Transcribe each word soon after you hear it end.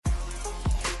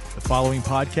The following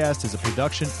podcast is a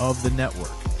production of the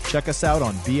network. Check us out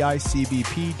on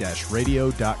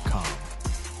bicbp-radio.com.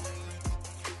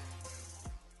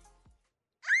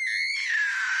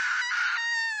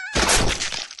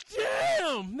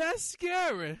 Damn, that's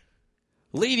scary.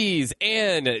 Ladies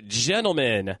and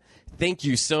gentlemen, thank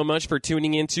you so much for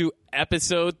tuning into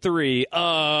episode 3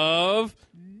 of...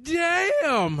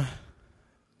 Damn,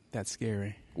 that's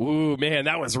scary. Ooh, man,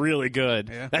 that was really good.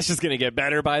 Yeah. That's just going to get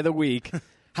better by the week.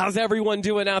 How's everyone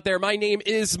doing out there? My name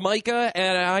is Micah,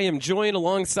 and I am joined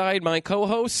alongside my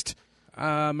co-host.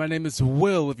 My name is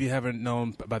Will. If you haven't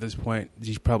known by this point,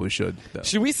 you probably should. Though.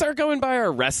 Should we start going by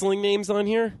our wrestling names on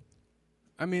here?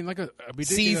 I mean, we did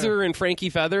Caesar and Frankie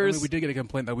Feathers? we did get a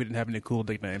complaint that we didn't have any cool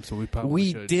nicknames, so we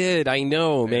probably should. did. I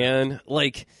know, man.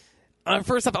 Like,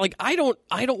 first off, like I don't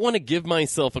want to give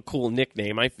myself a cool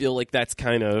nickname. I feel like that's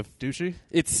kind of Douchey?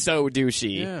 It's so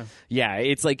douchey. Yeah.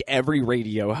 It's like every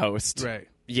radio host. Right.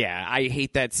 Yeah, I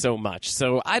hate that so much.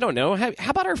 So I don't know. How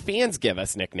about our fans give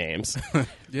us nicknames?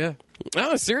 Yeah.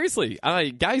 Oh, seriously,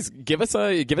 guys, give us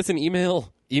an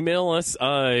email. Email us,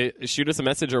 shoot us a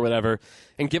message or whatever,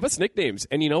 and give us nicknames.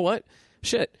 And you know what?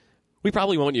 Shit, we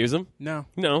probably won't use them. No,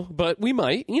 but we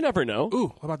might. You never know. Ooh,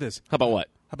 how about this? How about what?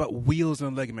 How about Wheels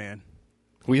and Leg Man?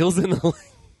 Wheels in the.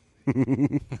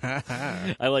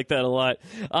 I like that a lot.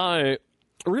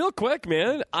 Real quick,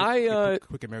 man.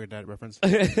 Quick American Dad reference.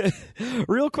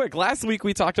 Real quick. Last week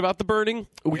we talked about The Burning.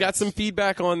 We got some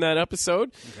feedback on that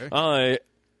episode. Okay.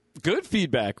 Good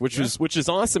feedback, which is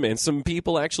awesome, and some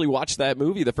people actually watched that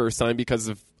movie the first time because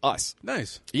of us.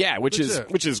 Nice. Yeah, which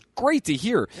is great to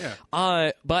hear.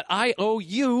 Yeah. But I owe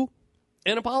you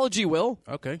an apology, Will.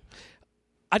 Okay.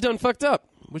 I done fucked up.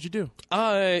 What'd you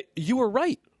do? You were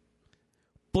right.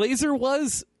 Blazer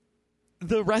was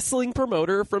the wrestling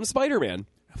promoter from Spider-Man.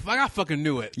 I fucking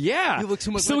knew it. Yeah. You look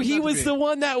too much so like he not to was be. the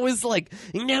one that was like,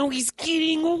 now he's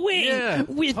getting away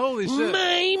with Holy shit.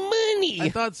 my money. I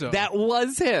thought so. That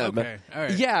was him. Okay. All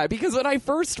right. Yeah, because when I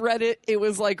first read it, it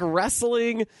was like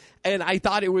wrestling, and I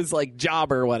thought it was like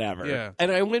job or whatever. Yeah.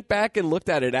 And I went back and looked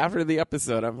at it after the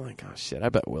episode. I'm like, oh shit, I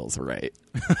bet Will's right.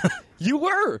 You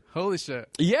were. Holy shit.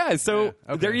 Yeah, so Yeah,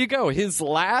 okay. there you go. His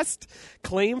last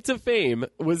claim to fame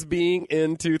was being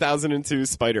in 2002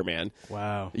 Spider-Man.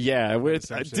 Wow. Yeah, with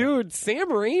That's actually- dude, Sam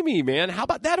Raimi, man. How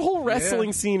about that whole wrestling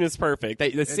Yeah. scene is perfect.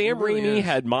 The Sam really Raimi is.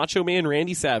 had Macho Man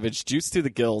Randy Savage, juice to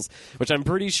the gills, which I'm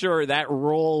pretty sure that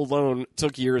role alone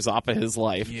took years off of his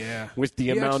life. Yeah. With the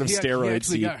amount of He steroids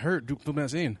actually got hurt filming that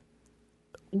scene.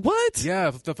 What? Yeah,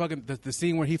 the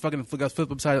scene where he fucking got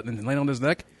flipped upside and landed on his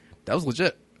neck. That was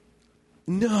legit.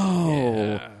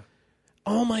 No. Yeah.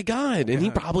 Oh my god. And he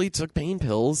Yeah. probably took pain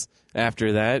pills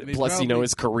after that. he Plus, probably-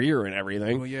 his career and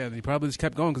everything. Well, yeah, and he probably just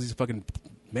kept going because he's a fucking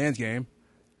man's game.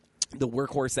 The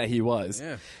workhorse that he was.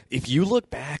 Yeah. If you look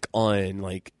back on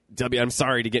like I'm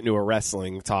sorry to get into a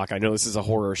wrestling talk. I know this is a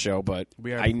horror show, but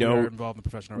We are involved in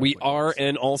professional we wrestling. are,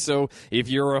 and also if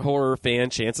you're a horror fan,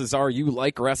 chances are you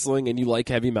like wrestling and you like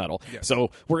heavy metal. Yes.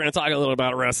 So we're going to talk a little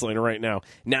about wrestling right now.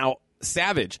 Now,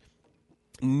 Savage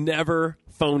never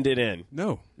phoned it in.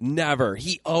 No. Never.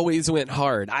 He always went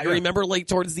hard. I remember like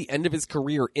towards the end of his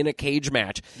career in a cage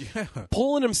match,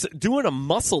 pulling him, doing a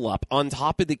muscle up on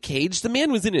top of the cage. The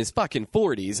man was in his fucking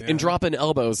 40s and dropping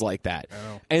elbows like that.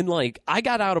 know. And like, I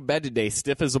got out of bed today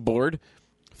stiff as a board.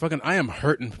 Fucking, I am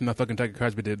hurting from the fucking Tiger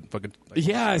Cards we did. Fucking.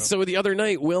 Yeah, so the other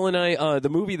night, Will and I, the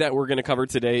movie that we're going to cover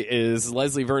today is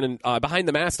Leslie Vernon, Behind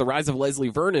the Mask, The Rise of Leslie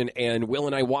Vernon, and Will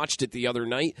and I watched it the other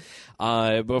night.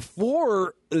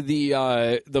 Before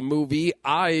the movie,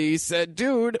 I said,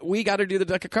 dude, we got to do the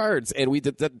deck of cards, and we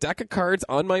did the deck of cards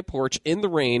on my porch in the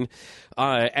rain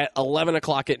at 11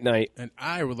 o'clock at night. And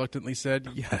I reluctantly said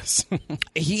yes.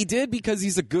 He did because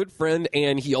he's a good friend,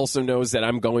 and he also knows that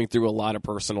I'm going through a lot of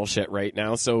personal shit right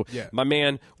now. So Yeah. my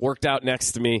man worked out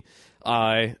next to me,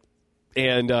 and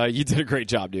you did a great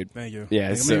job, dude. Thank you. Yeah,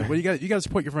 I so mean, well, you got to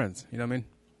support your friends. You know what I mean?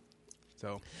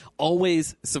 So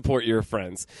always support your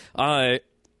friends.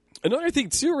 Another thing,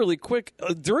 too, really quick,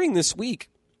 during this week,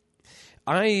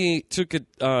 I took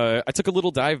a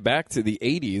little dive back to the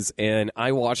 80s, and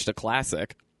I watched a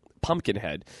classic,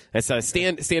 Pumpkinhead. It's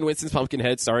Stan Winston's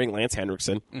Pumpkinhead, starring Lance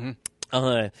Henriksen.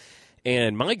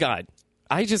 And my God,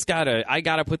 I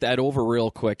gotta put that over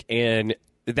real quick. And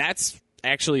that's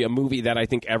actually a movie that I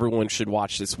think everyone should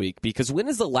watch this week, because when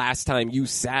is the last time you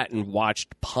sat and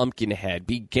watched Pumpkinhead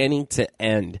beginning to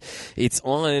end? It's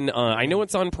on, I know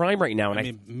it's on Prime right now, and I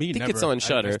think never. it's on I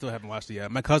Shudder. still haven't watched it yet.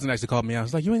 My cousin actually called me out. I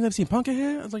was like, "You ain't never seen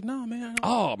Pumpkinhead?" I was like, "No, man." I don't.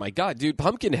 Oh my God, dude!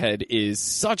 Pumpkinhead is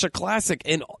such a classic,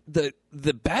 and the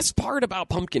best part about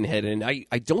Pumpkinhead, and I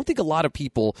don't think a lot of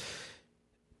people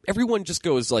everyone just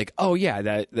goes like, oh yeah,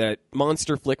 that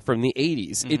monster flick from the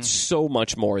 80s. It's so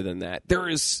much more than that.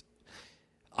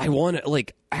 I want to,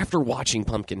 like, after watching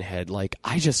Pumpkinhead, like,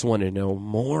 I just want to know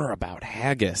more about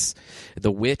Haggis, the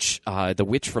witch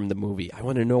from the movie. I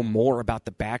want to know more about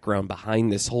the background behind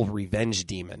this whole revenge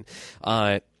demon.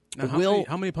 Now,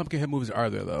 how many Pumpkinhead movies are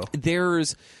there, though?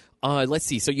 There's, let's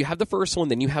see. So you have the first one,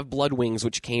 then you have Blood Wings,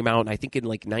 which came out, I think, in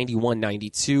like 91,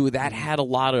 92. That had a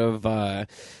lot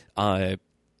of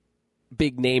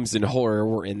big names in horror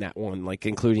were in that one, like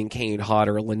including Kane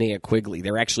Hodder, Linnea Quigley.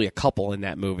 They're actually a couple in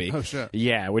that movie. Oh, shit.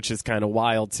 Yeah, which is kind of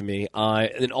wild to me.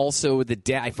 And also the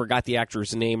dad, I forgot the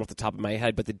actor's name off the top of my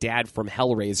head, but the dad from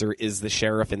Hellraiser is the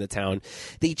sheriff in the town.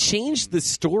 They changed the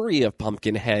story of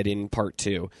Pumpkinhead in part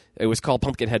 2. It was called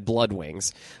Pumpkinhead Blood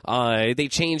Wings. They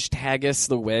changed Haggis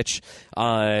the witch.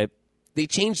 They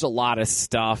changed a lot of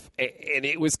stuff, and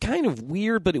it was kind of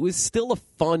weird, but it was still a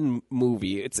fun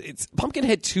movie. It's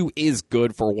Pumpkinhead 2 is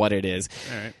good for what it is.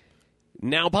 All right.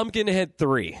 Now, Pumpkinhead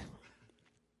 3.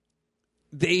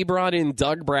 They brought in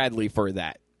Doug Bradley for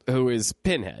that, who is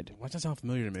Pinhead. Why does that sound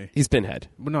familiar to me? He's Pinhead.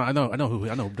 Well, no, I know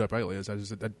who Doug Bradley is. I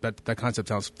just that concept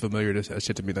sounds familiar as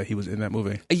shit to me that he was in that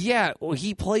movie. Yeah, well,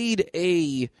 he played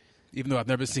a... Even though I've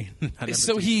never seen.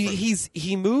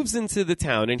 He moves into the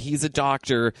town, and he's a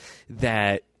doctor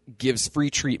that gives free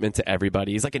treatment to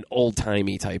everybody. He's like an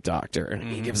old-timey type doctor.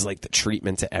 He gives like the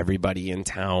treatment to everybody in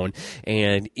town,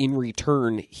 and in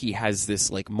return he has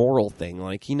this like moral thing,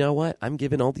 like, you know what, I'm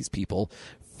giving all these people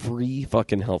free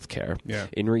fucking health care. Yeah.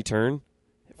 In return,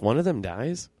 if one of them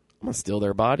dies, I'm gonna steal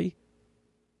their body,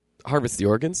 harvest the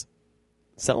organs,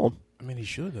 sell them. I mean, he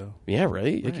should, though. Yeah,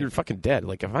 right? Like, you're fucking dead.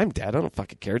 Like, if I'm dead, I don't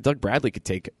fucking care. Doug Bradley could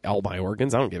take all my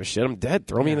organs. I don't give a shit. I'm dead.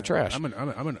 Throw me in the trash. I'm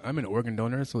an organ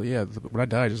donor, so yeah, when I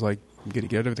die, just like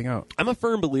get everything out. I'm a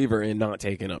firm believer in not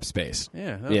taking up space.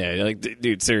 Yeah. Yeah, like,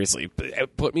 dude, seriously.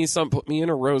 Put me in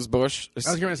a rose bush. I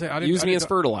was going to say, use me as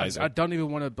fertilizer. I don't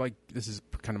even want to, like, this is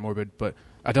kind of morbid, but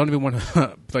I don't even want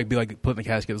to, like, be, like, put in the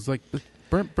casket. It's like,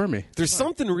 burn me. There's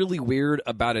something really weird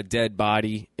about a dead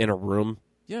body in a room.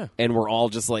 Yeah. And we're all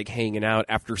just like hanging out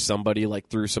after somebody like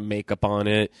threw some makeup on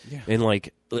it. Yeah. And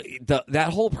like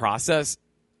that whole process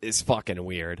is fucking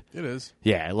weird. It is.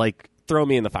 Yeah, like throw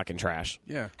me in the fucking trash.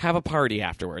 Yeah. Have a party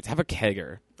afterwards. Have a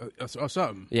kegger. Or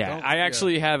something. Yeah. I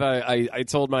actually have I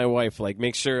told my wife, like,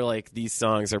 make sure like these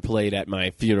songs are played at my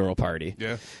funeral party.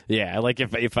 Yeah. Yeah, like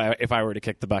if I were to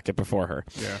kick the bucket before her.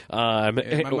 Yeah.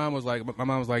 My mom was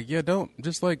like, yeah, don't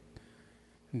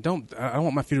I don't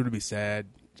want my funeral to be sad.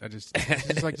 I just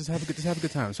have a good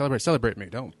time. Celebrate me.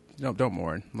 Don't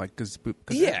mourn. Like, cause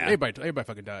everybody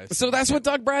fucking dies. So that's what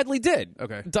Doug Bradley did.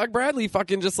 Okay. Doug Bradley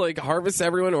fucking just like harvests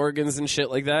everyone organs and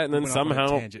shit like that, and then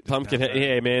somehow Pumpkinhead.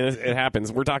 Yeah, man, it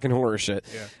happens. We're talking horror shit.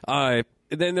 Yeah.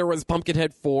 Then there was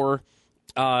Pumpkinhead 4.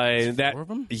 That 4 of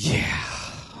them? Yeah.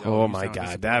 Oh my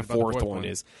god, that fourth one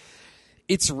is.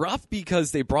 It's rough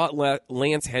because they brought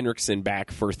Lance Henriksen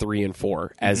back for 3 and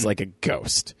 4 as like a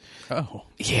ghost. Oh.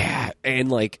 Yeah, and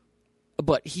like,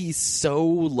 but he's so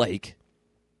like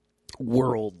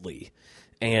worldly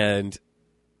and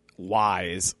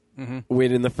wise.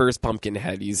 When in the first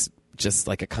Pumpkinhead, he's just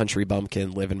like a country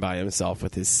bumpkin living by himself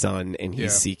with his son, and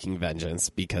he's seeking vengeance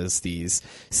because these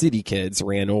city kids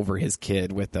ran over his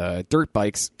kid with dirt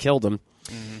bikes, killed him.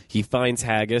 He finds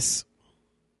Haggis,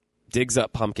 digs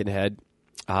up Pumpkinhead.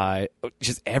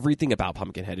 Just everything about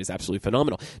Pumpkinhead is absolutely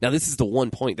phenomenal. Now, this is the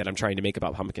one point that I'm trying to make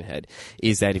about Pumpkinhead,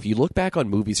 is that if you look back on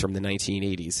movies from the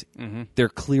 1980s, they're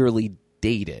clearly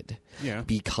dated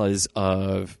because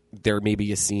of there may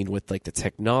be a scene with like the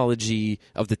technology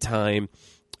of the time,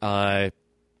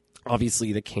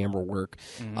 obviously the camera work,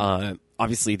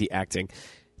 obviously the acting.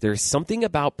 There's something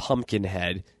about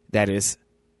Pumpkinhead that is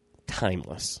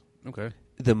timeless. Okay.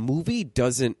 The movie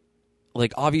doesn't,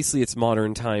 like, obviously it's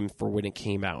modern time for when it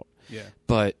came out. Yeah.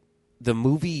 But the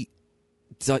movie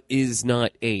is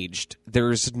not aged.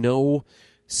 There's no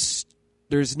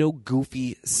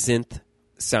goofy synth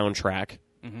soundtrack.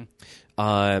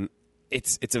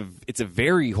 It's a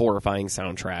very horrifying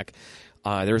soundtrack.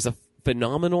 There's a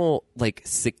phenomenal like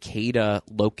cicada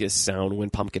locust sound when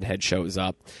Pumpkinhead shows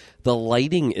up. The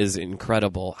lighting is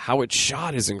incredible. How it's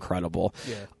shot is incredible.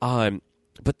 Yeah.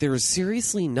 But there's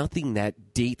seriously nothing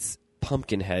that dates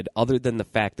Pumpkinhead other than the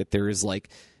fact that there is like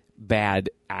bad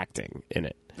acting in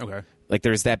it. Okay. Like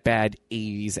there's that bad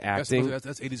 80s acting.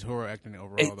 That's 80s horror acting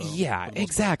overall, though. Yeah,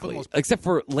 exactly. Except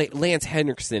for Lance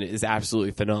Henriksen is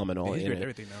absolutely phenomenal in it.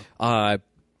 Everything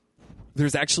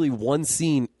There's actually one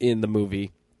scene in the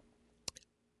movie.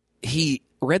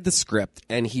 read the script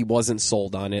and he wasn't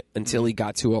sold on it until he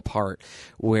got to a part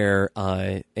where,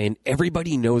 and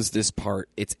everybody knows this part.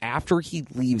 It's after he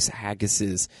leaves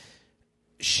Haggis's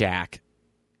shack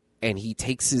and he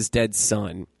takes his dead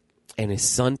son, and his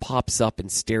son pops up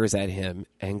and stares at him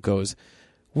and goes,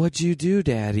 "What'd you do,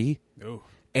 Daddy?" Oh.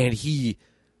 And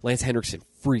Lance Henriksen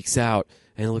freaks out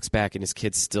and looks back and his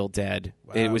kid's still dead.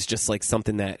 Wow. It was just like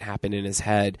something that happened in his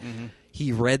head. Mm-hmm.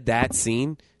 He read that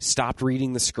scene, stopped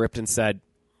reading the script, and said,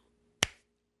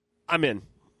 "I'm in."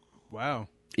 Wow.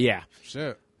 Yeah.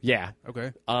 Shit. Yeah.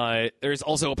 Okay. There's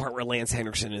also a part where Lance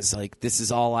Henriksen is like, "This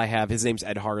is all I have." His name's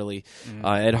Ed Harley.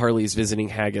 Ed Harley is visiting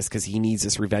Haggis because he needs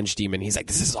this revenge demon. He's like,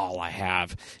 "This is all I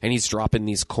have." And he's dropping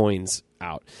these coins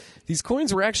out. These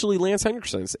coins were actually Lance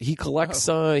Henriksen's. He collects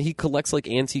like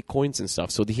antique coins and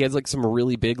stuff. So he has like some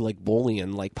really big like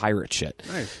bullion like pirate shit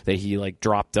that he like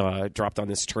dropped on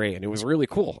this tray, and it was really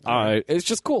cool. It's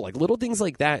just cool, like little things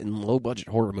like that in low budget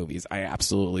horror movies. I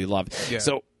absolutely love. Yeah.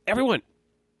 So everyone,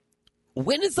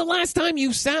 when is the last time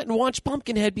you sat and watched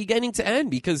Pumpkinhead beginning to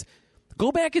end? Because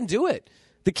go back and do it.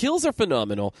 The kills are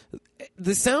phenomenal.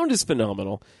 The sound is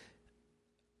phenomenal.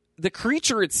 The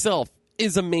creature itself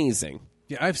is amazing.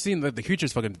 Yeah, I've seen the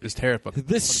creature's is terrifying.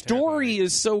 The story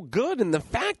is so good, and the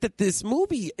fact that this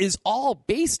movie is all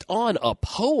based on a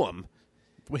poem.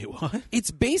 Wait, what? It's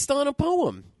based on a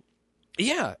poem.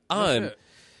 Yeah.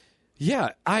 Yeah.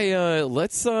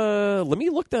 Let me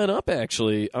look that up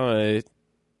actually. Let's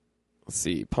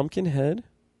see. Pumpkinhead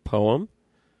poem.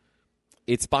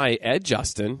 It's by Ed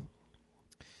Justin.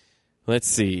 Let's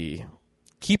see.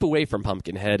 Keep away from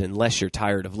Pumpkinhead unless you're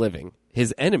tired of living.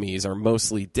 His enemies are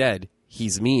mostly dead.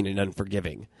 He's mean and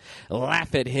unforgiving.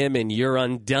 Laugh at him and you're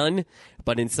undone,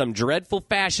 but in some dreadful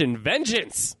fashion,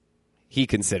 vengeance he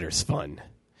considers fun.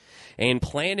 And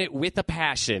plan it with a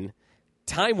passion.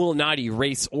 Time will not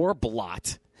erase or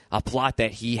blot a plot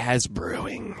that he has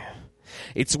brewing.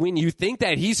 It's when you think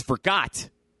that he's forgot,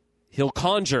 he'll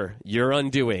conjure your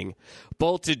undoing.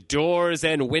 Bolted doors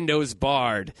and windows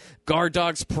barred, guard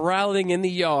dogs prowling in the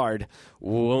yard,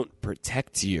 won't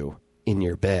protect you in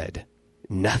your bed.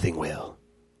 Nothing will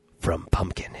from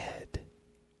Pumpkinhead.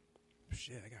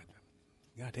 Shit,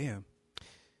 goddamn.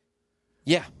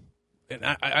 Yeah. And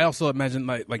I also imagine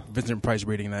like Vincent Price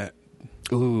reading that.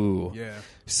 Ooh. Yeah.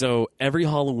 So every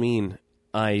Halloween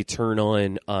I turn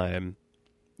on,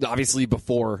 obviously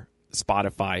before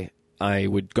Spotify, I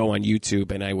would go on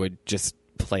YouTube and I would just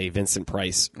play Vincent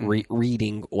Price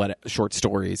reading short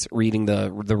stories, reading the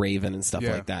Raven and stuff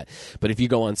like that. But if you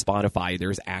go on Spotify,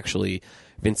 there's actually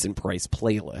Vincent Price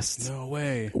playlists. No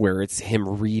way. Where it's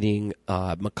him reading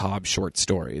macabre short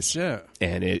stories. Yeah.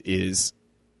 And it's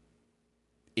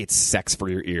sex for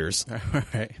your ears.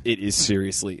 Right. It is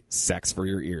seriously sex for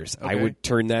your ears. Okay. I would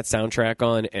turn that soundtrack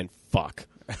on and fuck.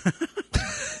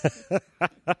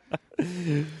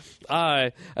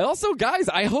 Also, guys,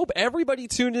 I hope everybody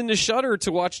tuned into Shudder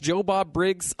to watch Joe Bob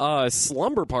Briggs'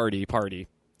 Slumber Party,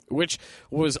 which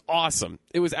was awesome.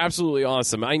 It was absolutely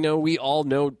awesome. I know we all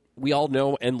know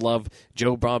and love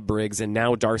Joe Bob Briggs, and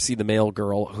now Darcy the Mail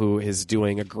Girl, who is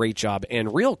doing a great job.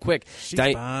 And real quick, she's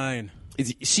fine.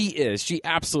 She is. She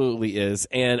absolutely is.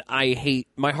 And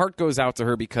my heart goes out to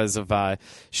her because of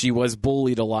she was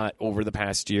bullied a lot over the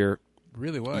past year.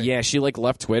 Really? Why? Yeah, she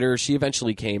left Twitter. She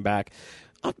eventually came back.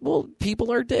 Well,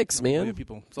 people are dicks, man. Yeah,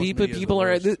 people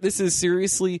are. This is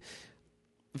seriously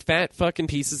fat fucking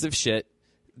pieces of shit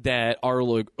that are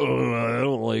like, "Oh, I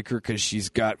don't like her because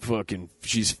she's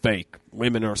fake.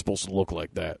 Women aren't supposed to look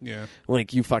like that." Yeah.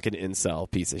 Like, you fucking incel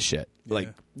piece of shit. Yeah.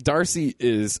 Like, Darcy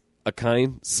is a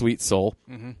kind, sweet soul.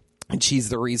 Mm-hmm. And she's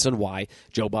the reason why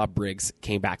Joe Bob Briggs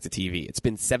came back to TV. It's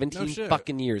been 17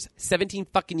 fucking years. 17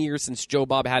 fucking years since Joe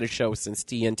Bob had a show since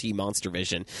TNT Monster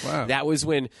Vision. Wow. That was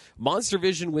when Monster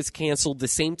Vision was canceled the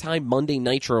same time Monday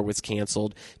Nitro was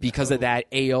canceled because of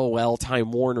that AOL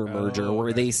Time Warner merger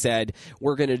where they said,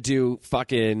 we're going to do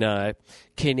fucking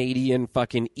Canadian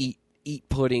fucking eat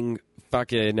pudding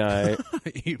fucking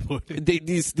eat pudding.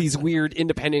 These weird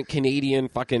independent Canadian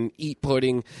fucking eat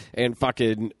pudding and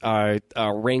fucking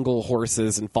wrangle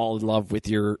horses and fall in love with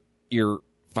your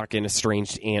fucking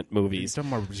estranged aunt movies. Are you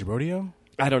talking about rodeo?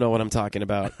 I don't know what I'm talking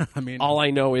about. I mean, all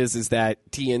I know is that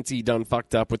TNT done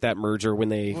fucked up with that merger when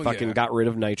they got rid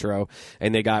of Nitro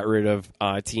and they got rid of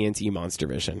TNT Monster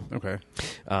Vision. Okay.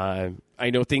 I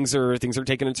know things are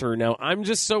taking a turn now. I'm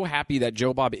just so happy that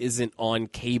Joe Bob isn't on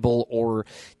cable or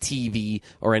TV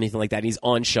or anything like that. He's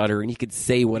on Shudder and he could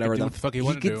say whatever the fuck he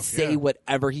wanted to do. Say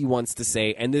whatever he wants to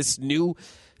say. And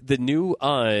the new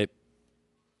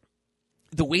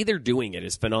the way they're doing it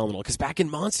is phenomenal. Because back in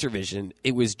Monster Vision,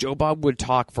 it was Joe Bob would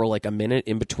talk for like a minute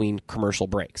in between commercial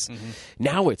breaks.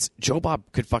 Now it's Joe Bob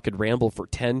could fucking ramble for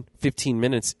 10, 15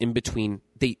 minutes in between.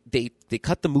 They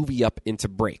cut the movie up into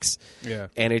breaks. Yeah.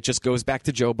 And it just goes back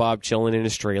to Joe Bob chilling in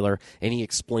his trailer, and he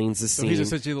explains the scene, he's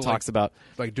essentially talks about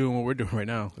like doing what we're doing right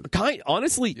now.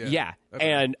 honestly, yeah.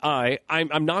 Okay. And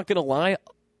I'm not gonna lie.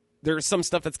 There's some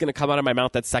stuff that's going to come out of my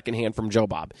mouth that's secondhand from Joe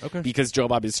Bob. Okay. Because Joe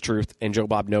Bob is truth and Joe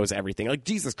Bob knows everything. Like,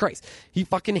 Jesus Christ. He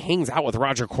fucking hangs out with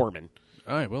Roger Corman.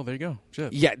 All right, well, there you go.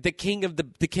 Shit. Yeah, the king of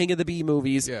the B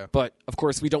movies. Yeah. But, of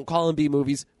course, we don't call them B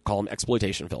movies. Call them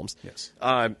exploitation films. Yes.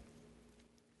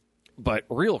 But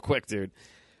real quick, dude.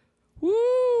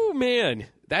 Woo, man.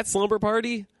 That slumber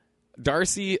party,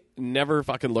 Darcy never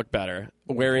fucking looked better.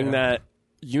 Wearing that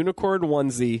unicorn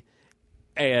onesie,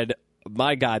 and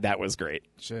my God, that was great.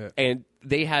 Shit. And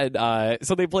they had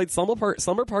so they played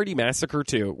Slumber Party Massacre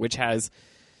 2, which has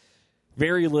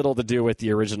very little to do with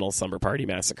the original Slumber Party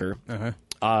Massacre.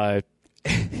 And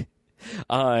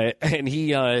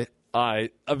he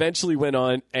eventually went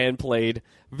on and played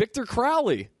Victor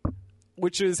Crowley,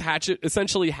 which is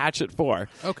essentially Hatchet 4.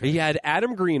 Okay. He had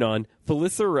Adam Green on,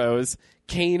 Felissa Rose,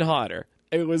 Kane Hodder.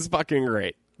 It was fucking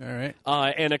great. All right.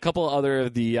 And a couple other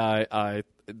of the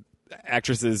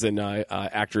actresses and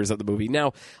actors of the movie.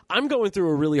 Now, I'm going through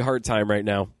a really hard time right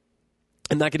now.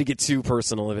 I'm not going to get too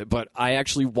personal of it, but I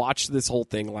actually watched this whole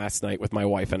thing last night with my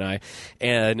wife and I,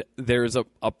 and there's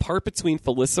a part between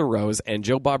Felissa Rose and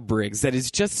Joe Bob Briggs that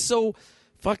is just so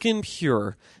fucking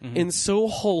pure and so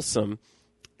wholesome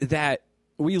that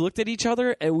we looked at each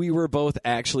other and we were both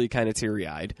actually kind of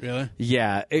teary-eyed. Really?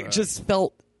 Yeah, it just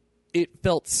felt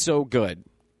so good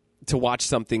to watch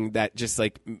something that just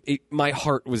like my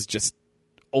heart was just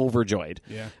overjoyed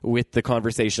with the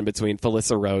conversation between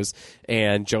Felissa Rose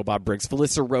and Joe Bob Briggs.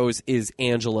 Felissa Rose is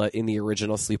Angela in the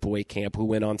original Sleepaway Camp, who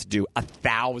went on to do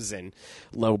 1,000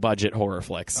 low-budget horror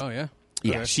flicks. Oh, yeah?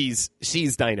 Yeah, Okay.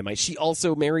 she's dynamite. She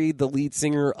also married the lead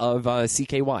singer of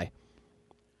CKY.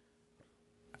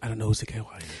 I don't know who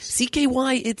CKY is.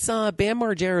 CKY, it's Bam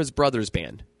Margera's brother's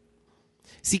band.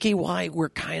 CKY were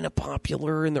kind of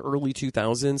popular in the early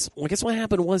 2000s. Well, I guess what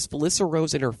happened was Felissa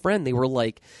Rose and her friend, they were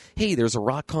like, hey, there's a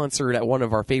rock concert at one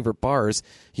of our favorite bars.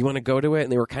 You want to go to it?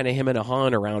 And they were kind of him and a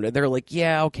hawing around it. They're like,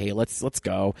 yeah, okay, let's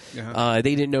go. They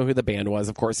didn't know who the band was.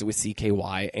 Of course, it was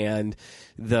CKY. And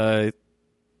the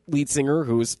lead singer,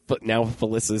 who's now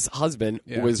Felissa's husband,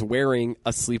 was wearing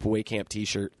a Sleepaway Camp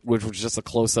T-shirt, which was just a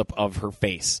close-up of her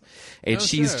face. And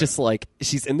she's just like,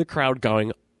 she's in the crowd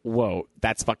going, whoa,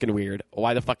 that's fucking weird.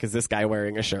 Why the fuck is this guy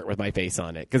wearing a shirt with my face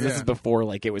on it? Because this is before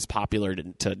like it was popular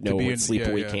to know what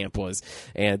Sleepaway Camp was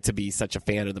and to be such a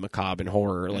fan of the macabre and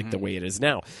horror like the way it is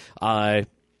now.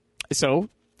 So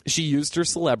she used her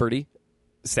celebrity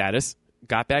status,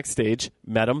 got backstage,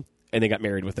 met him, and they got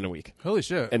married within a week. Holy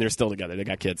shit. And they're still together. They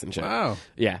got kids and shit. Wow.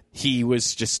 Yeah. He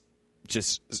was just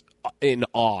in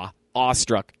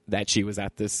awestruck that she was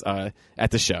at this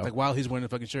at the show. Like while he's wearing the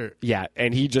fucking shirt. Yeah,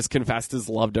 and he just confessed his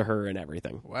love to her and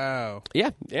everything. Wow.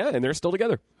 Yeah, and they're still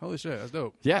together. Holy shit, that's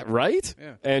dope. Yeah, right?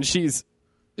 Yeah. And she's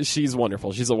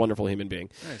wonderful. She's a wonderful human being.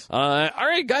 Nice. All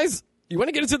right, guys, you want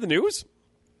to get into the news?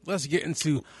 Let's get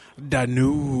into the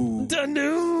news. The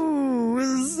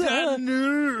news. The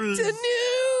news. The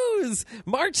news.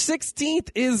 March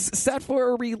 16th is set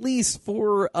for a release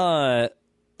for The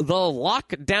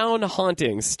Lockdown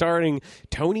Haunting, starring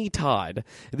Tony Todd.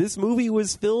 This movie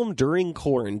was filmed during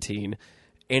quarantine,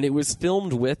 and it was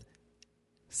filmed with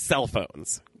cell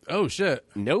phones. Oh, shit.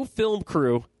 No film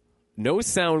crew, no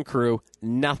sound crew,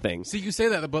 nothing. See, you say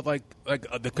that, but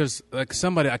because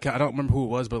somebody, I don't remember who it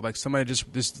was, but like somebody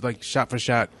just like shot for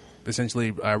shot,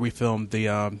 essentially refilmed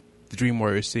the Dream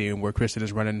Warriors scene where Kristen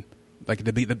is running. Like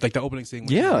the opening scene, when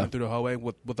she's running through the hallway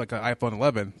with like an iPhone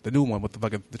 11, the new one with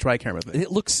the tri camera thing.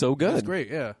 It looks so good. It's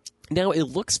great, yeah. Now it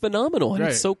looks phenomenal, and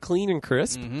Right. it's so clean and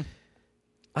crisp.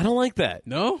 I don't like that.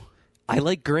 No? I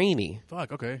like grainy.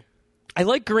 Fuck. Okay. I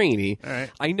like grainy. All right.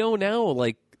 I know now,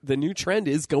 like the new trend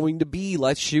is going to be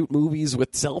let's shoot movies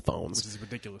with cell phones. Which is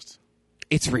ridiculous.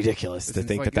 It's ridiculous to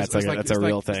think like, that's a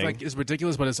real thing. It's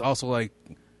ridiculous, but it's also like,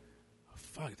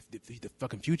 fuck the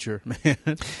fucking future,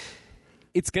 man.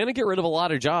 It's going to get rid of a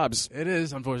lot of jobs. It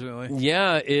is, unfortunately.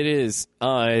 Yeah, it is.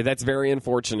 That's very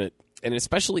unfortunate. And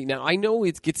especially now, I know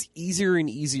it gets easier and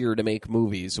easier to make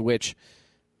movies, which,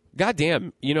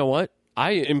 goddamn, you know what?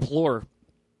 I implore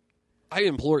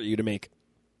you to make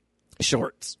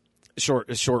short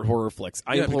horror flicks.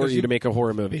 I implore you to make a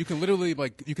horror movie. You can literally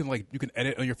you can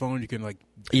edit on your phone. You can do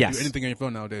anything on your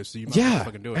phone nowadays. So you might as well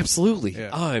fucking do it. Absolutely.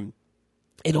 Yeah.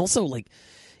 And also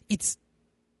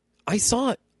I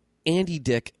saw Andy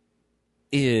Dick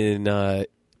in it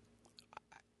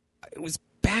was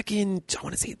back in, I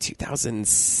want to say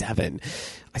 2007.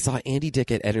 I saw Andy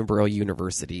Dick at Edinburgh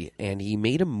University, and he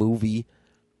made a movie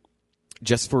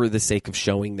just for the sake of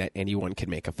showing that anyone can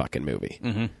make a fucking movie.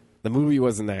 Mm-hmm. The movie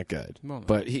wasn't that good, Well,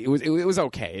 but it was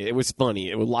okay. It was funny.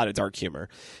 It was a lot of dark humor.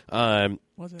 Was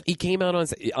it? He came out on,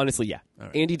 honestly, yeah.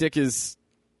 Right. Andy Dick is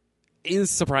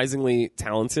surprisingly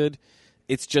talented.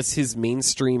 It's just his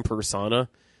mainstream persona.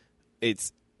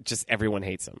 It's just everyone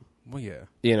hates him. Well, yeah.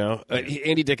 You know,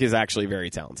 Andy Dick is actually very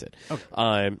talented.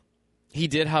 Okay. He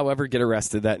did, however, get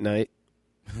arrested that night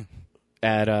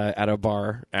at a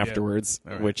bar afterwards,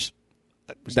 All right. which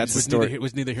that's a story. It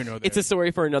was neither here nor there. It's a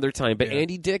story for another time. But Yeah.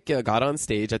 Andy Dick got on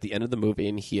stage at the end of the movie,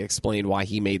 and he explained why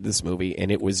he made this movie,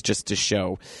 and it was just to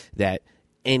show that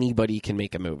anybody can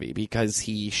make a movie because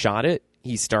he shot it,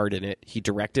 he starred in it, he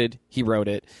directed, he wrote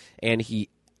it, and he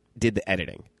did the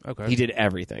editing. Okay. He did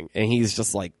everything, and he's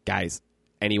just like, guys,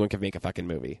 anyone can make a fucking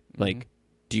movie. Mm-hmm. Like,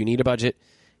 do you need a budget?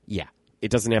 Yeah.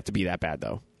 It doesn't have to be that bad,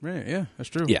 though. Right, yeah, that's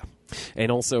true. Yeah.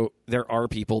 And also, there are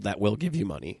people that will give you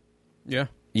money. Yeah.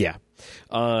 Yeah.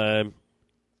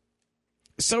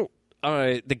 So,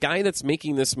 the guy that's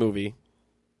making this movie,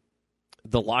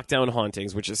 The Lockdown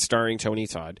Hauntings, which is starring Tony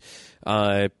Todd,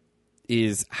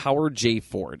 is Howard J.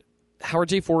 Ford. Howard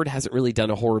J. Ford hasn't really done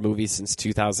a horror movie since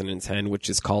 2010, which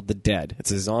is called The Dead.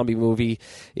 It's a zombie movie.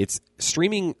 It's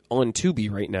streaming on Tubi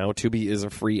right now. Tubi is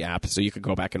a free app, so you could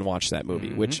go back and watch that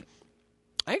movie, which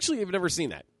I actually have never seen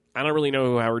that. I don't really know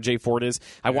who Howard J. Ford is.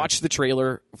 I watched the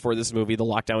trailer for this movie, The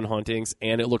Lockdown Hauntings,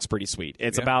 and it looks pretty sweet.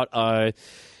 It's about a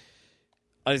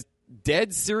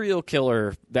dead serial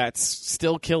killer that's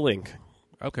still killing.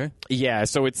 Okay. Yeah,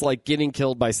 so it's like getting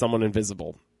killed by someone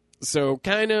invisible. So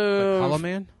kind of... Hollow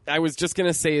Man? I was just going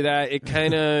to say that. It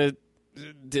kind of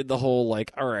did the whole,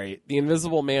 like, all right, The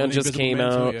Invisible Man The just Invisible came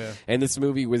Man too, out, yeah. and this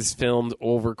movie was filmed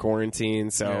over quarantine,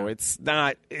 so Yeah. it's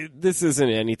not... this isn't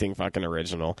anything fucking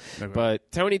original. Okay.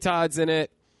 But Tony Todd's in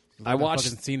it. I watched...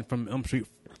 fucking scene from Elm Street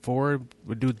 4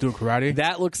 with dude doing karate.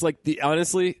 That looks like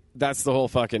honestly, that's the whole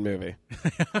fucking movie.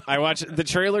 I watched the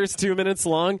trailer's 2 minutes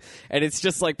long, and it's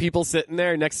just like people sitting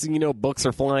there. Next thing you know, books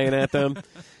are flying at them.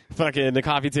 Fucking the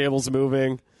coffee table's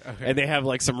moving, Okay. and they have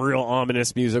like some real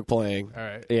ominous music playing. All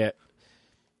right. Yeah.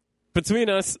 Between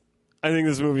us, I think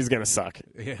this movie's gonna suck.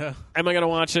 Yeah. Am I gonna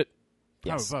watch it?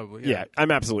 Yes. Probably, Yeah,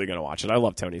 I'm absolutely gonna watch it. I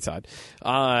love Tony Todd.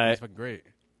 That's fucking great.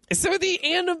 So the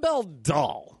Annabelle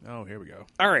doll. Oh, here we go.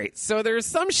 All right, so there's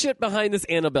some shit behind this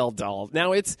Annabelle doll.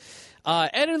 Now, it's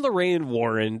Ed and Lorraine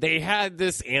Warren. They had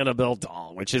this Annabelle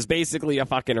doll, which is basically a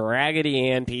fucking Raggedy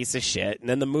Ann piece of shit. And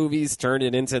then the movies turned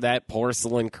it into that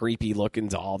porcelain, creepy-looking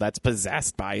doll that's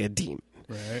possessed by a demon.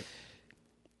 Right.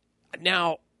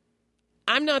 Now,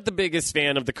 I'm not the biggest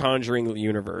fan of the Conjuring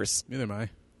universe, Neither am I.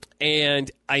 and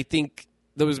I think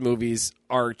those movies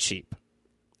are cheap.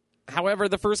 However,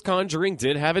 the first Conjuring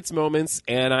did have its moments,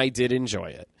 and I did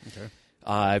enjoy it.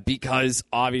 Okay. Because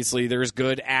obviously there's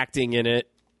good acting in it.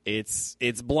 It's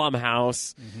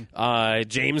Blumhouse,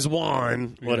 James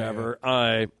Wan, whatever.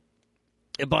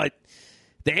 But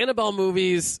the Annabelle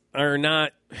movies are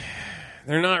not.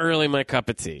 They're not really my cup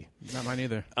of tea. Not mine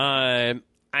either.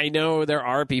 I know there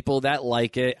are people that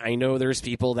like it. I know there's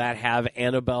people that have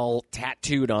Annabelle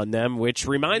tattooed on them, which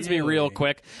reminds me real Really?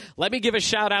 quick. Let me give a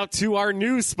shout out to our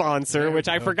new sponsor, which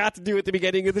I forgot to do at the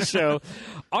beginning of the show.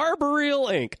 Arboreal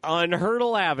Inc. on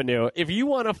Hurdle Avenue. If you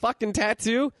want a fucking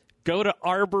tattoo, go to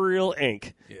Arboreal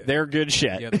Inc. They're good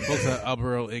shit. Yeah, the folks at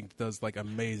Alberto Inc. does like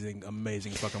amazing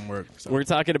fucking work. So. We're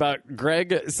talking about Greg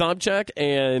Sobchak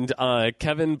and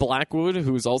Kevin Blackwood,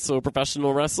 who's also a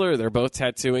professional wrestler. They're both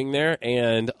tattooing there,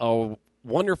 and a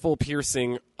wonderful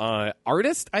piercing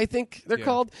artist, I think they're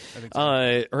called. I think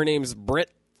so. Her name's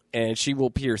Britt, and she will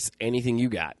pierce anything you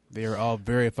got. They are all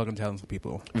very fucking talented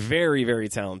people. Very, very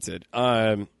talented.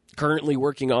 Currently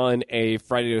working on a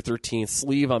Friday the 13th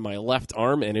sleeve on my left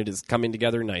arm, and it is coming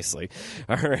together nicely.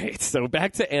 All right, so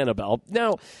back to Annabelle.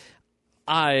 Now,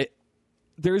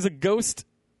 there's a ghost,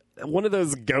 one of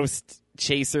those ghost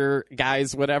chaser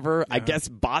guys, whatever, I guess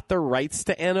bought the rights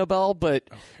to Annabelle, but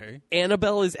Okay.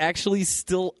 Annabelle is actually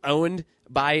still owned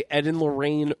by Ed and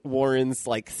Lorraine Warren's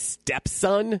like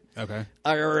stepson. Okay.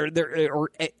 Or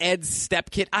Ed's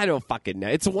stepkid. I don't fucking know.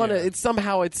 It's one. It's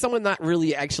someone not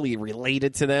really actually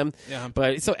related to them. Yeah.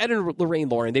 But so Ed and Lorraine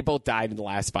Warren, they both died in the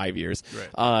last 5 years.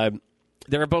 Right.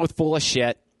 They're both full of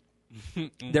shit.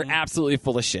 They're absolutely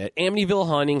full of shit. Amityville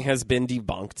Haunting has been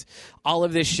debunked. All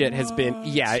of this shit has been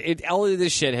all of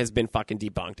this shit has been fucking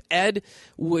debunked. Ed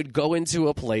would go into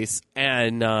a place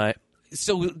and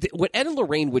what Ed and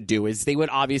Lorraine would do is they would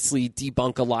obviously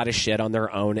debunk a lot of shit on their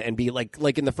own and be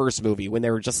like in the first movie when they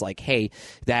were just like, hey,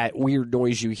 that weird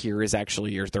noise you hear is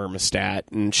actually your thermostat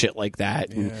and shit like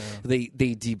that. And they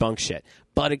debunk shit.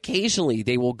 But occasionally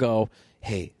they will go,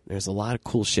 hey, there's a lot of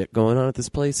cool shit going on at this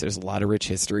place. There's a lot of rich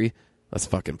history. Let's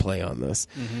fucking play on this.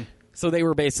 Mm-hmm. So they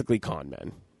were basically con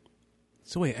men.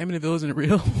 So wait, Amityville isn't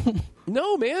real?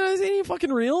 No, man, it ain't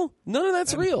fucking real. None of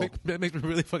that's real. That makes me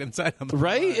really fucking sad.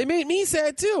 Right? It made me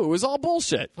sad, too. It was all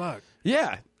bullshit. Fuck.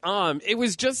 Yeah. It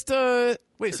was just,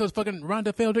 Wait, so it's fucking Ron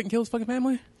DeFeo didn't kill his fucking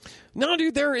family? No,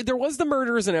 dude, there was the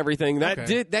murders and everything. That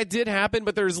Okay. did happen,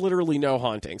 but there's literally no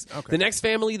hauntings. Okay. The next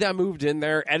family that moved in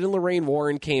there, Ed and Lorraine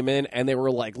Warren came in, and they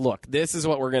were like, look, this is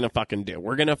what we're going to fucking do.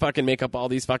 We're going to fucking make up all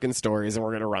these fucking stories, and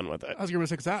we're going to run with it. I was going to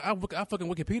say, because I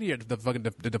fucking Wikipedia the DeFeo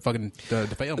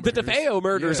murders. The DeFeo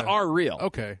murders are real.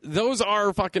 Okay. Those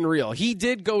are fucking real. He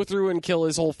did go through and kill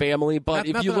his whole family, but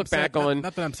if you look back on...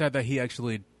 Not that I'm sad that he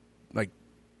actually, like...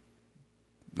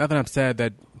 Not that I'm sad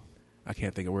that... I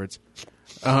can't think of words.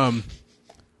 Well,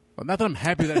 not that I'm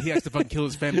happy that he actually fucking killed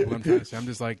his family. What I'm trying to say, I'm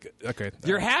just like, okay.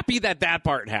 You're happy that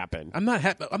part happened. I'm not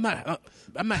happy. I'm not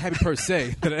happy per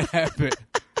se that it happened.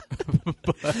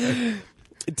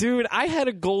 But, dude, I had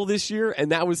a goal this year,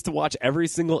 and that was to watch every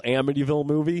single Amityville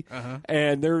movie.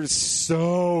 And there's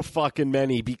so fucking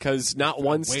many because not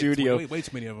one studio, way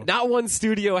too many of them. not one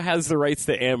studio has the rights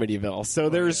to Amityville. So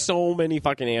there's so many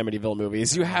fucking Amityville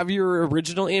movies. You have your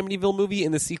original Amityville movie,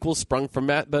 and the sequel sprung from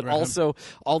that, but also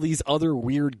all these other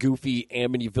weird, goofy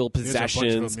Amityville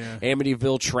possessions,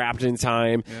 Amityville Trapped in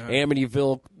Time,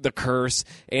 Amityville The Curse,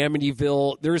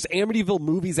 Amityville. There's Amityville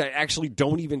movies that actually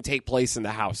don't even take place in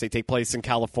the house. They take place in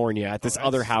California at this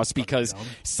other house because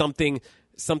something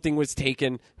was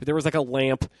taken. There was like a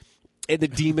lamp, and the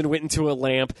demon went into a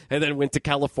lamp and then went to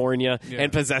California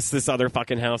and possessed this other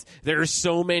fucking house. There's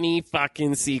so many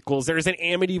fucking sequels. There's an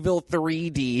Amityville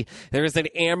 3D. There's an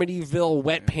Amityville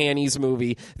Wet Panties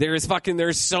movie. There's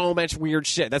so much weird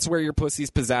shit. That's where your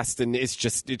pussy's possessed, and it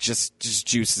just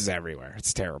juices everywhere.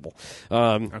 It's terrible.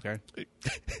 Okay.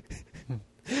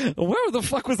 Where the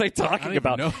fuck was I talking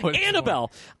about? Annabelle.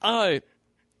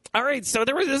 All right, so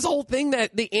there was this whole thing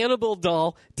that the Annabelle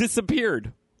doll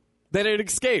disappeared, that it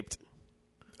escaped.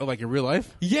 Oh, like in real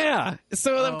life? Yeah.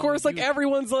 So of course, like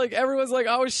everyone's like,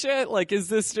 oh shit, like is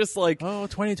this just like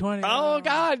 2020? Oh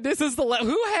god, this is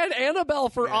who had Annabelle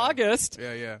for August?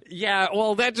 Yeah. Yeah.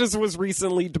 Well, that just was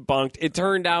recently debunked. It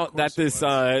turned out that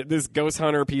this ghost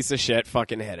hunter piece of shit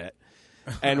fucking hit it.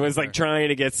 And was like trying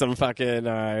to get some fucking.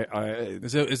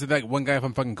 Is it that one guy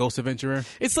from fucking Ghost Adventurer?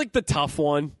 It's like the tough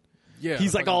one. Yeah,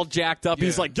 he's like all jacked up. Yeah.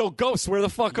 He's like, "Yo, Ghost, where the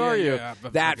fuck are you?"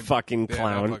 That fucking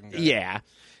clown. Yeah.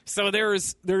 So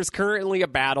there's currently a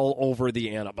battle over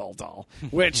the Annabelle doll,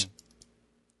 which,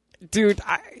 dude,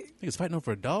 I think it's fighting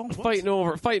over a doll. Fighting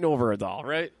over a doll,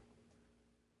 right?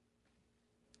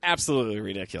 Absolutely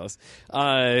ridiculous.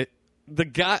 The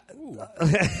guy.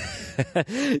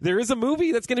 There is a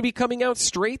movie that's going to be coming out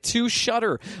straight to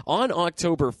Shudder on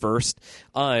October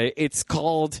 1st. It's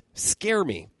called Scare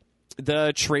Me.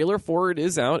 The trailer for it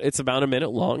is out. It's about a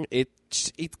minute long. It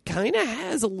kind of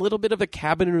has a little bit of a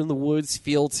cabin in the woods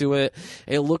feel to it.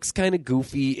 It looks kind of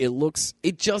goofy.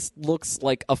 It just looks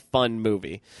like a fun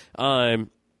movie. Yeah,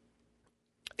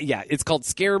 it's called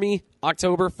Scare Me,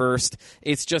 October 1st.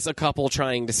 It's just a couple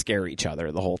trying to scare each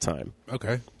other the whole time.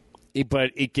 Okay.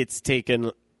 But it gets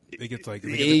taken. It gets like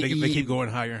they keep going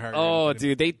higher and higher. Oh,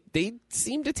 dude, they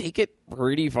seem to take it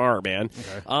pretty far, man.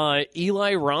 Okay.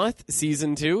 Eli Roth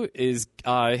season 2 is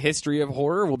History of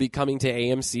Horror will be coming to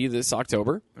AMC this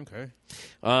October. Okay.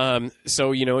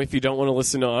 So if you don't want to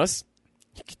listen to us,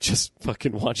 you can just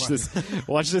fucking watch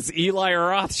this Eli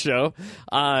Roth show.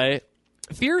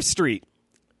 Fear Street.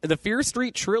 The Fear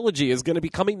Street trilogy is going to be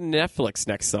coming to Netflix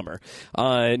next summer.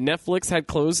 Netflix had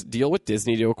closed deal with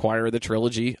Disney to acquire the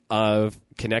trilogy of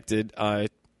connected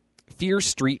Fear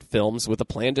Street films with a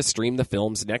plan to stream the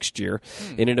films next year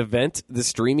in an event the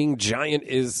streaming giant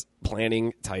is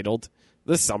planning titled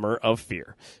The Summer of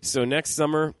Fear. So next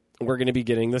summer, we're going to be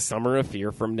getting The Summer of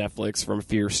Fear from Netflix from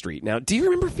Fear Street. Now, do you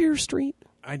remember Fear Street?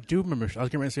 I do remember. I was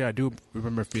going to say I do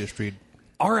remember Fear Street.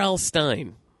 R.L.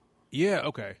 Stein. Yeah,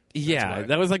 okay. Yeah, right.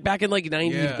 That was like back in like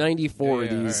 94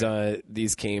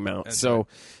 these came out. That's so,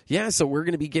 right. So we're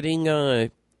going to be getting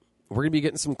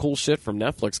some cool shit from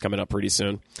Netflix coming up pretty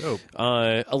soon.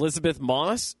 Oh. Elizabeth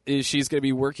Moss she's going to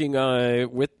be working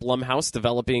with Blumhouse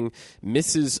developing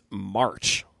Mrs.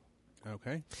 March.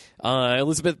 Okay.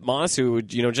 Elizabeth Moss, who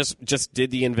just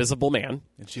did The Invisible Man,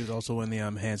 and she was also in the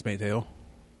Handmaid's Tale.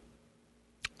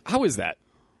 How is that?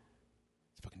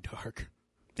 It's fucking dark.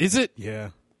 Is it?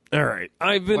 Yeah. All right.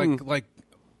 I've been like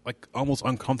almost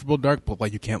uncomfortable dark, but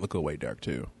like you can't look away dark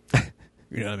too.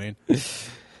 You know what I mean?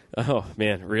 Oh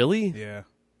man, really? Yeah.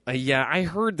 Yeah, I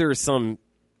heard there's some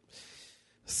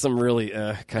really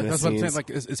kind of That's scenes. what I'm saying. Like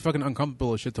it's fucking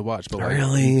uncomfortable as shit to watch. But like,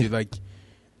 Really? you, like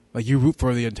you root for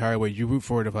her the entire way. You root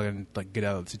for her to fucking like get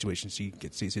out of the situation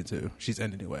she's into. She's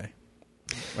in anyway.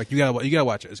 Like you gotta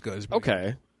watch it. It's good. It's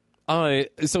Okay.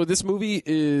 So this movie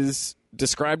is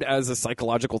described as a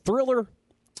psychological thriller.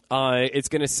 It's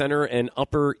going to center an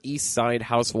Upper East Side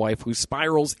housewife who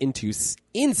spirals into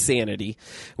insanity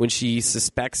when she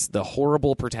suspects the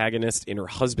horrible protagonist in her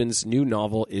husband's new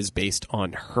novel is based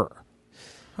on her.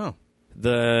 Huh.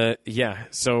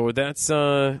 So that's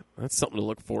something to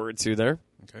look forward to there.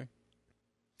 Okay.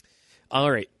 All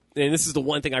right. And this is the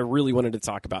one thing I really wanted to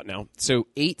talk about now. So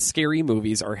 8 scary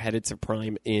movies are headed to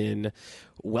Prime in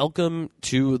Welcome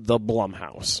to the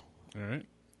Blumhouse. All right.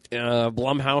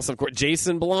 Blumhouse, of course,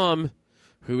 Jason Blum,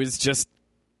 who is just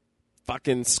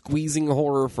fucking squeezing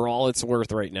horror for all it's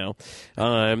worth right now.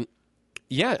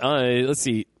 Let's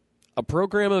see. A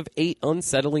program of 8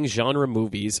 unsettling genre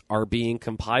movies are being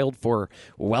compiled for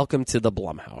Welcome to the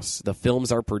Blumhouse. The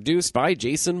films are produced by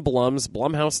Jason Blum's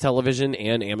Blumhouse Television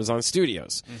and Amazon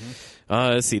Studios.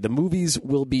 Let's see. The movies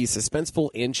will be suspenseful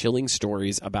and chilling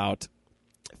stories about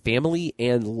family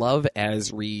and love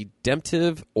as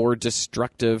redemptive or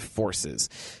destructive forces.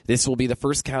 This will be the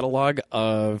first catalog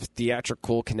of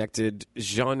theatrical connected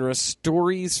genre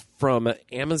stories from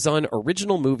Amazon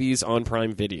original movies on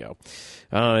Prime Video.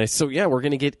 We're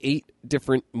going to get 8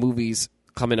 different movies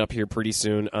coming up here pretty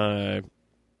soon.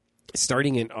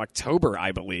 Starting in October,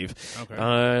 I believe.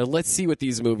 Okay. Let's see what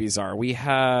these movies are. We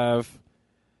have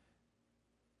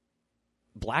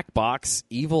Black Box,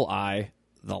 Evil Eye,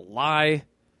 The Lie.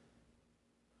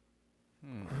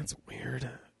 That's weird.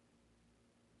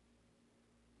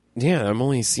 Yeah, I'm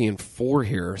only seeing 4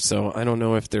 here, so I don't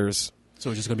know if there's...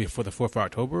 So it's just going to be for the 4th of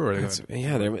October? Or there's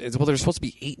supposed to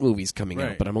be 8 movies coming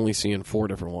out, but I'm only seeing 4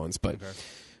 different ones. But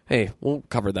hey, we'll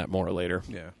cover that more later.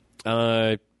 Yeah.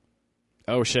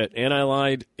 Oh, shit. And I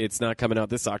lied. It's not coming out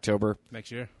this October.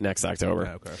 Next year? Next October.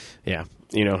 Okay. Yeah.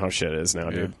 You know how shit is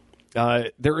now, dude.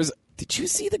 Did you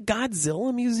see the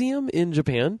Godzilla Museum in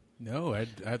Japan? No, I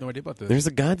have no idea about this. There's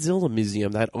a Godzilla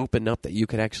museum that opened up that you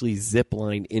could actually zip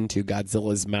line into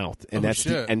Godzilla's mouth, and that's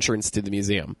the entrance to the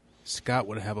museum. Scott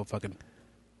would have a fucking...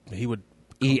 He would...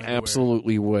 He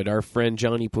absolutely would. Our friend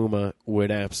Johnny Puma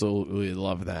would absolutely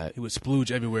love that. He would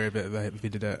splooge everywhere if he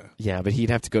did that. Yeah, but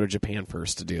he'd have to go to Japan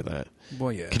first to do that.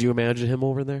 Well, yeah. Could you imagine him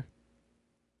over there?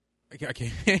 I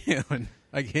can.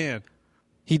 I can.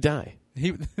 He'd die.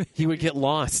 He would get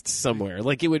lost somewhere.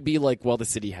 Like, it would be like, well, the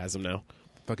city has him now.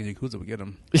 Fucking Yakuza would get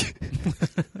him.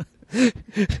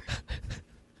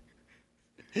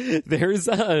 There's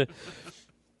the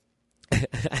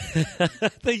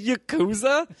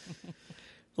Yakuza?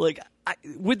 Like,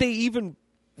 would they even...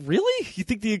 Really? You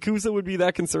think the Yakuza would be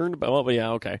that concerned about... Well,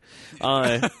 yeah, okay.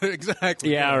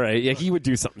 Exactly. Yeah, all right. Yeah, he would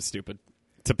do something stupid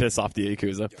to piss off the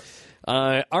Yakuza.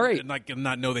 All right. And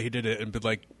not know that he did it and be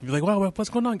like, wow, what's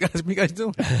going on, guys? What are you guys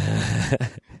doing?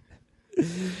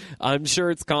 I'm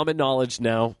sure it's common knowledge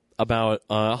now about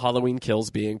Halloween Kills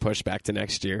being pushed back to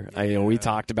next year. I know we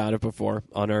talked about it before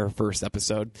on our first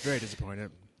episode. Very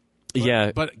disappointed.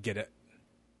 But get it.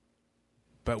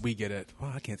 But we get it.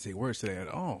 Well, I can't say words today at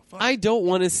all. Fuck. I don't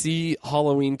want to see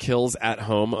Halloween Kills at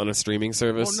home on a streaming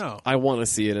service. Oh, no. I want to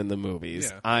see it in the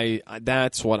movies. Yeah.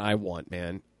 That's what I want,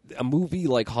 man. A movie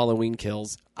like Halloween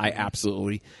Kills, I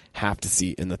absolutely have to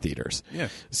see in the theaters. Yeah.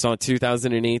 Saw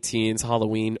 2018's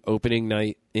Halloween opening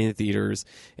night in theaters,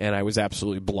 and I was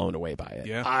absolutely blown away by it.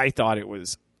 Yeah. I thought it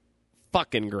was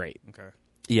fucking great. Okay.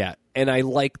 Yeah, and I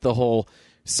like the whole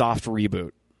soft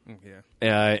reboot. Yeah.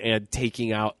 And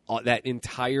taking out that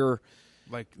entire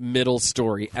like middle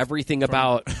story, everything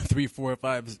about 3, 4,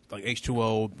 5, like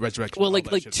H2O, Resurrection. Well, like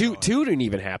two didn't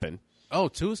even happen. Oh,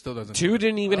 2 still doesn't. 2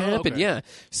 didn't even happen. Okay. Yeah.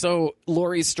 So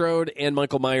Laurie Strode and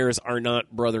Michael Myers are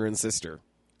not brother and sister.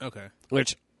 Okay.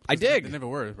 Which I dig. They never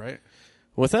were, right?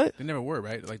 What's that? They never were,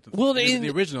 right? Like in the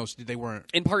originals, they weren't.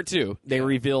 In part 2, they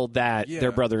revealed that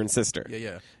they're brother and sister.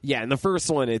 Yeah. Yeah, in the first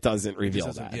one, it doesn't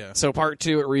reveal that. Yeah. So part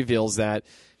 2, it reveals that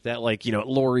like, you know,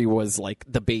 Laurie was like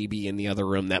the baby in the other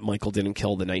room that Michael didn't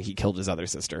kill the night he killed his other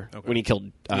sister. Okay. When he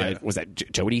killed, was that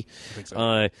Jody? I think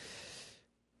so.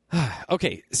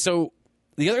 Okay, so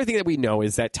the other thing that we know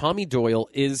is that Tommy Doyle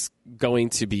is going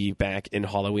to be back in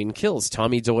Halloween Kills.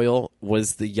 Tommy Doyle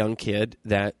was the young kid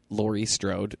that Laurie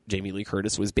Strode, Jamie Lee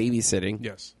Curtis, was babysitting.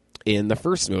 Yes. In the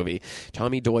first movie.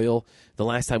 Tommy Doyle, the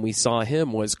last time we saw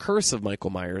him was Curse of Michael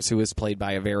Myers, who was played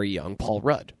by a very young Paul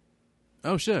Rudd.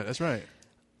 Oh, shit. That's right.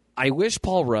 I wish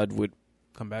Paul Rudd would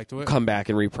come back to it. Come back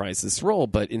and reprise this role,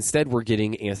 but instead we're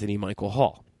getting Anthony Michael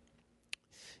Hall.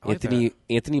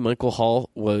 Anthony Michael Hall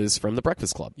was from The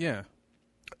Breakfast Club. Yeah.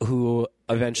 Who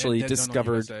eventually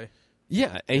discovered.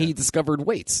 He discovered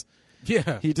weights.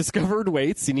 Yeah. He discovered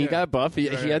weights and he got buff. He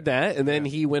had that, and then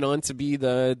he went on to be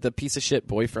the piece of shit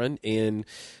boyfriend in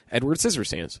Edward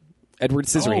Scissorhands.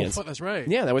 Oh, that's right.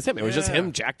 Yeah, that was him. It was just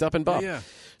him jacked up and buff. Yeah.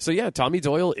 So yeah, Tommy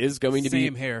Doyle is going to be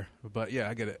same hair, but yeah,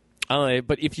 I get it.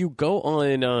 But if you go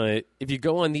on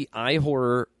the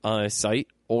iHorror site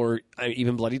or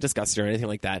even Bloody Disgusting or anything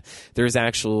like that, there's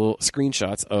actual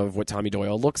screenshots of what Tommy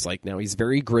Doyle looks like now. He's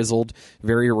very grizzled,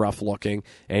 very rough looking,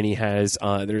 and he has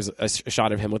there's a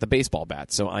shot of him with a baseball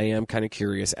bat. So I am kind of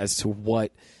curious as to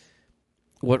what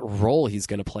role he's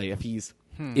going to play. If he's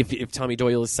if Tommy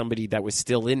Doyle is somebody that was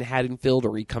still in Haddonfield,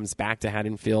 or he comes back to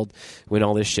Haddonfield when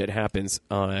all this shit happens.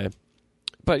 But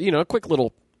a quick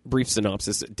little brief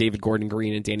synopsis. David Gordon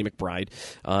Green and Danny McBride,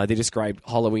 they described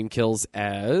Halloween Kills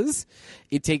as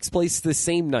it takes place the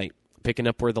same night, picking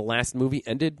up where the last movie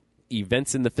ended.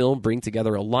 Events in the film bring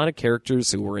together a lot of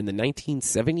characters who were in the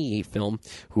 1978 film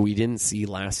who we didn't see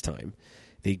last time.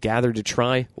 They gather to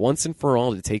try once and for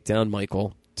all to take down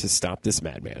Michael to stop this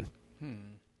madman.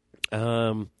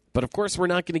 But of course we're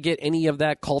not going to get any of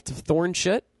that Cult of Thorn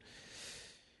shit,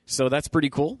 so that's pretty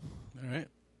cool. All right.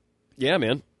 Yeah,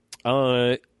 man.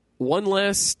 One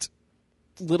last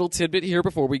little tidbit here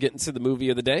before we get into the movie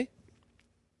of the day.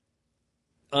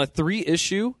 A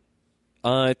 3-issue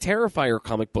Terrifier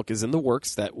comic book is in the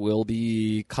works that will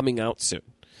be coming out soon.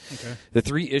 Okay. The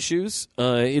 3 issues,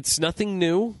 it's nothing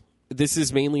new. This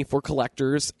is mainly for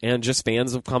collectors and just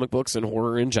fans of comic books and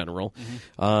horror in general.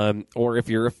 Or if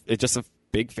you're just a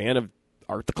big fan of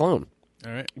Art the Clone.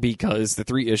 All right. Because the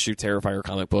 3-issue Terrifier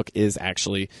comic book is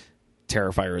actually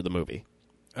Terrifier the movie.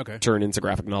 Okay. Turned into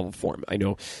graphic novel form. I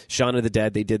know Shaun of the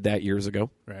Dead, they did that years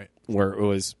ago. Right. Where it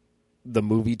was the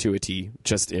movie to a T,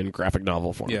 just in graphic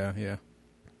novel form. Yeah.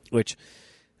 Which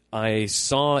I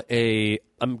saw I'm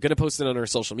going to post it on our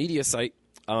social media site,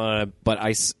 but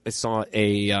I saw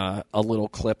a little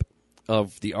clip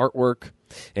of the artwork,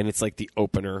 and it's like the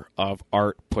opener of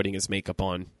Art putting his makeup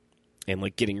on and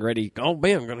like getting ready. Oh,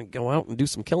 man, I'm going to go out and do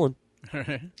some killing.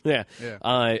 Yeah.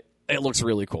 It looks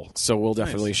really cool. So we'll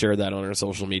definitely share that on our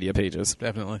social media pages.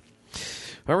 Definitely.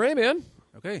 All right, man.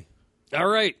 Okay. All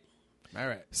right.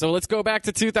 So let's go back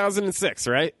to 2006,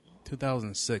 right?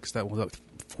 2006. That was like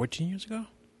 14 years ago?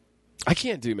 I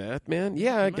can't do math, man.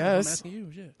 Yeah, I guess. I'm asking you.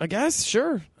 Shit. I guess,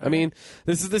 sure. I mean,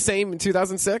 this is the same in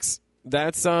 2006.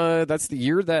 That's the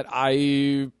year that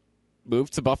I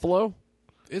moved to Buffalo.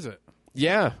 Is it?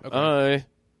 Yeah. Okay.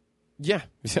 Yeah.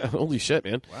 Holy shit,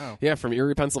 man. Wow. Yeah, from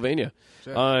Erie, Pennsylvania.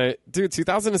 Shit. Dude,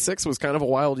 2006 was kind of a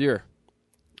wild year.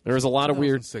 There was a lot of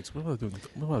weird. 2006. What was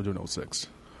I doing in 06?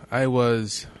 I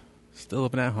was still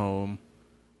living at home.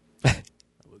 I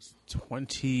was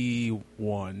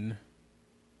 21.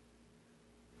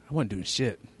 I wasn't doing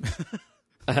shit.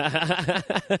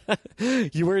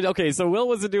 You weren't okay. So Will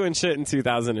wasn't doing shit in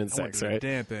 2006, I wasn't doing right? a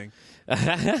damn thing.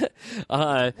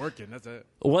 Working. That's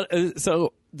it.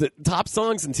 So the top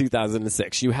songs in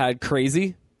 2006, you had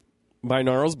 "Crazy" by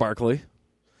Gnarls Barkley.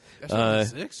 That's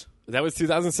 2006. That was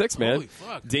 2006, man. Holy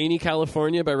fuck. Danny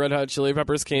California by Red Hot Chili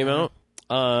Peppers came out.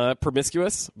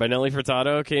 Promiscuous by Nelly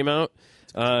Furtado came out.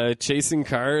 Chasing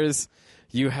Cars.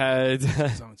 You had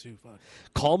Song too. Fuck.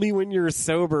 Call Me When You're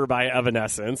Sober by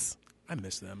Evanescence. I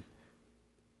miss them.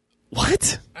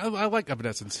 What? I like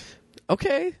Evanescence.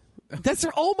 Okay. That's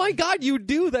oh my god, you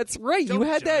do. That's right. You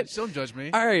had that. Don't judge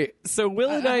me. All right. So Will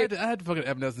and I had fucking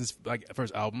Evanescence like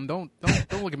first album. Don't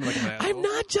look at me like I'm an asshole. I'm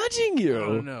not judging you.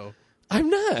 Oh no. I'm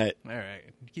not. All right.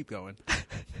 Keep going.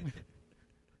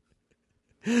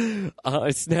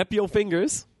 Snap Your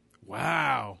Fingers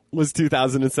Wow. was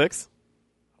 2006.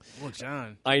 Well,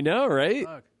 John. I know, right?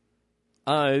 Fuck.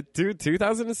 Dude,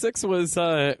 2006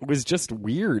 was just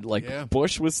weird. Like Yeah.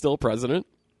 Bush was still president.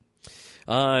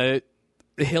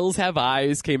 Hills Have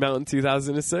Eyes came out in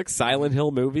 2006. Silent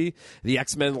Hill movie. The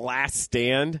X-Men Last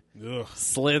Stand. Ugh.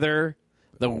 Slither.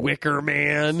 The Wicker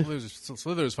Man.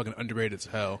 Slither is fucking underrated as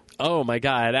hell. Oh my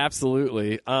god,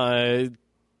 absolutely. Fucking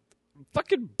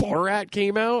Borat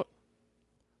came out.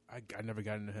 I never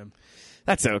got into him.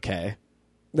 That's okay.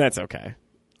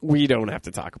 We don't have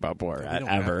to talk about Borat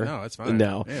ever. No, that's fine.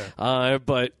 No. Yeah.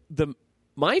 But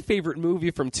my favorite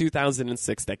movie from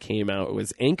 2006 that came out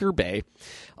was Anchor Bay.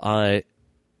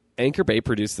 Anchor Bay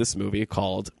produced this movie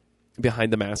called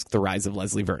Behind the Mask: The Rise of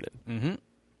Leslie Vernon. Mm-hmm.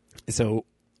 So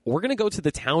we're going to go to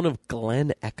the town of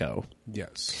Glen Echo.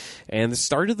 Yes. And the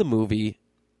start of the movie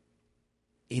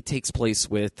it takes place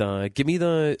with give me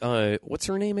the what's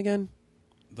her name again?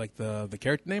 Like the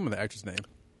character name or the actress name?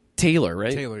 Taylor,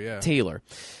 right? Taylor, yeah. Taylor.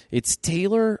 It's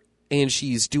Taylor, and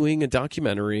she's doing a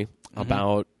documentary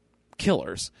about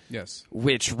killers. Yes.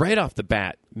 Which right off the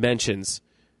bat mentions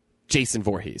Jason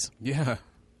Voorhees. Yeah.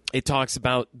 It talks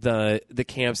about the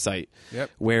campsite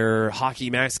where hockey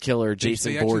mask killer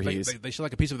Jason Voorhees. They show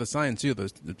like a piece of the sign too.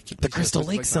 The Crystal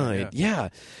Lake sign. Yeah.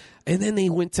 And then they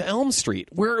went to Elm Street,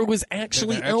 where it was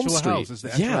actually Elm Street. House. It's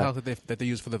the actual house that they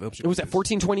used for the Elm Street. It was at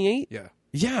 1428. Yeah.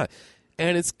 Yeah.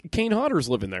 And it's Kane Hodder's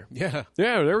living there. Yeah.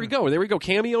 Yeah, there we go. There we go.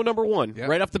 Cameo number 1,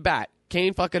 right off the bat.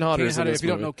 Kane fucking Hodder's in this if you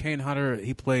don't know Kane Hodder,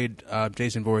 he played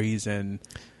Jason Voorhees in,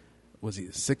 was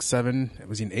he 6, 7?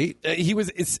 Was he in 8? He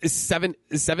was 7,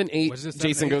 8.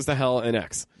 Jason Goes to Hell and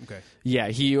X. Okay. Yeah,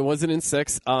 he wasn't in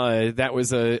 6. That was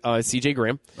C.J.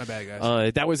 Graham. My bad,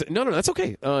 guys. That was no, that's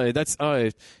okay. That's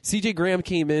C.J. Graham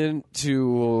came in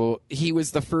to. He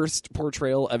was the first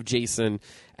portrayal of Jason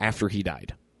after he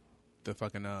died. The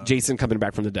fucking Jason coming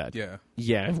back from the dead.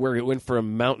 Yeah, where it went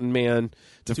from Mountain Man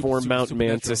to Mountain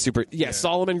Man to Super. Yeah,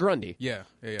 Solomon Grundy.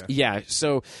 Yeah.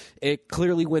 So it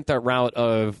clearly went that route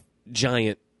of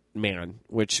giant man,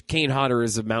 which Kane Hodder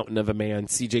is a mountain of a man.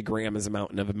 C.J. Graham is a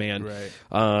mountain of a man. Right.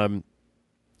 And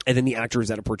then the actors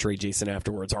that portray Jason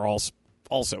afterwards are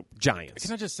also giants.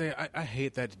 Can I just say, I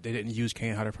hate that they didn't use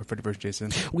Kane Hodder for Freddy vs.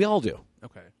 Jason. We all do.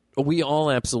 Okay. We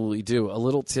all absolutely do. A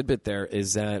little tidbit there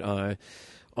is that,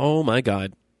 oh my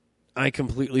God, I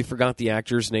completely forgot the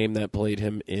actor's name that played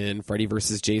him in Freddy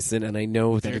vs. Jason, and I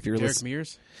know that if you're listening...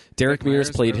 Mears? Derek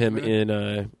Mears played him in...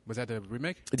 was that the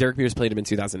remake? Derek Mears played him in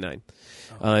 2009.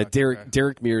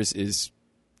 Derek Mears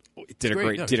did a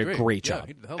great job.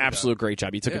 He did a Absolute great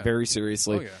job. He took it very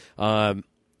seriously. Oh,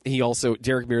 yeah.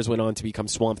 Derek Mears went on to become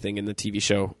Swamp Thing in the TV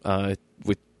show that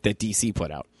DC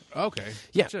put out. Okay.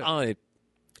 Yeah.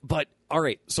 But, all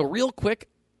right, so real quick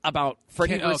about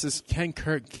Freddy versus... Ken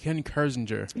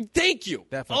Kirzinger. Thank you.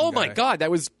 Oh, my God.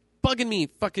 That was bugging me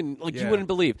you wouldn't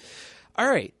believe. All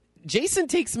right. Jason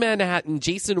takes Manhattan.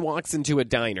 Jason walks into a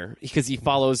diner because he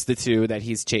follows the two that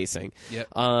he's chasing.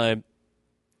 Yep.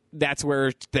 That's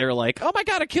where they're like, oh, my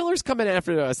God, a killer's coming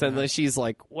after us. And then she's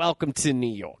like, welcome to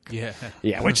New York. Yeah.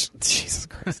 Yeah, which, Jesus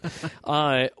Christ.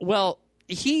 Well,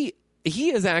 he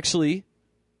is actually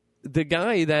the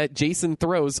guy that Jason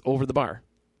throws over the bar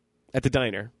at the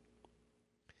diner.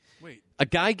 Wait. A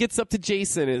guy gets up to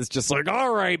Jason and is just like,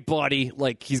 all right, buddy.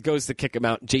 Like, he goes to kick him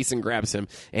out. Jason grabs him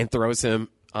and throws him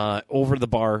over the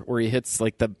bar where he hits,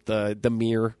 like, the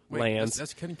mirror lands.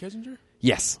 That's Ken Kirzinger?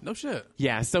 Yes. No shit.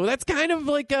 Yeah, so that's kind of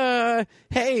like,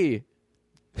 hey,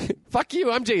 fuck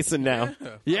you, I'm Jason now.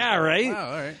 Yeah, right? Wow,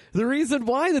 all right. The reason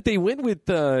why that they went with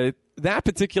that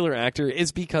particular actor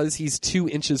is because he's 2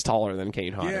 inches taller than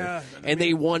Kane Hodder. Yeah. And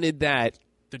they wanted that.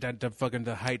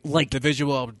 The height, like the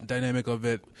visual dynamic of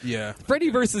it. Yeah.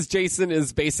 Freddy vs. Jason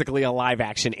is basically a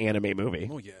live-action anime movie.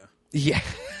 Oh, yeah. Yeah.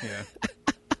 Yeah.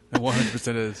 It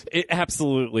 100% is. It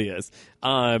absolutely is.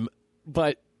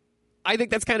 But I think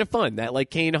that's kind of fun that like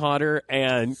Kane Hodder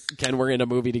and Ken were in a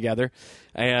movie together,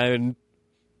 and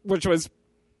which was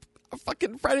a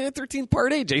fucking Friday the 13th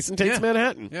Part 8, Jason Takes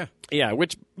Manhattan. Yeah. Yeah,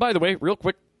 which, by the way, real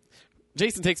quick,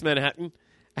 Jason Takes Manhattan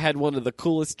had one of the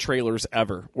coolest trailers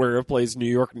ever, where it plays New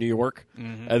York, New York,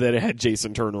 and then it had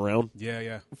Jason turn around.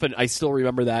 Yeah. But I still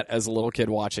remember that as a little kid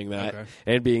watching that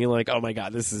and being like, oh my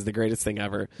God, this is the greatest thing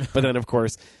ever. But then, of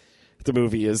course, the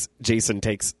movie is Jason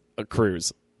takes a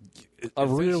cruise. A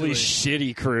really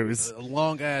shitty cruise. A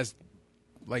long-ass,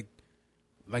 like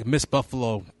Miss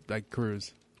Buffalo,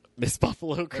 cruise. Miss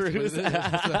Buffalo cruise?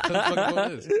 That's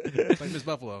what it is. It's like Miss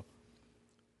Buffalo.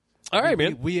 All right,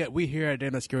 man. We here at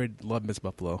Damn That's Scary love Miss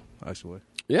Buffalo, actually.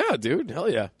 Yeah, dude. Hell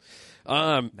yeah.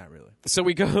 Not really. So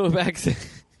we go back to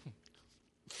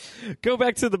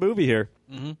the movie here.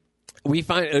 Mm-hmm. We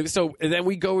find then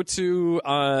we go to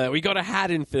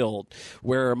Haddonfield,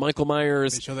 where Michael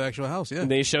Myers. They show the actual house, yeah.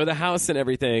 They show the house and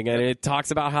everything, and it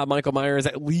talks about how Michael Myers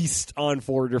at least on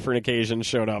 4 different occasions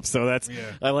showed up. So that's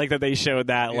I like that they showed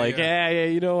that.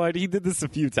 You know what, he did this a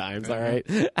few times. All right,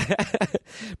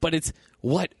 but it's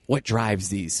what drives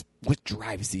these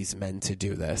men to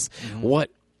do this? Mm-hmm.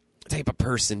 What type of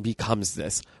person becomes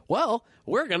this? Well,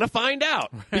 we're gonna find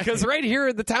out, because right here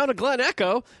in the town of Glen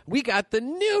Echo, we got the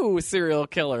new serial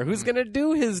killer who's gonna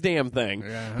do his damn thing.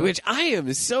 Which I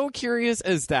am so curious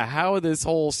as to how this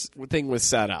whole thing was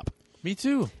set up. Me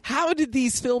too. How did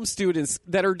these film students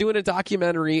that are doing a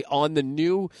documentary on the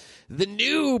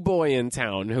new boy in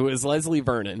town, who is Leslie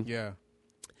Vernon? Yeah.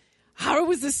 How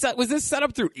was this set? Was this set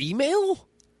up through email?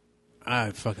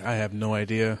 I have no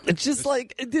idea. It's just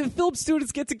like the film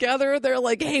students get together. They're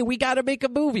like, "Hey, we got to make a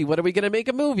movie. What are we going to make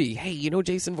a movie? Hey, you know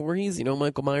Jason Voorhees? You know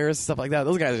Michael Myers? Stuff like that.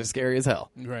 Those guys are scary as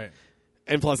hell. Right.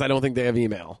 And plus, I don't think they have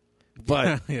email.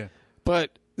 But yeah.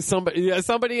 But somebody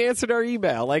answered our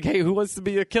email like, "Hey, who wants to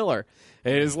be a killer?"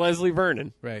 It is Leslie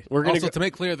Vernon. Right. We're gonna also to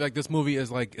make clear, like this movie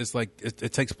is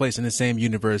it takes place in the same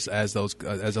universe as those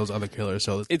other killers.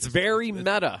 So it's very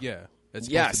meta. Yeah. It's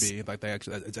supposed to be like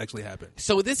it's actually happened.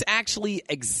 So this actually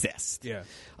exists. Yeah.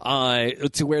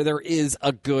 To where there is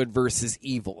a good versus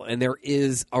evil, and there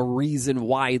is a reason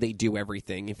why they do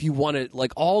everything. If you want to,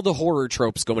 like all the horror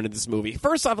tropes go into this movie.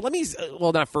 First off,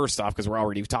 not first off because we're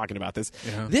already talking about this.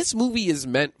 Yeah. This movie is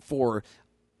meant for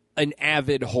an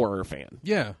avid horror fan.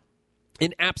 Yeah.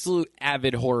 An absolute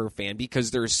avid horror fan, because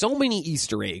there's so many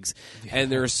Easter eggs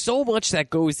and there's so much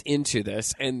that goes into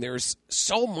this, and there's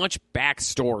so much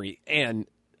backstory, and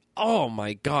oh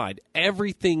my god,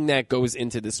 everything that goes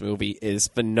into this movie is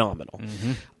phenomenal.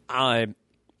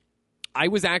 I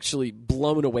was actually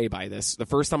blown away by this. The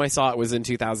first time I saw it was in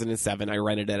 2007. I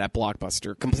rented it at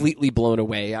Blockbuster. Completely blown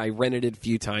away. I rented it a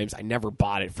few times. I never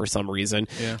bought it for some reason.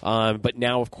 Yeah. But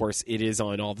now, of course, it is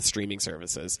on all the streaming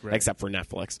services, except for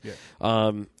Netflix. Yeah.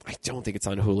 I don't think it's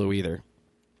on Hulu either.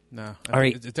 No. All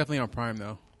right. It's definitely on Prime,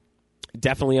 though.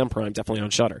 Definitely on Prime. Definitely on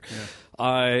Shudder.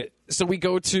 Yeah. So we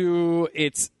go to,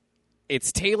 it's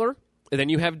Taylor, and then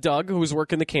you have Doug, who's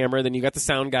working the camera, then you got the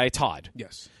sound guy, Todd.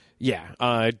 Yes.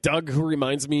 Yeah, Doug, who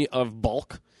reminds me of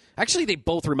Bulk. Actually, they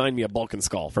both remind me of Bulk and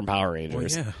Skull from Power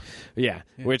Rangers. Well, yeah.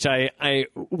 Which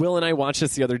Will and I watched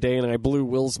this the other day, and I blew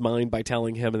Will's mind by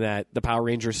telling him that the Power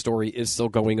Rangers story is still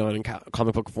going on in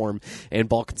comic book form, and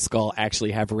Bulk and Skull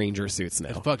actually have Ranger suits now.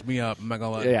 It fucked me up. I'm not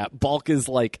gonna lie. Yeah, Bulk is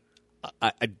like,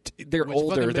 they're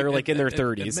older. They're like in their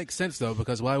 30s. It makes sense though,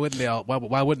 because why wouldn't they?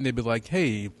 Why wouldn't they be like,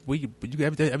 hey,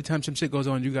 every time some shit goes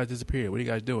on, you guys disappear. What are you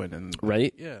guys doing? And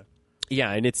right? Yeah.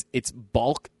 Yeah, and it's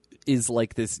Bulk is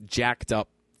like this jacked up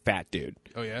fat dude.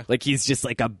 Oh yeah, like he's just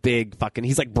like a big fucking.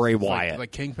 He's like Bray Wyatt,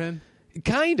 like Kingpin.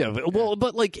 Kind of. Yeah. Well,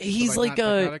 but like he's like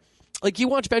you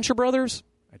watch Venture Brothers.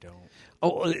 I don't.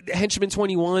 Oh, Henchman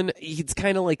 21. He's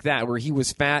kind of like that, where he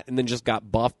was fat and then just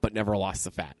got buff, but never lost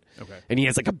the fat. Okay. And he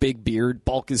has like a big beard.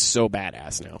 Bulk is so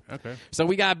badass now. Okay. So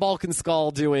we got Bulk and Skull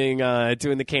doing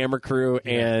the camera crew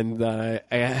and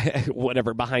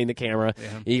whatever behind the camera.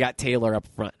 Yeah. You got Taylor up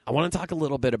front. I want to talk a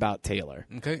little bit about Taylor.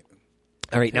 Okay.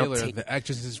 All right. Taylor, now the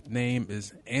actress's name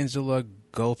is Angela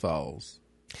Goethals.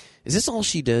 Is this all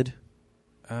she did?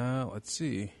 Let's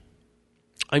see.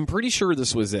 I'm pretty sure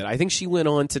this was it. I think she went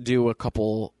on to do a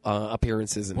couple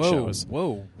appearances in shows.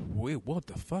 Whoa, wait, what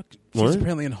the fuck? What? She's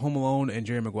apparently in Home Alone and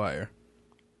Jerry Maguire.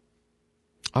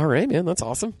 All right, man, that's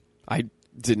awesome. I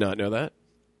did not know that.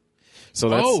 So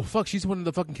that's fuck, she's one of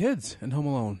the fucking kids in Home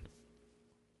Alone.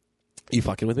 You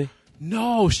fucking with me?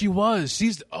 No, she was.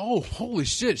 Holy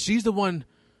shit, she's the one.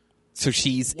 So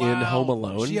she's Wow. in Home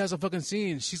Alone. She has a fucking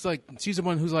scene. She's the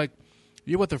one who's like,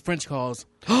 you're what the French calls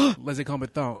laissez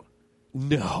compétent.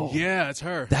 No, Yeah, it's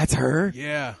her. that's her.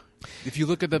 Yeah. If you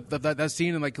look at that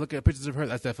scene and like look at pictures of her,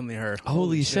 that's definitely her.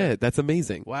 Holy shit, that's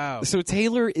amazing. Wow. So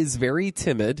Taylor is very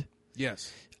timid.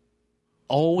 Yes.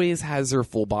 Always has her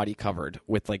full body covered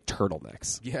with like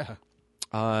turtlenecks. Yeah.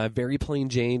 Very plain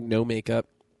Jane, no makeup.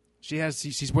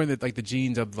 She's wearing the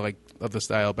jeans of the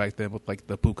style back then with like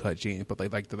the boot cut jeans, but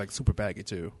they're super baggy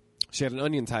too. She had an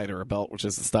onion tied to her belt, which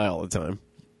is the style at the time.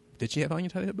 Did she have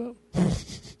onion tied to her belt?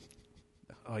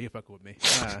 Oh, you're fucking with me.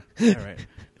 All right.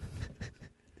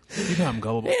 You know I'm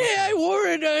gullible. Yeah, I wore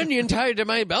an onion tied to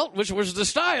my belt, which was the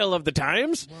style of the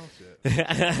times. Well,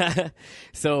 shit.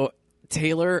 So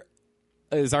Taylor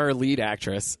is our lead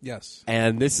actress. Yes.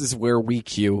 And this is where we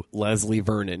cue Leslie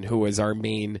Vernon, who is our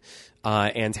main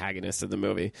antagonist of the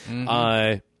movie.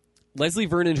 Mm-hmm. Leslie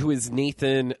Vernon, who is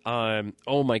Nathan.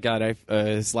 Oh my God,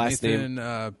 his last name.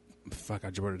 Fuck, I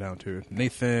just wrote it down too.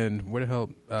 Nathan. Where the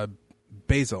hell?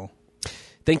 Basil.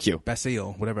 Thank you.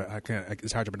 Basil. Whatever. I can't.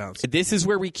 It's hard to pronounce. This is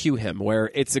where we cue him,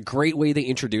 where it's a great way they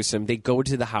introduce him. They go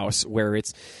to the house where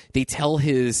they tell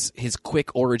his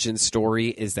quick origin story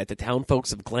is that the town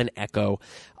folks of Glen Echo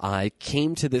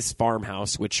came to this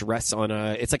farmhouse, which rests on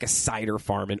it's like a cider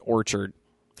farm, an orchard.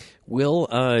 Will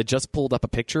just pulled up a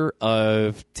picture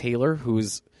of Taylor,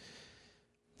 who's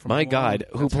my God,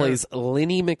 who plays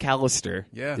Linny McAllister.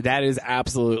 Yeah. That is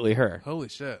absolutely her. Holy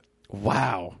shit.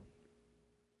 Wow.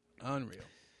 Unreal.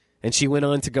 And she went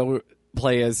on to go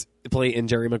play in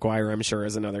Jerry Maguire, I'm sure,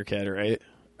 as another kid, right?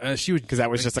 She was because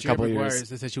that was just a couple of years.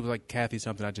 They said she was like Kathy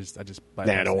something. I just.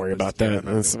 Nah, don't worry about that.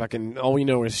 That's fucking. All we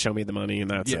know is show me the money,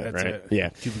 and that's it, right? It. Yeah.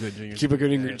 Cuba Gooding Jr. Cuba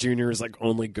Gooding Jr. is like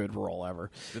only good role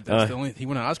ever. That's the only. He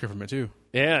won an Oscar from it too.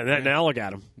 Yeah. Now look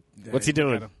at him. What's he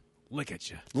doing? Look at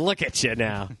you. Look at you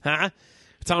now, huh?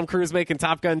 Tom Cruise making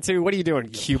Top Gun 2. What are you doing,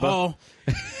 Cuba? Oh,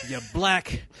 you're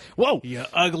black. Whoa. You're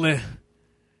ugly.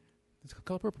 It's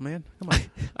color purple, man. Come on.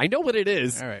 I know what it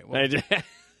is. All right. Well.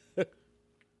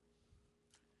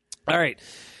 All right.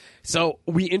 So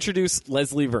we introduced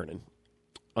Leslie Vernon.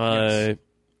 Yes.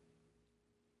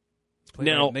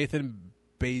 Now Nathan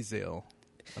Bazile.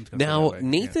 Now,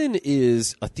 Nathan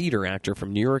is a theater actor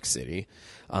from New York City.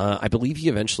 I believe he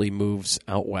eventually moves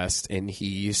out west, and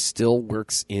he still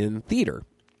works in theater.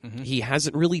 Mm-hmm. He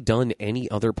hasn't really done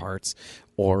any other parts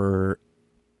or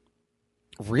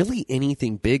really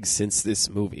anything big since this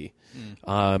movie.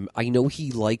 I know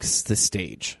he likes the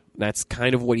stage. That's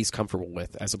kind of what he's comfortable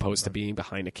with, as opposed to being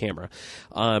behind a camera.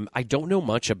 I don't know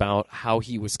much about how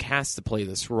he was cast to play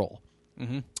this role.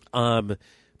 Mm-hmm.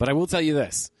 But I will tell you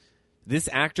this. This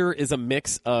actor is a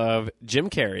mix of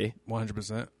Jim Carrey.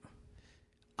 100%.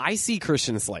 I see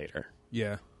Christian Slater.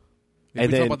 Yeah. And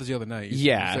we then, talked about this the other night.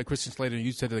 You said Christian Slater, and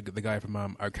you said the guy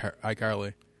from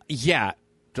iCarly. Yeah.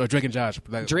 Drake and Josh.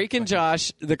 Drake and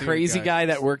Josh, the crazy guy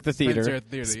that worked the theater.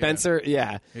 Spencer,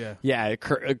 yeah.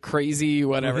 Crazy,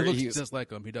 whatever. He looks just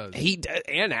like him. He does.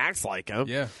 And acts like him.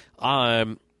 Yeah.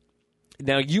 Now,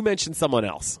 you mentioned someone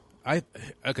else. I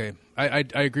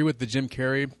agree with the Jim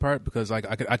Carrey part because like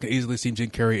I could easily see Jim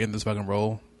Carrey in this fucking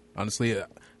role, honestly,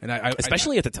 and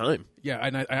especially at the time. Yeah,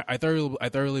 and I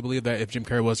thoroughly believe that if Jim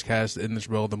Carrey was cast in this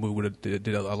role, the movie would have did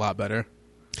a lot better.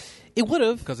 It would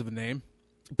have because of the name.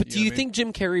 But do you think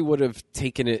Jim Carrey would have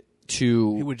taken it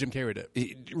to? He would Jim Carrey'd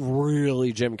it.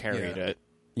 Really, Jim Carrey'd it.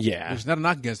 Yeah, there's not a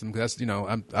knock against him because that's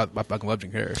I fucking love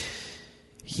Jim Carrey.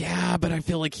 Yeah, but I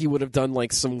feel like he would have done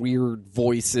like some weird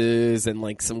voices and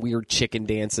like some weird chicken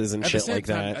dances and shit like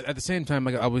that. At the same time,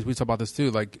 like we talk about this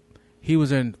too. Like he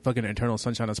was in fucking Eternal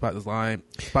Sunshine of Spotless Mind.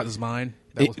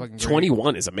 That was fucking great.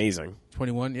 21 is amazing.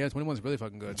 21, yeah, 21 is really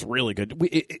fucking good. It's really good.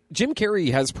 Jim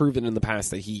Carrey has proven in the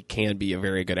past that he can be a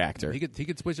very good actor. He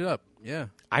could switch it up. Yeah,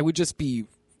 I would just be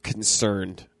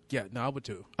concerned. Yeah, no, I would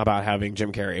too. About having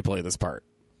Jim Carrey play this part.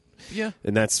 Yeah,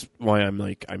 and that's why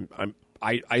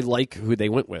I like who they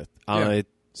went with. Yeah.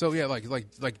 So yeah,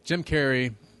 like Jim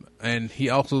Carrey, and he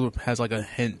also has like a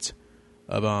hint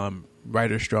of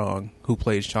Ryder Strong, who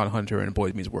plays Sean Hunter in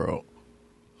Boy Meets World.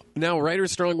 Now Ryder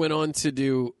Strong went on to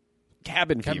do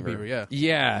Cabin Fever.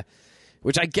 Yeah,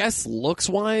 which I guess looks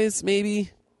wise maybe,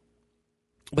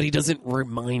 but he doesn't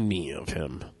remind me of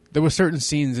him. There were certain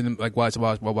scenes in like while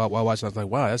watching, I was like,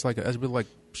 wow, that's really like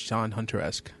Sean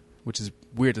Hunter-esque, which is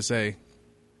weird to say,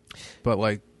 but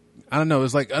like. I don't know.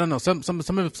 It's like I don't know. Some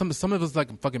of it's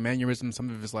like fucking mannerisms. Some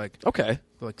of it's like okay.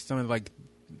 Like some of like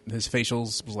his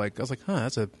facials was like I was like, huh,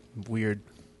 that's a weird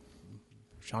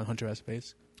Sean Hunter-esque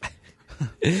face.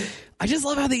 I just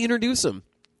love how they introduce him.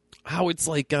 How it's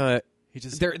like they're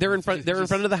in front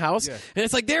of the house, and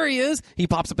it's like there he is. He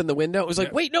pops up in the window. It was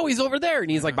like wait, no, he's over there,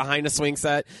 and he's like behind a swing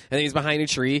set, and then he's behind a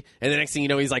tree, and the next thing you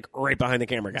know, he's like right behind the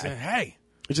camera guy. Like, hey,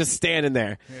 just standing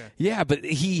there. Yeah, but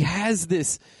he has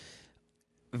this.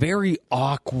 Very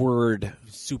awkward,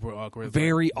 super awkward,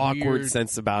 very awkward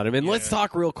sense about him. And let's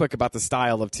talk real quick about the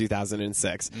style of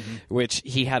 2006, which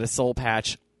he had a soul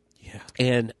patch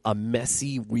and a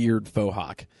messy, weird faux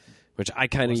hawk, which I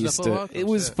kind of used to. It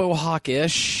was faux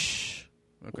hawk-ish.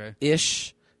 Okay.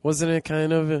 Ish. Wasn't it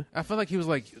kind of? I felt like he was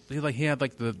he had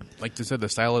like the you said the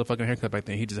style of the fucking haircut back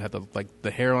then. He just had the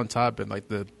hair on top and like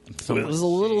the. It was a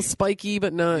little spiky,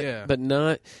 but not. Yeah. But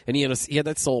not. And he had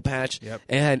that soul patch. Yep.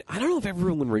 And I don't know if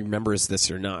everyone remembers this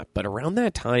or not, but around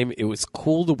that time, it was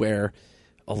cool to wear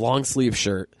a long sleeve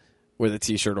shirt with a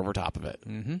t-shirt over top of it,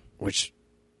 which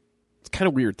it's kind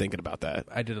of weird thinking about that.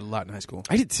 I did a lot in high school.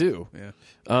 I did too.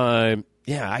 Yeah.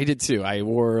 Yeah, I did too. I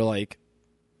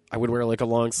would wear like a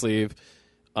long sleeve.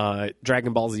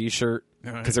 Dragon Ball Z shirt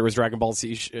because there was Dragon Ball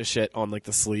Z shit on like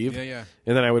the sleeve. Yeah.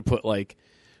 And then I would put like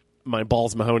my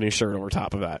Balls Mahoney shirt over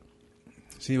top of that.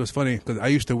 See, it was funny because I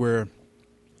used to wear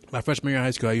my freshman year in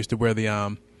high school. I used to wear the I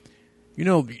don't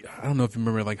know if you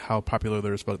remember like how popular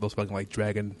those fucking like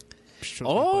dragon.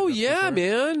 Oh yeah,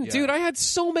 man, dude, I had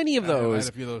so many of those. I had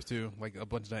a few of those too, like a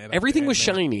bunch of that. Everything was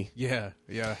shiny. Yeah.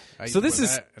 So this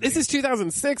is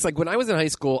 2006. Like when I was in high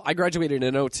school, I graduated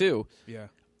in 2002. Yeah.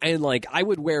 And, like, I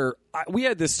would wear – we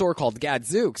had this store called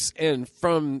Gadzooks, and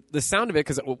from the sound of it,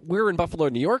 because we're in Buffalo,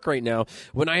 New York right now,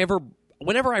 whenever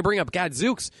I bring up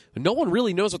Gadzooks, no one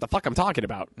really knows what the fuck I'm talking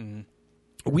about.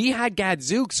 Mm-hmm. We had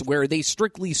Gadzooks where they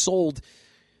strictly sold,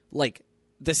 like,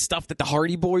 the stuff that the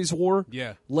Hardy Boys wore.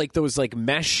 Yeah. Like those like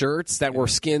mesh shirts that were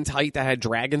skin tight that had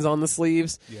dragons on the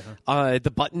sleeves. Yeah.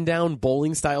 The button down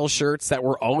bowling style shirts that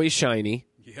were always shiny.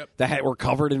 Yep. That were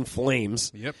covered in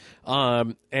flames. Yep.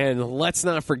 And let's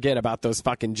not forget about those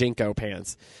fucking Jinko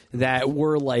pants that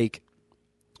were like,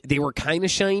 they were kind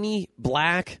of shiny,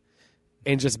 black,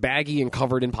 and just baggy and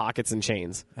covered in pockets and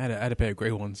chains. I had a pair of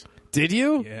gray ones. Did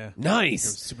you? Yeah. Nice. They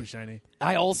were super shiny.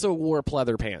 I also wore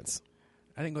pleather pants.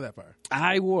 I didn't go that far.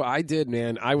 I did,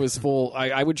 man. I was full.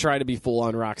 I would try to be full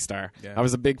on rock star. Yeah. I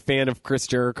was a big fan of Chris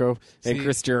Jericho, and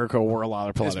Chris Jericho wore a lot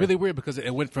of pleather. It's really weird because it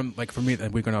went from like for me,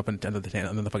 we're going off on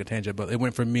the fucking tangent, but it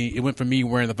went from me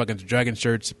wearing the fucking dragon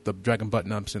shirts, the dragon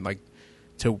button ups, and like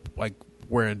to like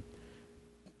wearing.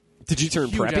 Did you turn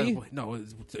preppy? No,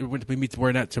 it went to me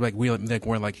wearing that to like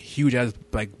wearing like huge ass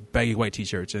like baggy white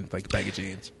t-shirts and like baggy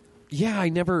jeans. Yeah, I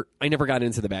never got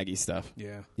into the baggy stuff.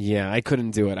 Yeah, I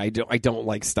couldn't do it. I don't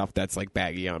like stuff that's like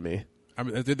baggy on me. I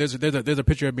mean, there's a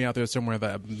picture of me out there somewhere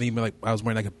that I was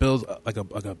wearing like a Bills like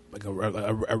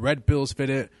a red Bills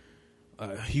fitted,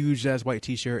 a huge ass white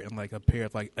t-shirt and like a pair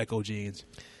of like Echo jeans.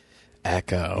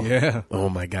 Echo. Yeah. Oh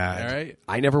my god. All right.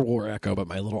 I never wore Echo, but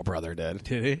my little brother did.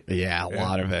 Did he? Yeah, a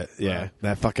lot of it. Yeah,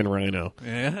 that fucking rhino.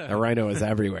 Yeah. The rhino is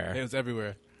everywhere. It was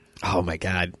everywhere. Oh my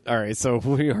god. All right, so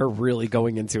we are really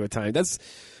going into a time.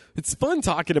 It's fun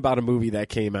talking about a movie that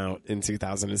came out in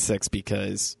 2006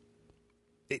 because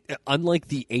unlike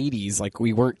the 80s, like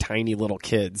we weren't tiny little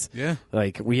kids. Yeah.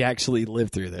 Like we actually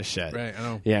lived through this shit. Right, I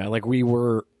know. Yeah, like we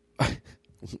were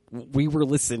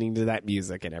listening to that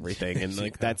music and everything and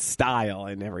like that style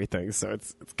and everything. So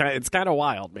it's kind of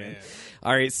wild, man. Yeah.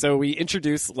 All right, so we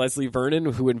introduce Leslie Vernon,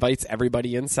 who invites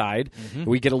everybody inside.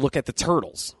 We get a look at the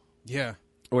turtles. Yeah.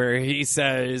 Where he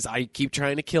says, I keep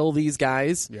trying to kill these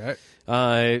guys. Yeah.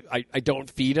 I don't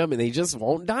feed them, and they just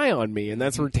won't die on me. And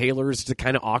that's where Taylor's the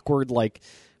kind of awkward, like,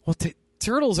 well,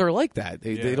 turtles are like that.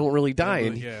 They don't really die.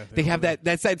 And they have that.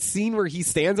 That's that scene where he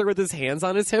stands there with his hands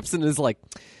on his hips and is like,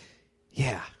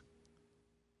 yeah.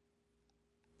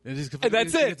 And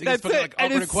that's it. That's it. Like,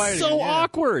 and it's so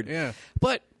awkward. Yeah.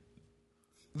 But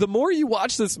the more you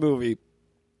watch this movie,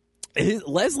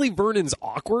 Leslie Vernon's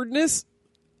awkwardness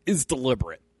is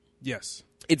deliberate. Yes.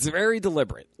 It's very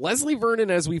deliberate. Leslie Vernon,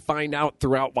 as we find out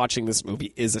throughout watching this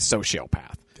movie, is a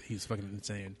sociopath. He's fucking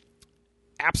insane.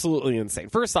 Absolutely insane.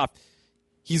 First off,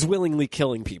 he's willingly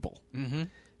killing people. Mm-hmm.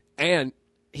 And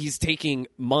he's taking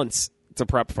months to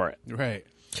prep for it. Right.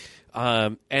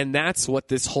 And that's what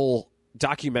this whole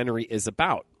documentary is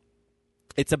about.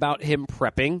 It's about him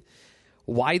prepping,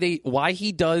 why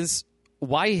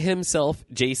himself,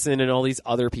 Jason, and all these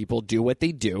other people do what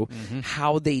they do,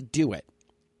 how they do it.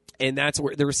 And that's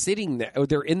where they're sitting there.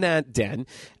 They're in that den,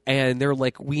 and they're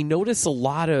like, we notice a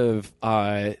lot of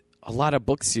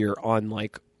books here on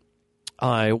like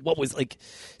what was like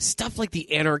stuff like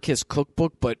the Anarchist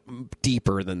Cookbook, but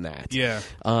deeper than that. Yeah.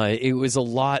 It was a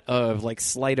lot of like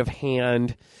sleight of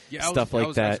hand stuff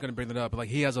like that. I was going to bring that up. Like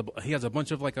he has a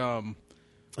bunch of like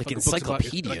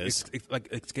encyclopedias,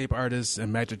 like escape artists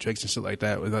and magic tricks and shit like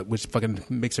that, which fucking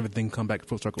makes everything come back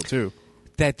full circle too.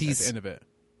 That at the end of it,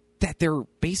 that they're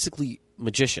basically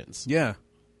magicians. Yeah,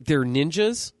 they're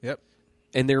ninjas. Yep,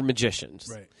 and they're magicians.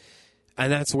 Right.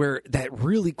 And that's where that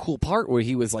really cool part where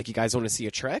he was like, "You guys want to see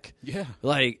a trick?" Yeah.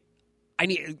 Like,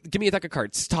 give me a deck of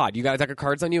cards, Todd. You got a deck of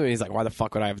cards on you? And he's like, "Why the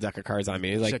fuck would I have a deck of cards on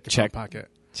me?" He's like, check your pocket.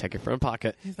 Check your front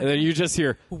pocket, and then you just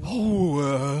hear,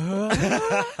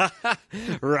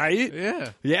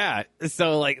 right? Yeah.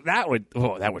 So like that would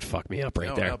fuck me up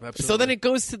right there. Absolutely. So then it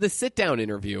goes to the sit down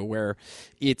interview where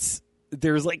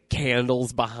there's like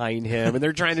candles behind him, and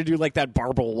they're trying to do like that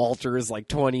Barbara Walters like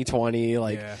 2020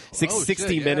 like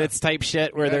 60 minutes type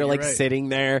shit where they're like sitting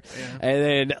there, and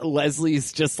then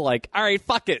Leslie's just like, all right,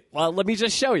 fuck it. Well, let me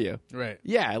just show you. Right.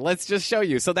 Yeah, let's just show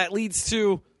you. So that leads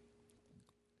to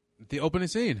the opening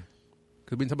scene.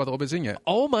 Because we didn't talk about the opening scene yet.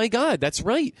 Oh my God, that's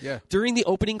right. Yeah. During the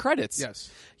opening credits. Yes.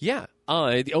 Yeah.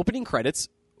 The opening credits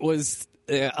was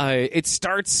it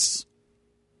starts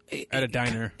at a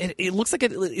diner. It looks like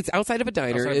it's outside of a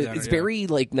diner. It's very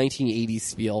like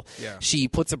 1980s feel. Yeah. She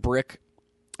puts a brick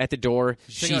at the door.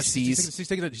 She's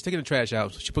taking the trash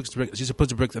out. She puts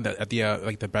the bricks at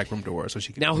the back room door. So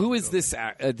she can now who is this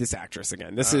actress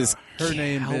again? This is her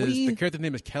name is the character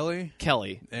name is Kelly.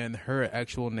 Kelly, and her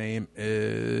actual name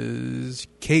is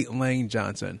Kate Lang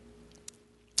Johnson.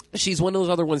 She's one of those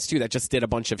other ones too that just did a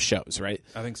bunch of shows, right?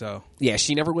 I think so. Yeah,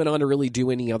 she never went on to really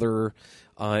do any other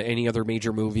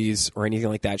major movies or anything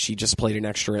like that. She just played an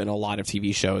extra in a lot of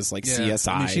TV shows like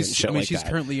CSI and shit like that. She's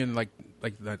currently in like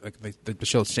the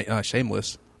show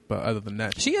Shameless, but other than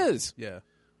that, she is. Yeah.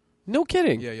 No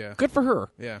kidding. Yeah. Good for her.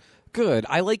 Yeah. Good.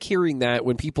 I like hearing that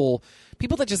when people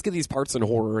that just get these parts in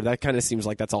horror, that kind of seems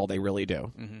like that's all they really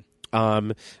do.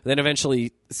 Then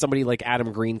eventually somebody like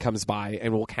Adam Green comes by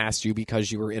and will cast you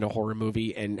because you were in a horror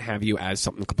movie and have you as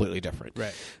something completely different.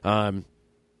 Right.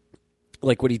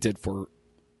 Like what he did for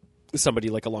somebody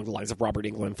like along the lines of Robert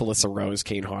Englund, Felissa Rose,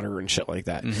 Kane Hodder, and shit like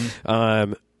that.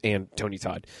 And Tony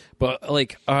Todd. But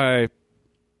like,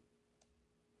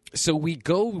 so we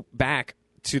go back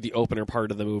to the opener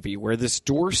part of the movie where this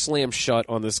door slams shut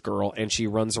on this girl and she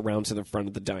runs around to the front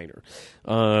of the diner.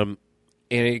 And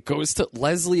it goes to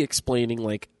Leslie explaining,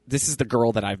 like, this is the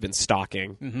girl that I've been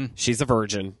stalking. She's a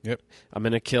virgin. Yep. I'm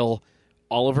going to kill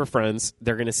all of her friends.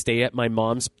 They're going to stay at my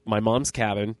mom's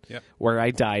cabin where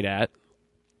I died at,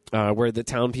 where the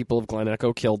town people of Glen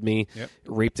Echo killed me,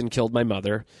 raped and killed my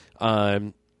mother.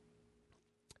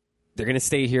 They're going to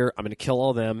stay here. I'm going to kill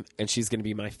all them, and she's going to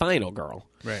be my final girl.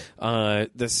 Right.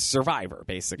 The survivor,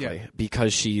 basically,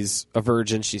 because she's a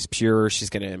virgin, she's pure, she's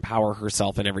going to empower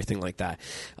herself and everything like that.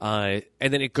 And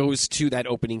then it goes to that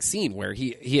opening scene where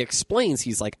he explains,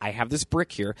 he's like, I have this brick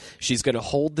here. She's going to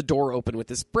hold the door open with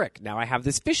this brick. Now I have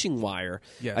this fishing wire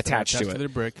attached to it. The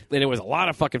brick. And it was a lot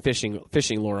of fucking fishing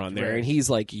lore on there. Right. And he's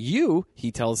like,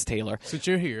 he tells Taylor. Since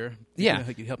you're here, you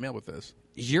can help me out with this.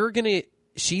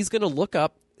 She's going to look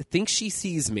up, think she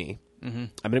sees me. I'm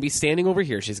going to be standing over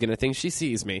here. She's going to think she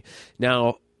sees me.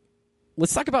 Now,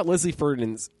 let's talk about Leslie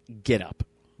Ferdinand's get up.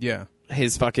 Yeah.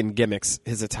 His fucking gimmicks,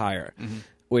 his attire,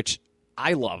 which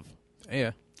I love.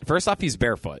 Yeah. First off, he's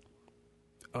barefoot.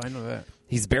 Oh, I know that.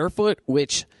 He's barefoot,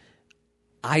 which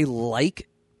I like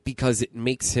because it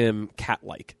makes him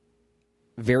cat-like.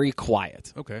 Very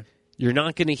quiet. Okay. You're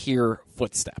not going to hear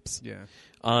footsteps.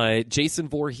 Yeah. Jason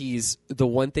Voorhees, the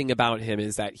one thing about him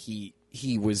is that he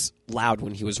was loud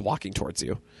when he was walking towards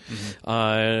you.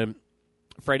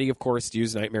 Freddy, of course,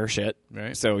 used nightmare shit,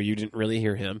 right? So you didn't really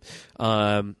hear him.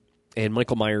 And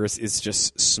Michael Myers is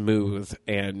just smooth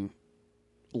and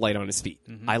light on his feet.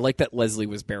 I like that Leslie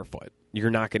was barefoot. You're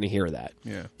not going to hear that.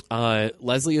 Yeah.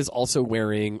 Leslie is also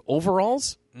wearing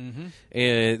overalls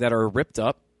that are ripped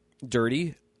up,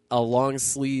 dirty, a long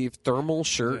sleeve thermal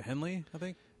shirt. Is it Henley, I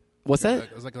think. What's that?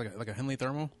 It was like a Henley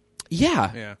thermal.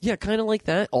 Yeah, kind of like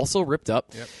that. Also ripped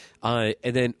up. Yep.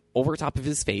 And then over top of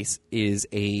his face is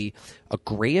a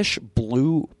grayish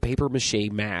blue paper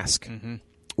mache mask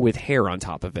with hair on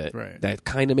top of it. Right. That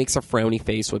kind of makes a frowny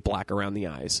face with black around the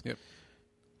eyes. Yep.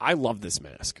 I love this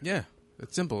mask. Yeah.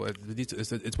 It's simple. It's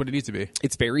what it needs to be.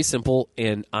 It's very simple,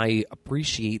 and I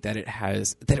appreciate that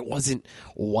it wasn't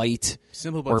white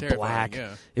simple or but black.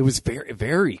 Yeah. It was very,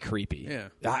 very creepy. Yeah.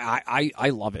 I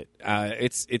love it.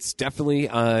 It's definitely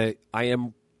I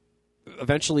am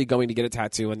eventually going to get a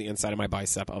tattoo on the inside of my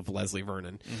bicep of Leslie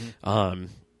Vernon.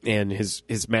 And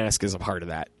his mask is a part of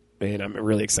that. And I'm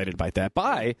really excited about that.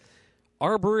 By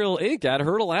Arboreal Inc. at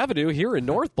Hurdle Avenue here in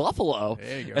North Buffalo.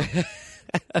 There you go.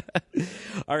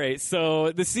 All right,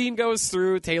 so the scene goes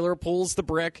through. Taylor pulls the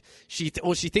brick. She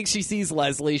thinks she sees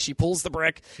Leslie. She pulls the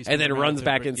brick and then runs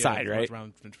back inside, right?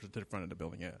 Around to the front of the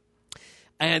building, yeah.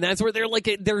 And that's where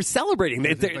they're celebrating.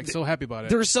 They're like so happy about it.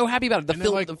 They're so happy about it.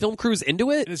 The film crew's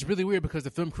into it. And it's really weird because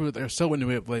the film crew, they're so into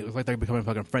it. Like they're becoming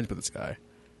fucking friends with this guy.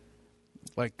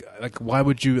 Like why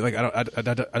would you I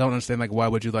don't understand. Like why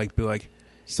would you be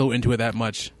so into it that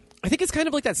much? I think it's kind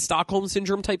of like that Stockholm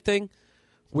syndrome type thing.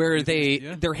 Where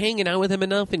they're hanging out with him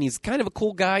enough, and he's kind of a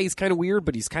cool guy. He's kind of weird,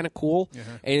 but he's kind of cool,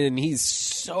 and he's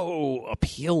so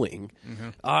appealing.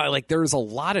 There's a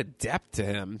lot of depth to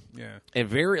him,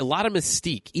 and a lot of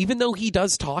mystique. Even though he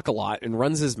does talk a lot and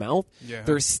runs his mouth,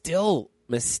 there's still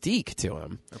mystique to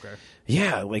him. Okay,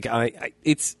 yeah,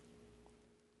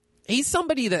 he's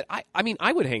somebody that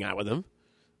I would hang out with him.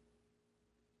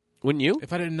 Wouldn't you?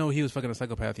 If I didn't know he was fucking a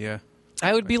psychopath, yeah,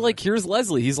 I would be like, here's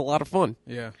Leslie. He's a lot of fun.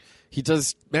 Yeah. He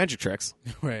does magic tricks.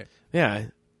 Right. Yeah.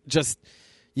 Just,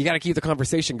 you got to keep the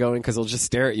conversation going because he'll just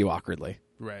stare at you awkwardly.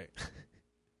 Right.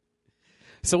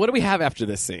 So what do we have after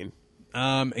this scene?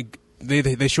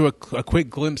 They show a quick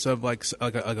glimpse of like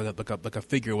a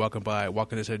figure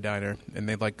walking into the diner, and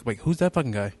they wait, who's that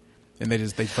fucking guy? And they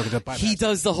fucking up. He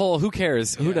does the whole, who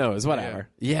cares? Who knows? Whatever.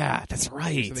 Yeah, that's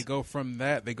right. So they go from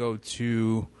that, they go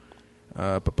to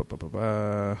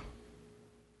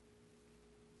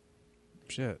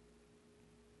shit.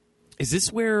 Is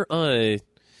this where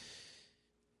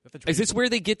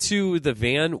they get to the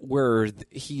van where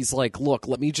he's like, look,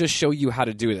 let me just show you how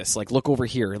to do this. Like, look over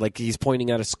here. Like, he's pointing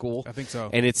at a school. I think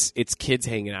so. And it's kids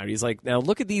hanging out. He's like, now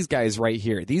look at these guys right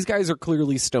here. These guys are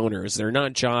clearly stoners. They're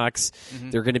not jocks.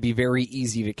 They're going to be very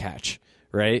easy to catch,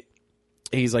 right?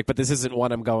 He's like, but this isn't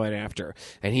what I'm going after.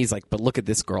 And he's like, but look at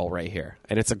this girl right here.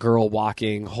 And it's a girl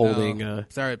walking, holding.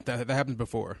 Sorry, that happened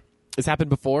before. It's happened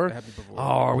before? That happened before. Oh,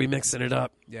 are we mixing it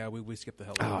up? Yeah, we skipped the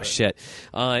hell. Oh shit!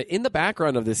 In the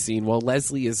background of this scene, while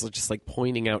Leslie is just like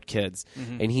pointing out kids,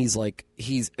 and he's like,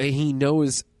 he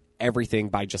knows everything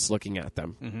by just looking at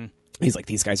them. He's like,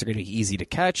 these guys are going to be easy to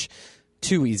catch,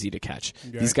 too easy to catch.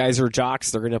 Okay. These guys are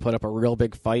jocks. They're going to put up a real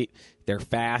big fight. They're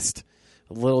fast.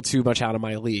 A little too much out of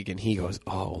my league. And he goes,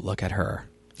 oh, look at her.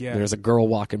 Yeah. There's a girl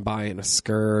walking by in a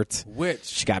skirt. Which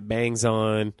she got bangs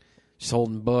on. She's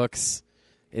holding books.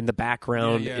 In the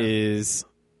background is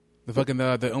the fucking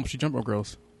the Elm Street Jumbo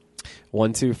girls.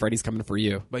 1, 2, Freddy's coming for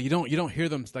you. But you don't hear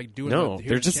them like doing. No,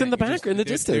 they're just in the back, in the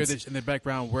distance. They're in the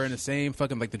background wearing the same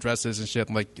fucking like the dresses and shit.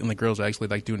 And the girls are actually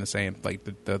like doing the same like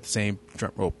the same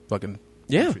jump rope fucking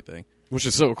thing, which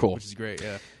is so cool. Which is great.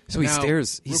 Yeah. So he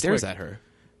stares at her.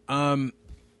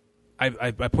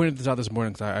 I pointed this out this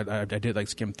morning because I did like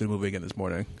skim through the movie again this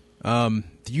morning. Do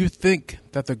you think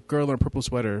that the girl in a purple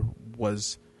sweater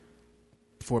was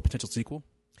for a potential sequel?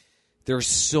 There's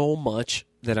so much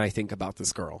that I think about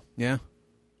this girl. Yeah.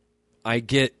 I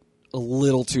get a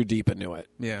little too deep into it.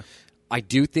 Yeah. I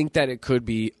do think that it could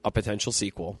be a potential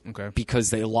sequel. Okay.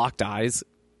 Because they locked eyes.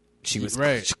 She was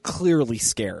clearly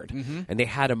scared. And they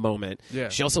had a moment. Yeah.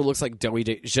 She also looks like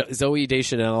Zooey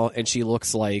Deschanel, and she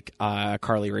looks like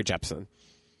Carly Rae Jepsen.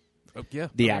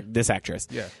 Yeah. This actress.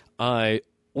 Yeah.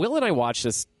 Will and I watched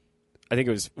this, I think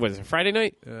it was it Friday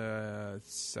night?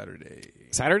 Saturday.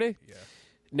 Saturday? Yeah.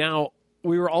 Now,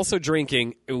 we were also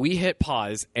drinking, and we hit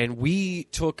pause, and we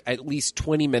took at least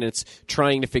 20 minutes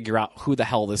trying to figure out who the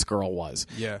hell this girl was.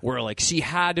 Yeah. We're like, she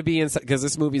had to be in, because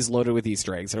this movie's loaded with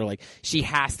Easter eggs. They're like, she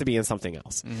has to be in something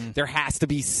else. There has to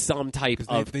be some type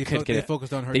of... They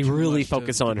focused on her. They really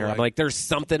focused on her. I'm like, there's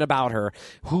something about her.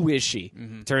 Wwho is she?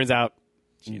 Turns out,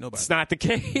 it's not the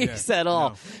case at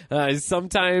all. No.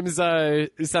 Sometimes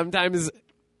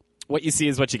what you see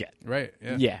is what you get. Right.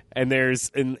 Yeah. Yeah.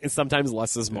 And sometimes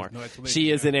less is more.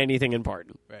 She isn't anything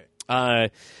important.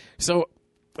 Right. So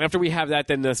after we have that,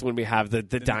 then that's when we have the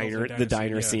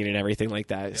diner scene and everything like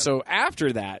that. Yep. So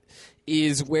after that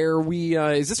is where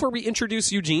is this where we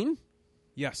introduce Eugene?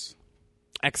 Yes.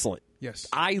 Excellent. Yes.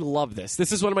 I love this.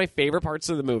 This is one of my favorite parts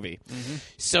of the movie.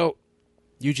 So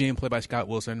Eugene, played by Scott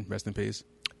Wilson, rest in peace.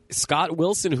 Scott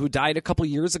Wilson, who died a couple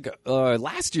years ago,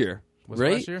 last year. Was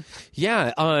it last year?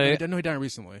 Yeah. I know he died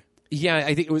recently. Yeah,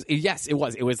 I think it was. Yes, it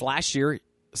was. It was last year.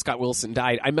 Scott Wilson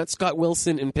died. I met Scott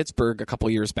Wilson in Pittsburgh a couple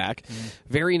years back.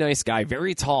 Very nice guy,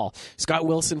 very tall. Scott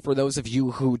Wilson, for those of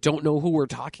you who don't know who we're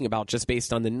talking about, just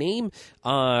based on the name,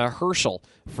 Herschel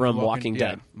from Walking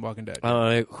Dead. Walking Dead.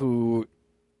 Who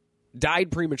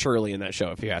died prematurely in that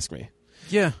show, if you ask me.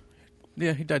 Yeah.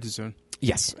 Yeah, he died too soon.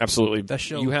 Yes, absolutely. That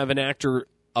show, you have an actor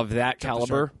of that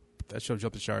caliber. That show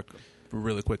jumped the shark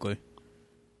really quickly.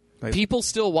 Like, people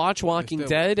still watch Walking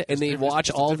Dead, and they watch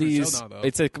all these.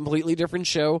 It's a completely different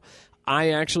show. I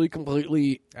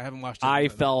haven't watched it. I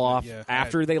fell off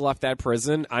after they left that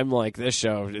prison. I'm like, this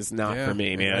show is not for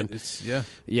me, man.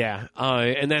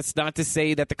 And that's not to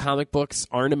say that the comic books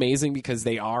aren't amazing, because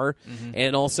they are.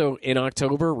 And also in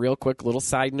October, real quick little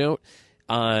side note,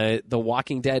 The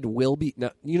Walking Dead will be.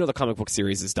 Now, the comic book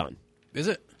series is done. Is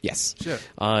it? Yes. Shit.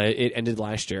 It ended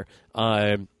last year.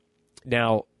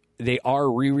 Now, they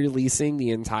are re-releasing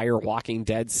the entire Walking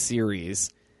Dead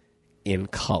series in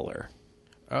color.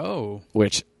 Oh.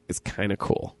 Which is kind of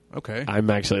cool. Okay. I'm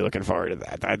actually looking forward to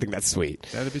that. I think that's sweet.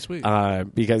 That'd be sweet.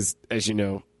 Because, as you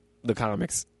know, the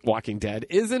comics, Walking Dead,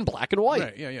 is in black and white.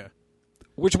 Right, yeah.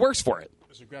 Which works for it.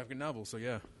 It's a graphic novel, so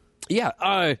yeah. Yeah.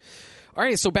 All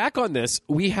right, so back on this,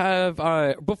 we have,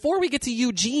 before we get to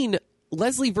Eugene,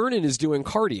 Leslie Vernon is doing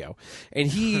cardio. And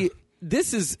he...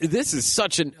 This is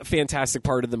such a fantastic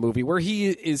part of the movie where he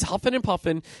is huffing and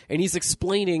puffing, and he's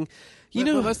explaining.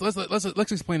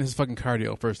 Let's explain his fucking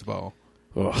cardio first of all.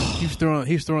 He's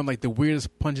throwing like the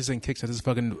weirdest punches and kicks at this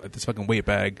fucking weight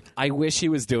bag. I wish he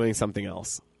was doing something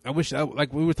else.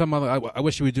 Like we were talking about. I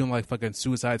wish he was doing like fucking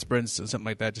suicide sprints or something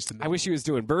like that. I wish he was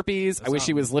doing burpees. I wish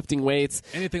he was lifting weights.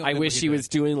 Anything. I wish he was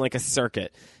doing like a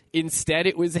circuit. Instead,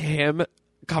 it was him,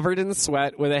 covered in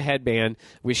sweat with a headband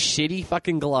with shitty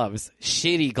fucking gloves.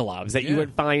 Shitty gloves that you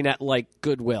would find at, like,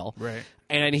 Goodwill. Right.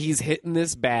 And he's hitting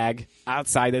this bag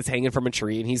outside that's hanging from a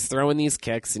tree, and he's throwing these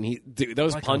kicks, and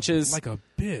those punches... like a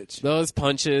bitch. Those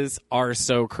punches are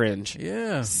so cringe.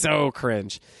 Yeah. So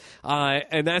cringe.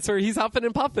 And that's where he's huffing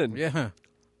and puffing. Yeah.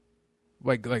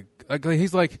 Like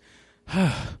he's like,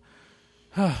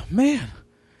 man.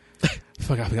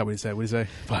 Fuck, I forgot what he said. What did he say?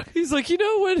 Fuck. He's like,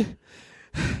 when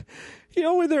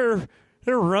they're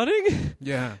running,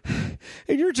 yeah,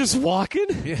 and you're just walking.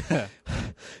 Yeah.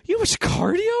 You know how much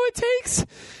cardio it takes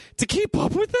to keep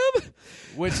up with them?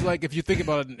 Which, like, if you think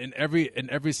about it, in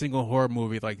every single horror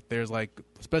movie, like, there's like,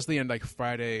 especially in like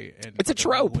Friday and It's a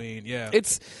trope. Halloween, yeah.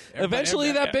 It's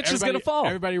eventually that bitch is gonna fall.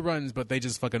 Everybody runs, but they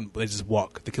just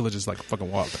walk. The killer just like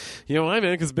fucking walk. You know why,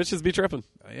 man? Because bitches be tripping.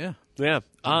 Yeah. Yeah.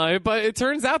 But it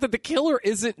turns out that the killer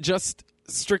isn't just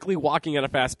strictly walking at a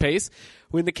fast pace.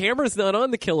 When the camera's not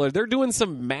on the killer, they're doing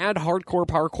some mad hardcore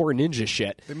parkour ninja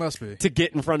shit. They must be. To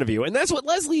get in front of you. And that's what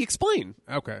Leslie explained.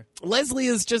 Okay. Leslie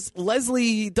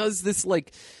does this,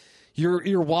 like,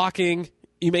 you're walking,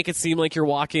 you make it seem like you're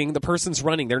walking, the person's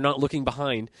running, they're not looking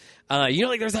behind. You know,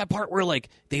 like, there's that part where, like,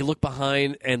 they look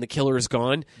behind and the killer is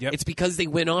gone. Yep. It's because they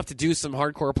went off to do some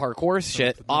hardcore parkour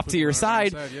shit off to your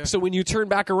side. Yeah. So when you turn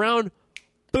back around,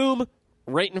 boom,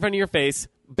 right in front of your face,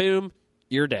 boom,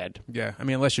 you're dead. Yeah, I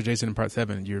mean, unless you're Jason in Part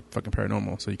 7, you're fucking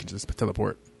paranormal, so you can just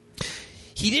teleport.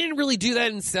 He didn't really do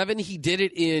that in 7. He did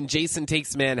it in Jason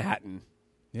Takes Manhattan.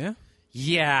 Yeah?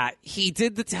 Yeah, he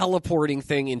did the teleporting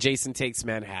thing in Jason Takes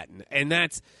Manhattan. And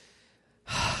that's...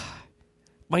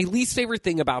 my least favorite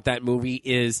thing about that movie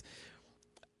is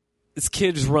this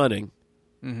kid's running.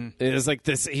 Mm-hmm. It was like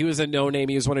this. He was a no-name.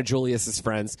 He was one of Julius's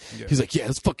friends. Yeah. He's like, yeah,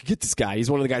 let's fucking get this guy.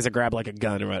 He's one of the guys that grab like a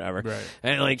gun or whatever. Right.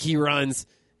 And like he runs...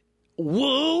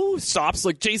 Whoa! Stops,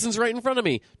 like, Jason's right in front of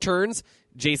me. Turns,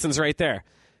 Jason's right there.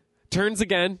 Turns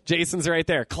again, Jason's right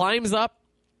there. Climbs up,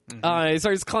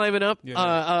 starts climbing up,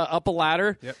 up a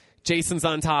ladder. Yep. Jason's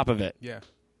on top of it. Yeah.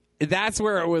 That's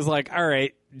where it was like, all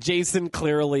right, Jason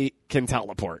clearly can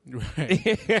teleport.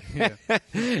 Right. Yeah.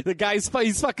 The guy's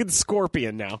he's fucking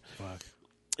Scorpion now. Fuck.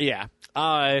 Yeah.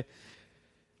 All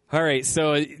right,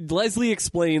 so Leslie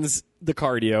explains the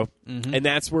cardio, and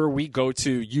that's where we go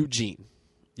to Eugene.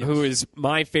 Yes. Who is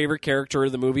my favorite character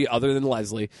of the movie other than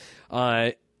Leslie.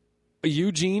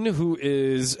 Eugene, who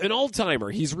is an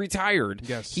old-timer. He's retired.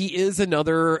 Yes. He is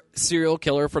another serial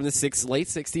killer from the late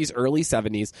 60s, early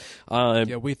 70s.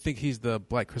 Yeah, we think he's the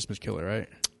Black Christmas killer, right?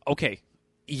 Okay.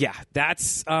 Yeah,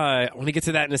 that's... I want to get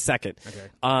to that in a second.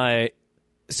 Okay.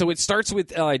 So it starts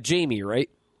with Jamie, right?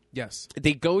 Yes.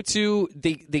 They go to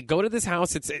this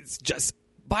house. It's just...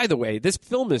 By the way, this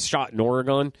film is shot in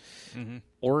Oregon. Mm-hmm.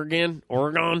 Oregon?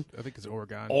 I think it's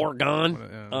Oregon.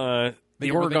 They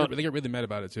get really mad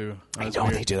about it, too. I know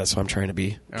they do. That's what I'm trying to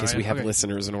be. In case we have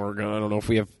listeners in Oregon. I don't know if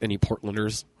we have any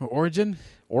Portlanders. Origin?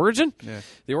 Yeah.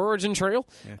 The Origin Trail?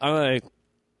 Yeah.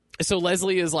 So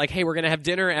Leslie is like, hey, we're going to have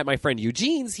dinner at my friend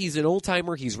Eugene's. He's an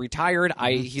old-timer. He's retired.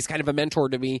 He's kind of a mentor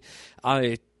to me.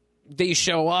 They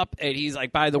show up, and he's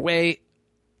like, by the way,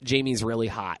 Jamie's really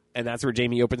hot. And that's where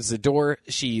Jamie opens the door.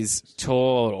 She's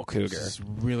total cougar. She's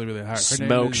really, really hot. Her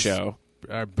Smoke show.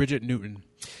 Bridget Newton.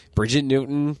 Bridget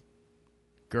Newton.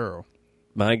 Girl.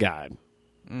 My God.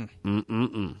 I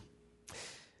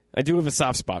do have a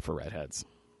soft spot for redheads.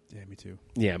 Yeah, me too.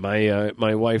 Yeah,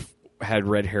 my wife had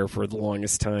red hair for the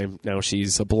longest time. Now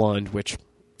she's a blonde, which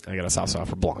I got a soft spot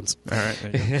for blondes. All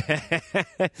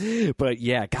right. But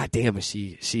yeah, goddamn, is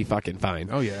she fucking fine.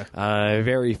 Oh, yeah.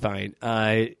 Very fine.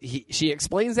 She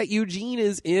explains that Eugene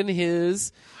is in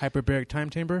his... hyperbaric time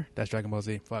chamber? That's Dragon Ball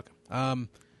Z. Fuck.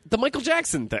 The Michael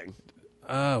Jackson thing.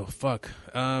 Oh, fuck.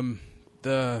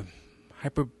 The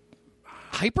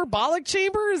hyperbolic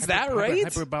chamber? Is that right?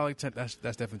 Hyperbolic... That's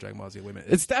definitely Dragon Ball Z. Wait a minute.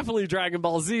 It's definitely Dragon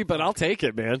Ball Z, but I'll take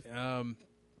it, man.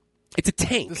 It's a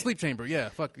tank. The sleep chamber, yeah.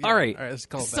 Fuck. Yeah. All right, let's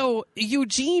call it that. So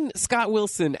Eugene Scott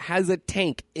Wilson has a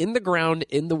tank in the ground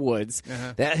in the woods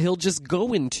that he'll just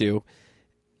go into.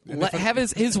 Have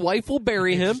his wife will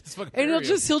bury him, and he'll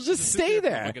just stay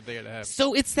there.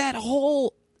 So it's that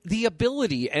whole the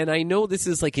ability, and I know this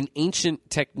is like an ancient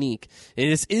technique,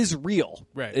 and this is real.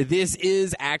 Right. This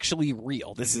is actually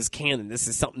real. This is canon. This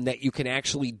is something that you can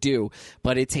actually do,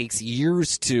 but it takes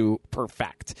years to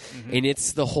perfect. And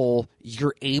it's the whole,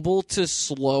 you're able to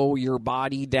slow your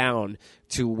body down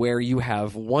to where you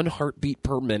have 1 heartbeat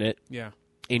per minute. Yeah.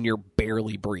 And you're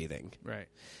barely breathing. Right.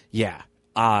 Yeah.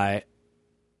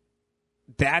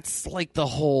 That's like the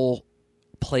whole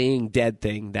playing dead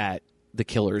thing that the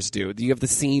killers do. You have the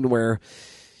scene where,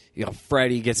 you know,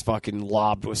 Freddy gets fucking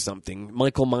lobbed with something.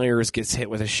 Michael Myers gets hit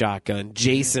with a shotgun.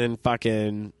 Jason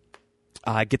fucking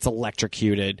gets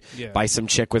electrocuted by some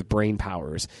chick with brain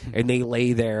powers. And they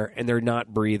lay there and they're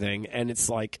not breathing. And it's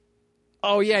like,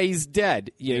 oh yeah, he's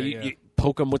dead. You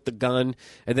poke him with the gun,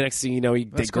 and the next thing you know, they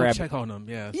grab. Let's go check on him.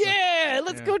 Yeah.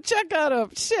 Let's go check on him.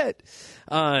 Shit.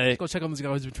 Let's go check on this guy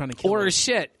who's been trying to kill him. Or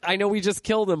shit. I know we just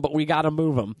killed him, but we got to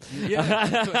move him.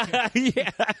 Yeah.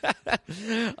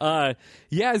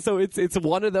 Yeah. So it's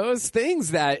one of those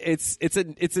things that it's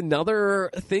another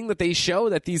thing that they show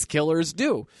that these killers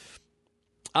do.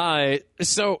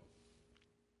 So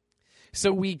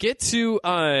we get to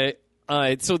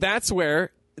so that's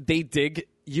where they dig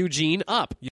Eugene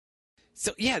up.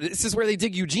 So yeah, this is where they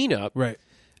dig Eugene up, Right.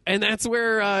 and that's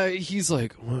where he's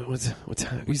like, "What's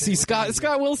time?" You see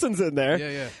Scott Wilson's in there,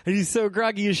 Yeah. and he's so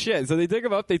groggy as shit. So they dig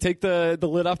him up. They take the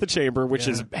lid off the chamber, which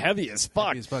is heavy as fuck.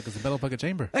 Heavy as fuck. It's a metal bucket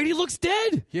chamber. And he looks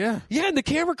dead. Yeah. Yeah, and the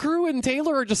camera crew and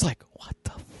Taylor are just like, what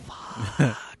the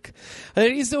fuck?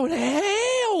 And he's doing,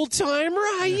 hey, old timer,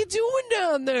 how you doing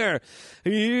down there?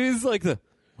 He's like,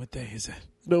 What day is it?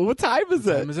 no, what time is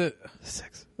it? Time is it?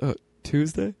 6.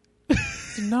 Tuesday?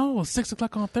 No, 6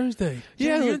 o'clock on Thursday.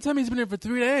 Yeah. You didn't tell me he's been here for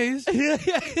 3 days. Yeah.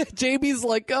 Jamie's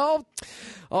like, oh,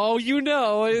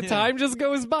 time just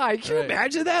goes by. Can you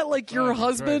imagine that? Like your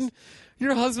husband's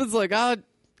like,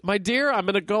 my dear, I'm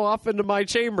going to go off into my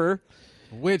chamber.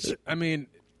 Which, I mean...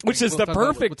 Which is the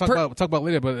perfect... We'll talk about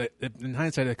later, but in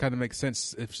hindsight, it kind of makes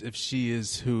sense if she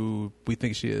is who we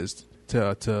think she is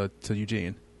to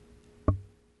Eugene.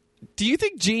 Do you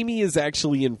think Jamie is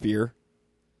actually in fear?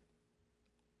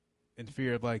 In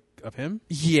fear of him?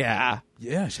 Yeah.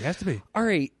 Yeah, she has to be. All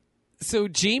right. So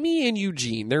Jamie and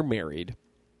Eugene, they're married.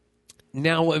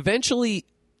 Now, eventually,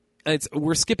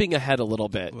 we're skipping ahead a little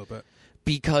bit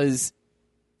because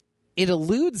it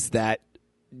alludes that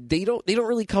they don't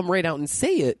really come right out and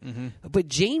say it, but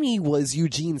Jamie was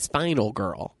Eugene's final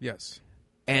girl. Yes.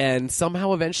 And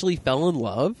somehow eventually fell in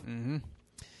love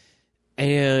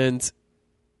and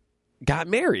got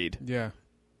married. Yeah.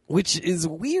 Which is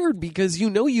weird because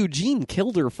Eugene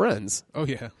killed her friends. Oh,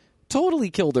 yeah. Totally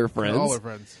killed her friends. All her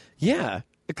friends. Yeah.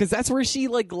 Because that's where she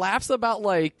laughs about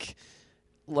I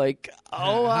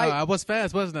was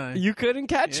fast, wasn't I? You couldn't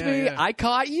catch me. Yeah. I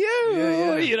caught you.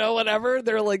 Yeah. Whatever.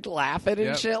 They're laughing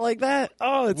and shit like that.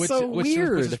 Oh, it's so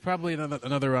weird. Which is probably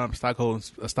another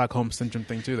Stockholm syndrome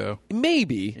thing too, though.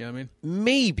 Maybe. You know what I mean?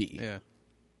 Maybe. Yeah.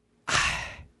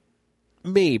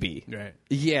 Maybe. Right.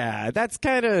 Yeah. That's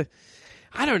kind of.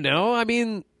 I don't know. I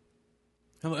mean,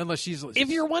 unless she's if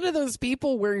you're one of those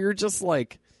people where you're just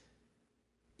like,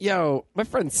 yo, my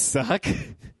friends suck.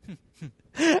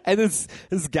 And this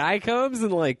guy comes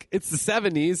and it's the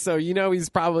 70s, so he's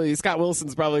probably Scott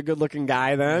Wilson's probably a good looking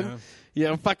guy then.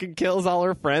 Yeah. Fucking kills all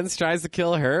her friends, tries to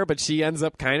kill her, but she ends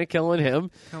up kind of killing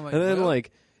him. And then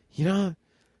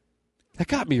that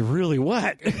got me really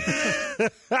wet.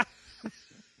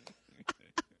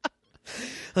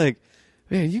 Man,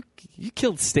 you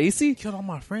killed Stacy? Killed all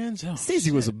my friends? Oh,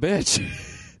 Stacy was a bitch.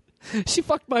 She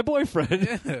fucked my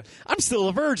boyfriend. Yeah. I'm still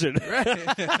a virgin. Right.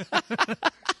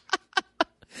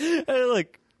 And I'm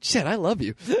shit, I love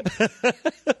you.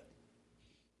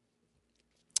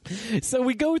 So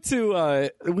we go to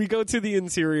the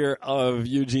interior of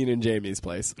Eugene and Jamie's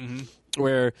place,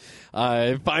 where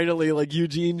finally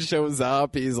Eugene shows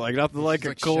up. He's nothing like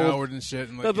a cold showered and shit,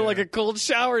 and nothing like a cold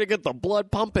shower to get the blood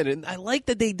pumping. And I like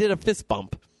that they did a fist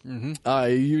bump.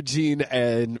 Eugene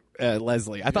and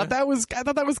Leslie. I thought that was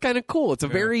kind of cool. It's a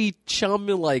very chum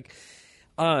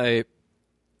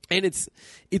and it's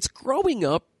growing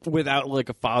up without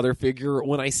a father figure.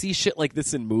 When I see shit like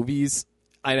this in movies,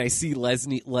 and I see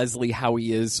Leslie how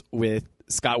he is with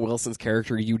Scott Wilson's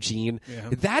character Eugene,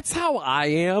 that's how I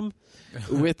am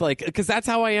with because that's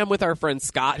how I am with our friend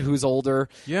Scott, who's older.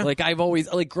 Yeah, I've always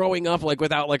growing up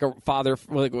without a father,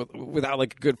 without a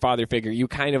good father figure. You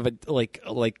kind of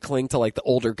cling to the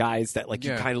older guys that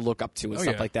you kind of look up to and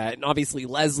stuff like that. And obviously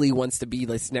Leslie wants to be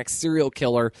this next serial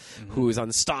killer who's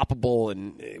unstoppable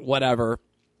and whatever,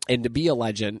 and to be a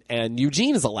legend. And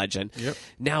Eugene is a legend. Yep.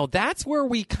 Now that's where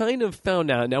we kind of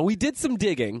found out. Now we did some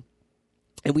digging.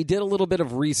 And we did a little bit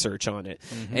of research on it.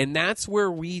 And that's where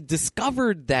we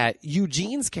discovered that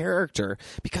Eugene's character,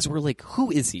 because we're who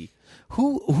is he?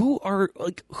 Who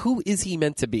is he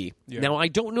meant to be? Yeah. Now, I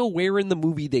don't know where in the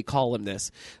movie they call him this,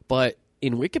 but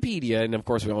in Wikipedia, and of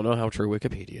course we all know how true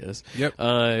Wikipedia is.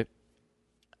 Yep.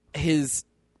 His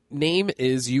name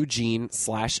is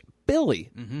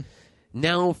Eugene/Billy.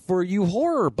 Now, for you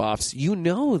horror buffs, you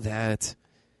know that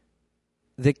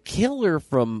the killer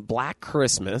from Black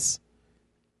Christmas,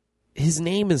 his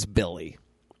name is Billy.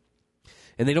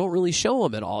 And they don't really show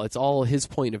him at all. It's all his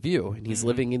point of view. And he's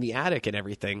living in the attic and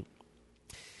everything.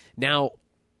 Now,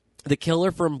 the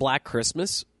killer from Black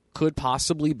Christmas could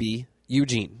possibly be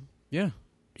Eugene. Yeah.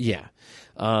 Yeah.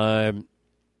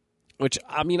 Which,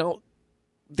 I mean,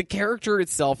 the character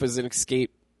itself is an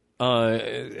escape.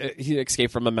 He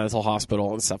escaped from a mental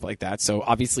hospital and stuff like that. So,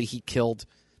 obviously, he killed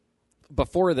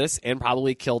before this and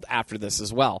probably killed after this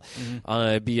as well,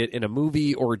 be it in a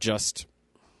movie or just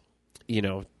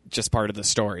just part of the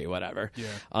story, whatever.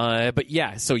 Yeah. But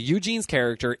yeah, so Eugene's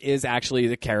character is actually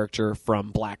the character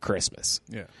from Black Christmas.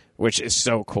 Yeah. Which is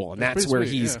so cool. And that's where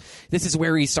sweet, this is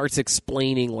where he starts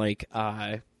explaining, like,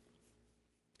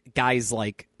 guys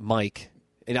like Mike.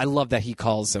 And I love that he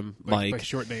calls him Mike. Like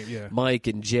short name, yeah. Mike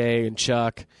and Jay and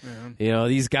Chuck. Yeah.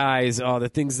 These guys,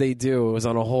 the things they do is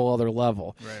on a whole other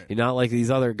level. Right. You're not like these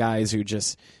other guys who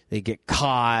just, they get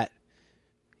caught,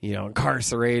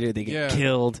 incarcerated, they get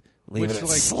killed, leaving it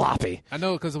sloppy. I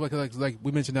know, because like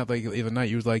we mentioned that like the other night,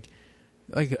 you was like,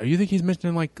 you think he's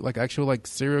mentioning like actual like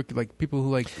serial like people who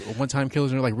like one-time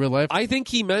killers in like real life? I think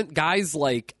he meant guys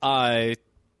like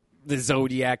the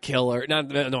Zodiac Killer.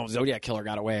 No, Zodiac Killer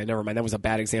got away. Never mind, that was a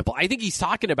bad example. I think he's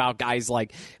talking about guys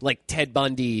like Ted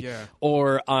Bundy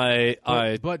or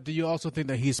But do you also think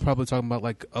that he's probably talking about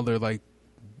like other like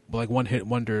one-hit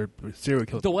wonder serial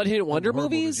killers? The one-hit wonder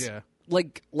movies? Yeah.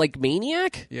 Like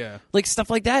Maniac? Yeah. Like stuff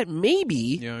like that? Maybe.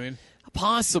 You know what I mean?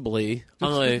 Possibly.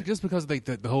 Just because like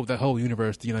the whole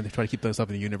universe, they try to keep that stuff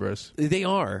in the universe. They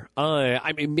are.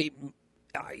 I mean,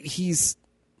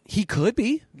 he could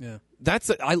be. Yeah.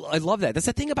 I love that. That's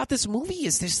the thing about this movie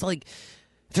is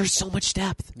there's so much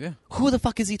depth. Yeah. Who the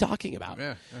fuck is he talking about?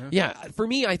 Yeah. Yeah. For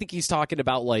me, I think he's talking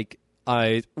about like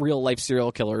real life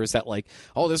serial killers that like,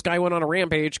 oh, this guy went on a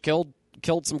rampage, killed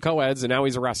some co-eds, and now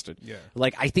he's arrested. Yeah.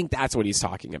 Like, I think that's what he's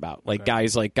talking about. Like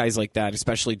guys like that,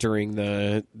 especially during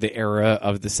the era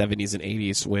of the 70s and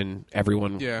 80s when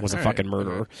everyone was a fucking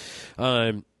murderer.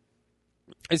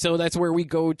 And so that's where we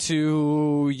go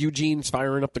to Eugene's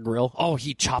firing up the grill. Oh,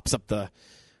 he chops up the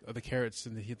carrots,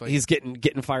 and he's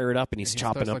getting fired up, and he's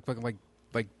chopping up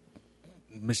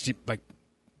like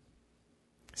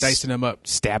dicing them up,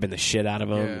 stabbing the shit out of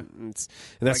him. Yeah. And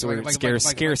that's where it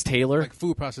scares Taylor. Like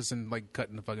food processing, like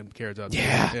cutting the fucking carrots out.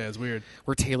 Yeah, it's weird.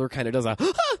 Where Taylor kind of does a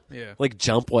yeah, like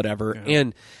jump, whatever. Yeah.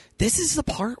 And this is the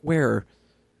part where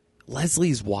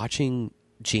Leslie's watching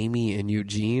Jamie and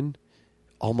Eugene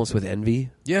almost with envy.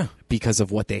 Yeah, because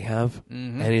of what they have,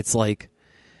 and it's like,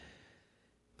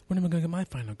 when am I going to get my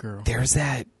final girl? There's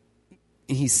that.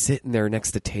 He's sitting there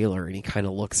next to Taylor, and he kind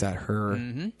of looks at her,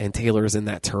 and Taylor's in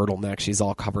that turtleneck. She's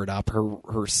all covered up.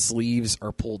 Her sleeves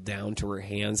are pulled down to her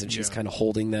hands, and she's kind of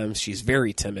holding them. She's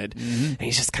very timid, and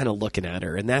he's just kind of looking at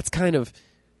her. And that's kind of,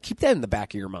 keep that in the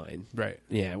back of your mind. Right.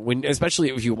 Yeah, especially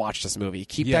if you watch this movie.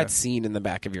 Keep that scene in the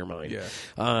back of your mind. Yeah.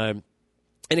 And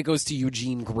it goes to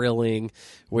Eugene grilling,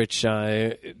 which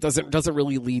doesn't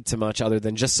really lead to much other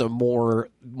than just some more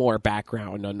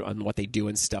background on what they do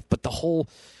and stuff. But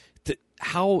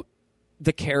how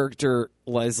the character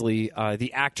Leslie,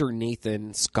 the actor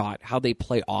Nathan Scott, how they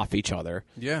play off each other.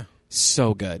 Yeah,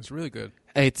 so good. It's really good.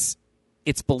 It's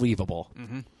believable.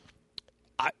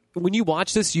 When you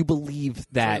watch this, you believe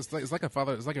that it's like a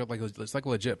father. It's like a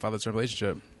legit father-son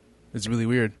relationship. It's really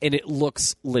weird, and it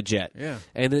looks legit. Yeah,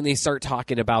 and then they start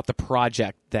talking about the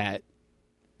project that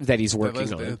he's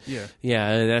working on. Yeah,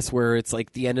 and that's where it's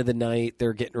like the end of the night.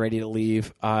 They're getting ready to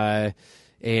leave.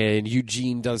 And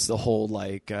Eugene does the whole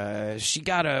like, what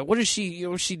does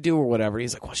she do or whatever.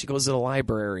 He's like, well, she goes to the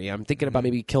library. I'm thinking about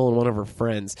maybe killing one of her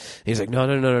friends. And he's like,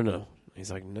 no.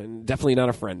 He's like, no, definitely not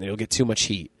a friend. It'll get too much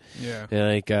heat. Yeah.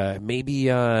 And like, maybe,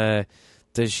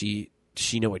 does she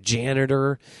know a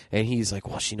janitor? And he's like,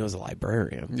 well, she knows a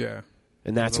librarian. Yeah.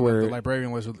 And that's where the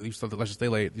librarian used to stay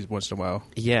late once in a while.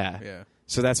 Yeah. Yeah.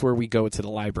 So that's where we go to the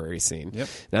library scene. Yep.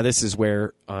 Now this is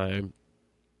where,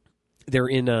 they're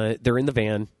in the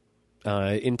van,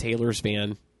 in Taylor's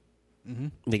van.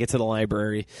 They get to the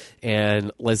library,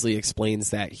 and Leslie explains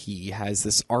that he has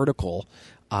this article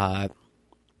that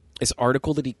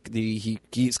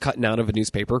he's cutting out of a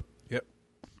newspaper. Yep.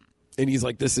 And he's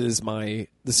like, "This is the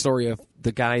story of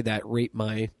the guy that raped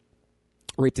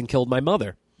and killed my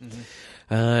mother."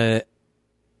 And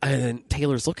then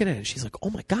Taylor's looking at it, and she's like,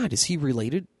 "Oh my God, is he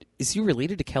related? Is he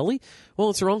related to Kelly? Well,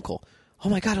 it's her uncle. Oh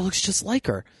my God, it looks just like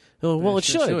her." Oh, well, it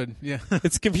should. Yeah.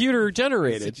 It's computer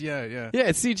generated. CGI, yeah. Yeah,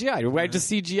 it's CGI. I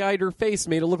just CGI'd her face,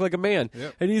 made it look like a man.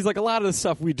 Yep. And he's like, a lot of the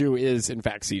stuff we do is, in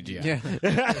fact, CGI. Yeah.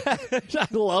 I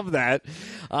love that.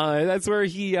 That's where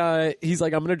he's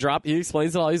like, I'm going to drop. He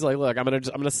explains it all. He's like, look, I'm going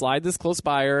to slide this close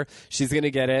by her. She's going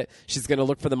to get it. She's going to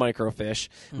look for the microfiche.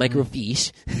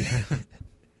 Microfiche.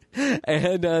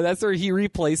 And that's where he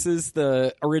replaces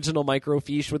the original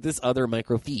microfiche with this other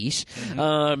microfiche.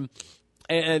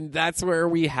 And that's where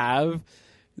we have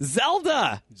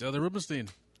Zelda Rubinstein.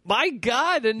 My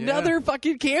God, another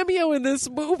fucking cameo in this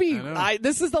movie.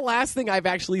 This is the last thing I've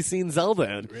actually seen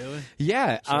Zelda in. Really?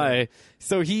 Yeah. Sure.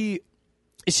 So he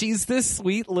She's this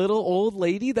sweet little old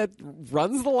lady that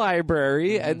runs the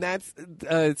library, and that's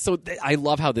I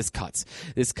love how this cuts.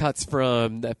 This cuts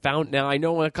from the found. Now I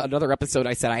know another episode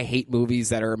I said I hate movies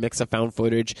that are a mix of found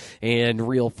footage and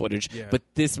real footage, but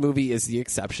this movie is the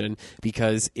exception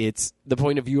because it's the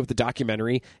point of view of the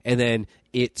documentary, and then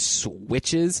it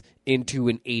switches into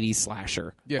an 80s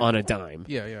slasher on a dime.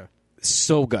 Yeah.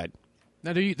 So good.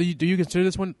 Now, do you consider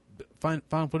this one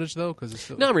found footage though? Because it's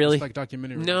not really. It's like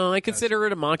documentary. No, I consider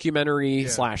it a mockumentary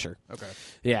slasher. Okay.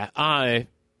 Yeah.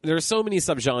 There's so many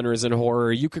subgenres in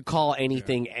horror. You could call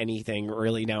anything anything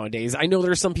really nowadays. I know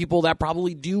there's some people that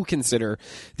probably do consider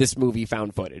this movie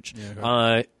found footage.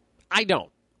 Yeah, okay. I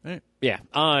don't. Right. Yeah.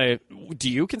 Do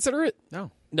you consider it?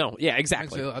 No. Yeah.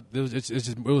 Exactly.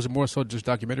 It was more so just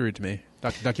documentary to me.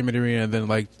 Documentary, and then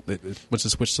like once it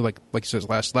switched to like you said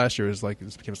last year is like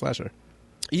it became a slasher.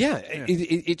 Yeah.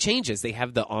 It changes. They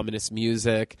have the ominous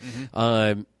music,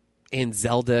 and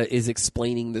Zelda is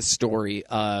explaining the story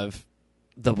of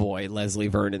the boy Leslie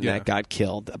Vernon that got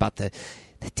killed. About the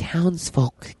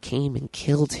townsfolk came and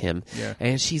killed him,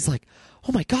 and she's like,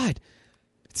 "Oh my God!"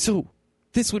 So.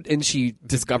 This would, and she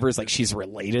discovers like she's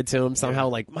related to him somehow.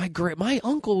 Like my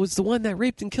uncle was the one that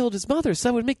raped and killed his mother, so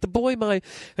that would make the boy my.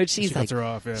 And she's she like, cuts her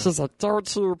off, she's like,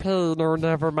 "Don't you pay no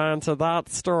never mind to that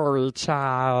story,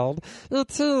 child.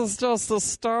 It is just a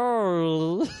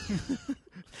story."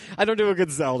 I don't do a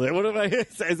good Zelda. What am I?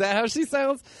 Is that how she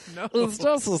sounds? No, it's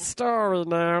just a story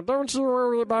now. Don't you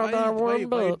worry about that one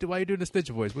bit. Why are you doing the Stitch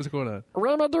voice? What's going on?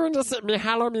 What am I doing? Just me.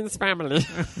 Hello means family,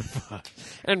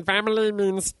 and family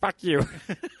means fuck you.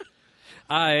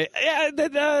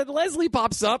 Leslie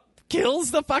pops up, kills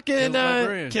the fucking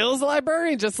kills the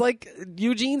librarian, just like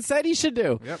Eugene said he should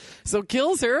do. Yep. So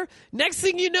kills her. Next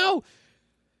thing you know,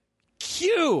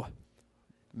 cue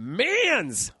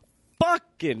man's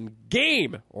fucking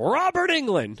game. Robert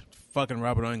Englund. Fucking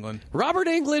Robert Englund. Robert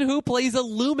Englund, who plays a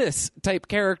Loomis type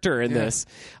character in this.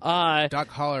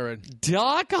 Doc Halloran.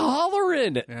 Doc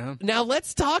Halloran. Yeah. Now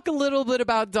let's talk a little bit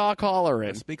about Doc Halloran.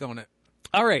 Let's speak on it.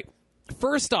 All right.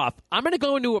 First off, I'm going to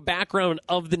go into a background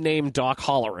of the name Doc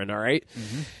Halloran, all right?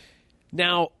 Mm-hmm.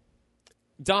 Now,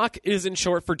 Doc isn't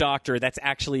short for doctor. That's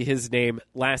actually his name,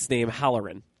 last name,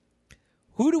 Halloran.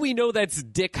 Who do we know that's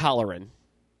Dick Halloran?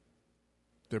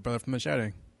 Their brother from The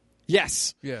Shining.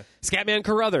 Yes. Yeah. Scatman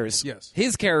Carruthers. Yes.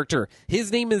 His character.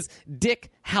 His name is Dick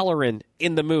Halloran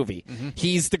in the movie. Mm-hmm.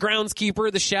 He's the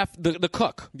groundskeeper, the chef, the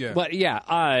cook. Yeah. But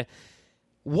yeah.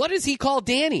 What does he call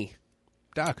Danny?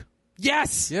 Doc.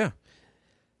 Yes. Yeah.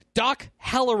 Doc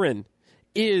Halloran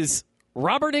is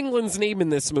Robert Englund's name in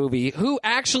this movie, who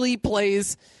actually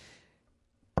plays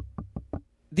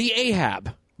the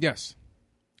Ahab. Yes.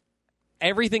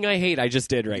 Everything I hate I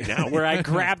just did right now, where I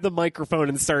grabbed the microphone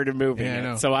and started moving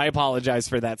it. So I apologize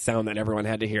for that sound that everyone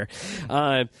had to hear.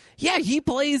 He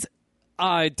plays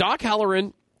Doc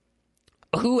Halloran,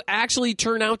 who actually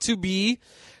turned out to be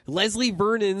Leslie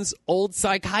Vernon's old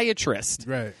psychiatrist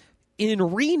in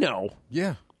Reno.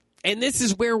 Yeah. And this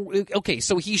is where,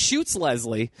 so he shoots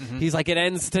Leslie. Mm-hmm. He's like, it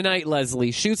ends tonight,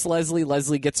 Leslie. Shoots Leslie.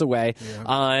 Leslie gets away.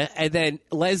 Yeah. And then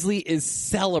Leslie is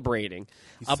celebrating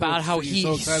about how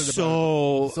he's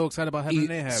so excited about having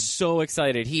an Ahab. So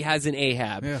excited. He has an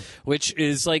Ahab, which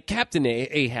is like Captain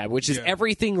Ahab, which is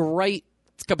everything right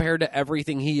compared to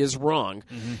everything he is wrong.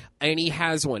 Mm-hmm. And he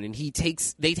has one, and they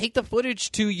take the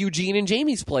footage to Eugene and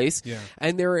Jamie's place,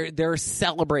 and they're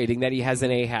celebrating that he has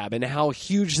an Ahab and how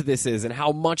huge this is and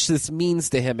how much this means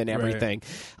to him and everything.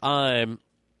 I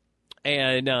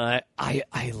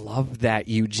love that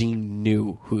Eugene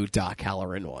knew who Doc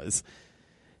Halloran was.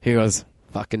 He goes,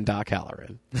 fucking Doc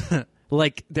Halloran.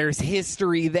 Like, there's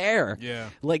history there. Yeah.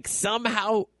 Like,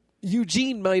 somehow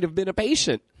Eugene might have been a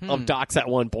patient of Doc's at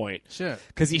one point. Shit.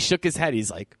 Because he shook his head.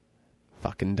 He's like,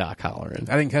 fucking Doc Halloran.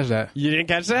 I didn't catch that. You didn't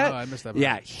catch that? No, I missed that.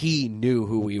 Yeah, he knew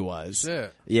who he was.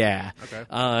 Shit. Yeah.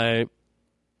 Okay.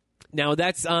 Now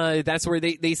that's where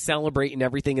they celebrate and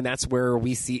everything, and that's where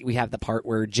we have the part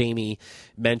where Jamie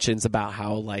mentions about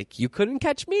how, like, you couldn't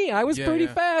catch me. I was pretty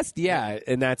fast. Yeah.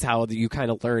 And that's how you kind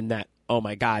of learn that, oh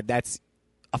my God, that's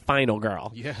a final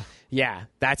girl. Yeah. Yeah,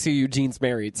 that's who Eugene's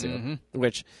married to,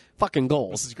 which fucking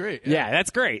goals. This is great. Yeah,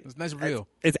 that's great. It's a nice reveal.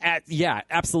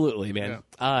 Absolutely, man.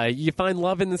 Yeah. You find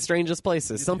love in the strangest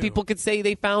places. Some people could say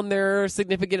they found their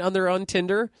significant other on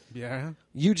Tinder. Yeah.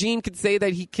 Eugene could say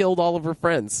that he killed all of her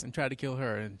friends. And tried to kill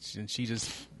her, and she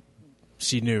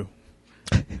knew.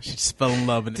 She just fell in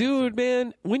love. Dude,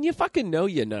 man, when you fucking know,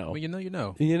 you know. When you know, you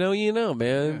know. You know,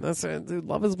 man. Yeah. That's dude,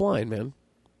 love is blind, man.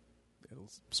 It'll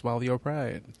swallow your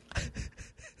pride.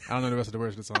 I don't know the rest of the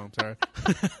words of the song. Sorry.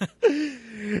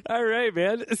 All right,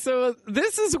 man. So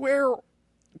this is where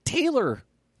Taylor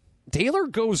Taylor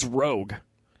goes rogue.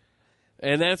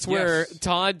 And that's where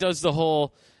Todd does the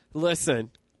whole,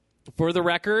 listen, for the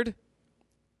record,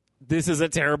 this is a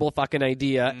terrible fucking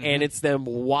idea, and it's them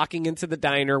walking into the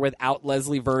diner without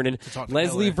Leslie Vernon.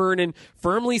 Leslie Vernon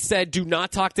firmly said, do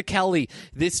not talk to Kelly.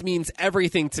 This means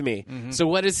everything to me. So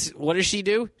what does she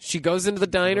do? She goes into the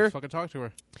diner. Fucking talk to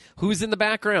her. Who's in the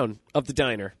background of the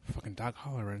diner? Fucking Doc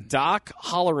Halloran. Doc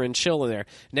Halloran chilling there.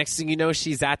 Next thing you know,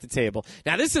 she's at the table.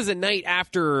 Now, this is a night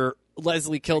after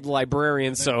Leslie killed the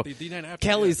librarian, so the night after,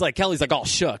 Kelly's like all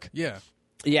shook. Yeah.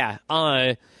 Yeah.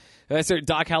 So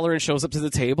Doc Halloran shows up to the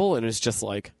table and is just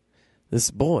like, this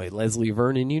boy, Leslie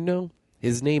Vernon, you know?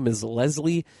 His name is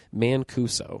Leslie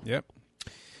Mancuso. Yep.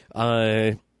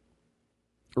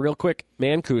 Real quick,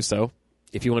 Mancuso,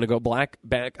 if you want to go back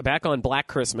on Black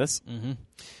Christmas,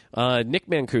 Nick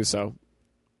Mancuso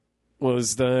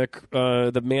was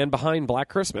the man behind Black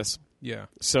Christmas. Yeah.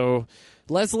 So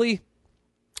Leslie,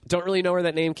 don't really know where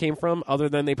that name came from, other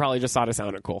than they probably just thought it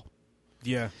sounded cool.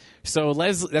 Yeah. So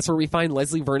that's where we find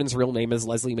Leslie Vernon's real name is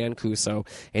Leslie Mancuso,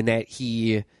 and that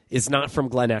he is not from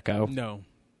Glen Echo. No.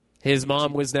 His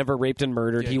mom was never raped and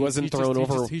murdered. He wasn't thrown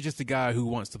over. He's just a guy who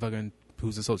wants to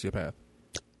who's a sociopath.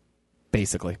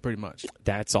 Basically. Pretty much.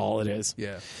 That's all it is.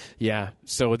 Yeah. Yeah.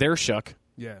 So they're shook.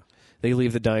 Yeah. They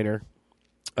leave the diner.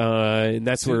 And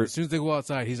that's where... As soon as they go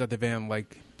outside, he's at the van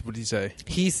like, what did he say?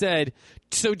 He said,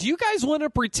 so do you guys want to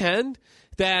pretend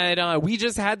that we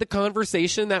just had the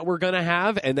conversation that we're going to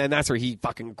have? And then that's where he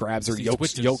fucking grabs her,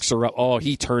 yokes her up. Oh,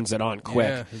 he turns it on quick.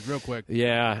 Yeah, real quick.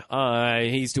 Yeah.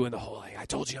 He's doing the whole, like, I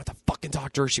told you not to fucking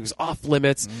talk to her. She was off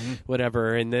limits,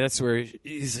 whatever. And that's where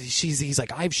he's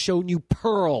like, I've shown you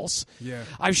pearls. Yeah.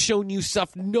 I've shown you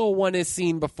stuff no one has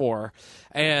seen before.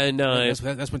 And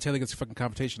that's when Taylor gets a fucking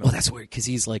confrontation. Well, that's weird because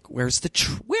he's like, "Where's the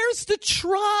trust?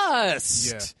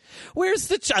 Yeah. Where's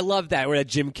the? I love that. Where that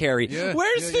Jim Carrey. Yeah.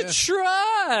 Where's the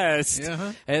trust?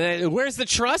 Yeah. And then where's the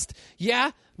trust?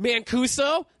 Yeah,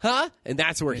 Mancuso, huh? And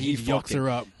that's where he yokes her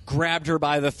up, grabbed her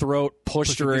by the throat,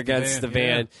 pushed her against the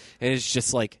van, yeah. and it's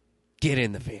just like, get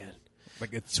in the van.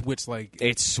 Like it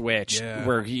switched. Yeah.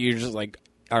 Where you're just like,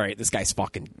 all right, this guy's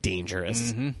fucking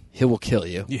dangerous. He will kill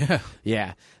you. Yeah.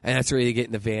 Yeah. And that's where you get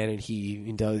in the van and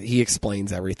he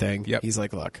explains everything. Yep. He's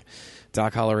like, look,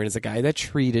 Doc Halloran is a guy that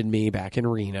treated me back in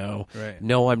Reno. Right.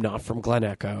 No, I'm not from Glen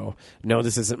Echo. No,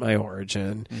 this isn't my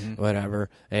origin. Whatever.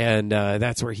 And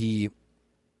that's where he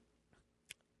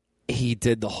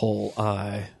did the whole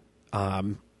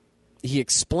he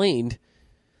explained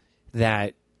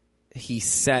that he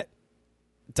set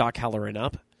Doc Halloran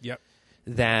up. Yep.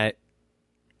 That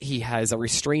he has a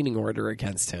restraining order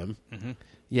against him.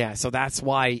 Yeah, so that's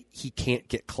why he can't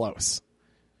get close,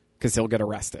 because he'll get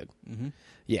arrested.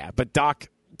 Yeah, but Doc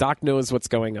knows what's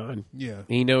going on. Yeah.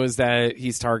 He knows that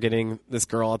he's targeting this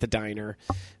girl at the diner.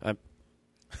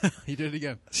 He did it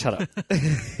again. Shut up.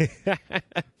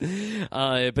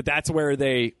 But that's where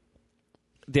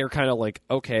they're kind of like,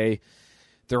 okay,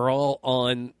 they're all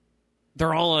on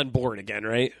board again,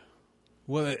 right?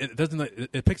 Well, it doesn't.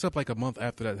 It picks up like a month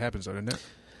after that happens, doesn't it?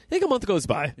 I think a month goes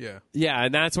by. Yeah. Yeah,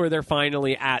 and that's where they're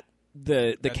finally at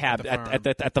the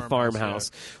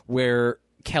farmhouse where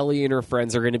Kelly and her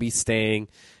friends are going to be staying,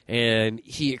 and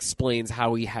he explains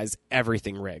how he has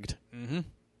everything rigged.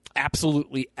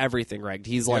 Absolutely everything rigged.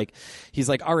 He's like,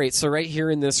 all right, so right here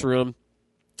in this room,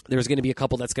 there's going to be a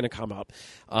couple that's going to come up.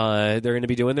 They're going to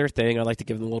be doing their thing. I'd like to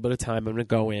give them a little bit of time. I'm going to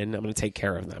go in. I'm going to take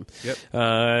care of them. Yep.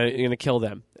 You're going to kill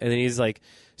them. And then he's like,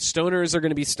 stoners are going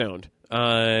to be stoned.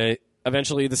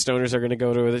 Eventually, the stoners are going to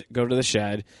go to the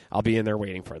shed. I'll be in there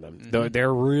waiting for them.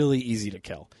 They're really easy to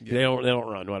kill. Yeah. They don't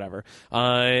run, whatever.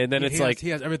 And then he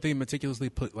has everything meticulously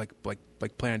put like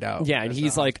planned out. Yeah, and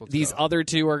he's like, these other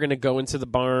two are going to go into the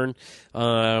barn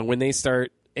when they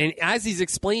start. And as he's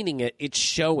explaining it, it's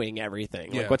showing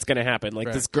everything, like what's going to happen.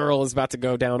 Like this girl is about to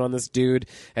go down on this dude,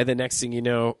 and the next thing you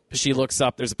know, she looks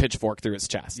up. There's a pitchfork through his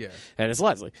chest. Yeah, and it's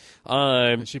Leslie.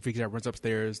 And she freaks out, runs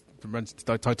upstairs,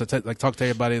 talk to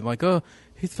everybody, and like, oh,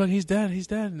 he's dead,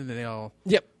 and then they all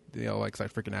like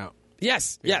start freaking out.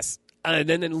 Yes. And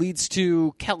then it leads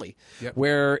to Kelly,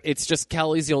 where it's just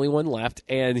Kelly's the only one left,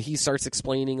 and he starts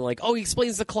explaining, like, oh, he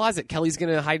explains the closet. Kelly's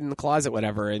going to hide in the closet,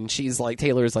 whatever. And she's like,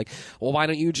 Taylor's like, well, why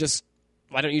don't you just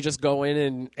go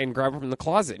in and grab her from the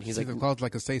closet? And he's like, the closet's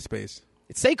like a safe space.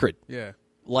 It's sacred. Yeah.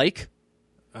 Like?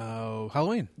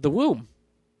 Halloween. The womb.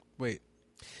 Wait.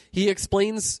 He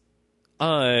explains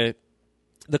the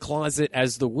closet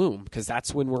as the womb, because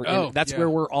that's when where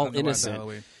we're all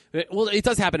innocent. Well, it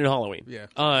does happen in Halloween. Yeah.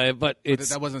 But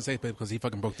that wasn't safe because he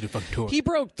fucking broke through the fucking door. He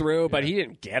broke through, but he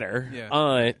didn't get her.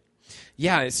 Yeah.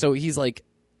 Yeah, so he's like,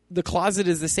 the closet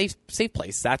is the safe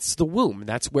place. That's the womb.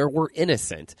 That's where we're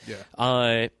innocent.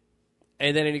 Yeah.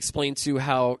 And then it explains to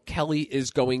how Kelly is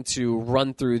going to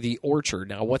run through the orchard.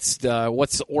 Now, what's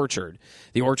the orchard?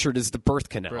 The orchard is the birth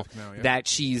canal, yeah. that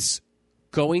she's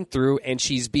going through, and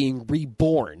she's being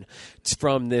reborn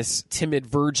from this timid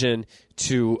virgin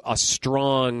to a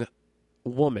strong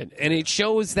woman. And it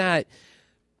shows that,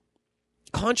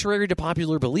 contrary to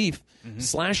popular belief,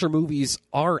 slasher movies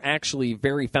are actually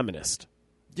very feminist.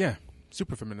 Yeah,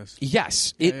 super feminist.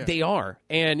 Yes, they are.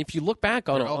 And if you look back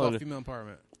on all about female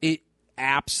empowerment, it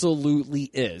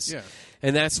absolutely is. Yeah.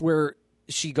 And that's where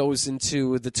she goes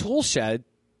into the tool shed,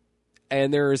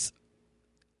 and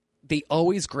they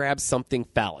always grab something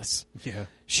phallus. Yeah.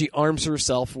 She arms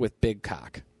herself with big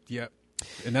cock. Yep.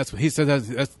 And that's what he said.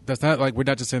 That's not like, we're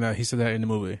not just saying that. He said that in the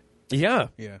movie. Yeah.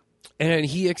 Yeah. And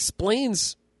he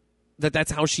explains that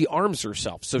that's how she arms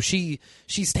herself. So she's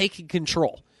taking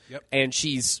control. Yep. And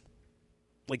she's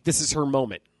like, this is her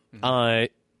moment.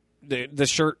 The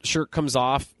shirt comes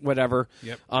off, whatever.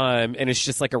 Yep. And it's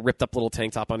just like a ripped up little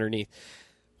tank top underneath.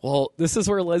 Well, this is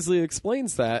where Leslie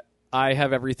explains that I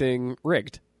have everything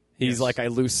rigged. He's like, I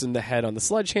loosened the head on the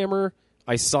sledgehammer.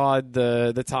 I sawed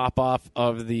the top off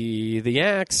of the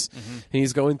axe, and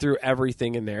he's going through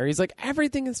everything in there. He's like,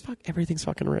 everything's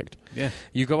fucking rigged. Yeah.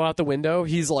 You go out the window.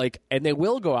 He's like, and they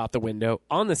will go out the window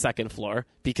on the second floor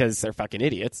because they're fucking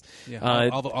idiots. Yeah.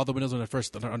 All the windows on the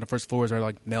first floors are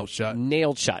like nailed shut.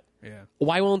 Nailed shut. Yeah.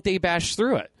 Why won't they bash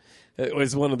through it? It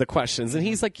was one of the questions. And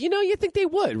he's like, you think they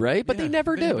would, right? But Yeah, they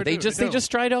never do. They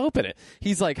just try to open it.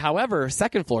 He's like, however,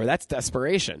 second floor, that's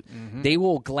desperation. They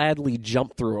will gladly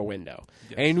jump through a window.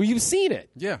 Yes. And you've seen it.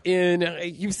 Yeah.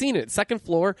 You've seen it. Second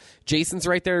floor, Jason's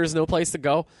right there. There's no place to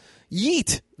go.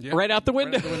 Yeet. Yeah. Right out the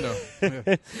window. Right out the window.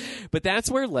 Yeah. But that's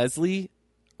where Leslie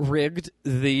rigged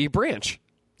the branch.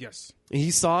 Yes.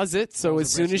 He saws it, so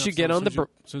as soon as you get on the...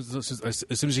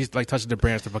 As soon as he like touches the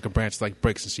fucking branch like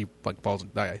breaks and she like falls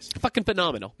and dies. Fucking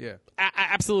phenomenal. Yeah.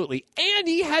 Absolutely. And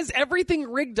he has everything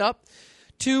rigged up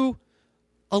to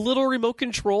a little remote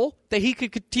control that he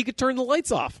could turn the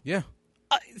lights off. Yeah.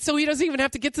 So he doesn't even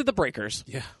have to get to the breakers.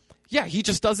 Yeah. Yeah, he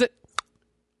just does it.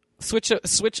 Switch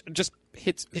just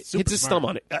hits his thumb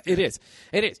on it. It is.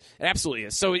 It absolutely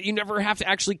is. So you never have to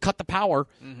actually cut the power.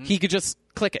 He could just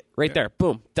click it right there.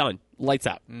 Boom. Done. Lights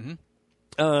out.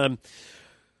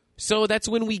 So that's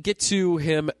when we get to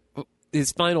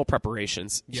his final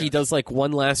preparations. Yes. He does like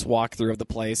one last walkthrough of the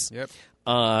place. Yep.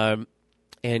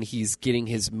 And he's getting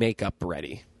his makeup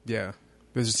ready. Yeah.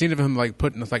 There's a scene of him like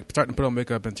starting to put on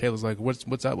makeup, and Taylor's like, "What's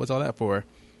all that for?"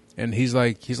 And he's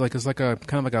like, it's like a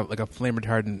kind of like a flame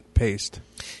retardant paste.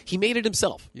 He made it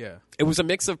himself. Yeah. It was a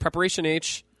mix of Preparation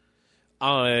H,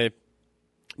 Neosporin,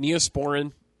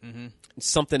 and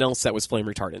something else that was flame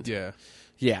retardant. Yeah.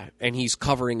 Yeah, and he's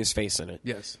covering his face in it.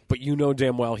 Yes. But you know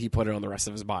damn well he put it on the rest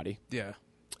of his body. Yeah.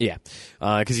 Yeah,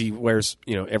 because he wears,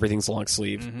 everything's long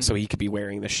sleeve, so he could be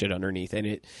wearing this shit underneath, and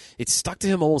it stuck to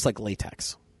him almost like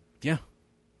latex. Yeah.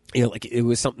 Like it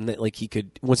was something that like he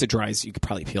could, once it dries, you could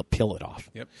probably peel it off.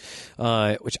 Yep.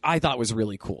 Which I thought was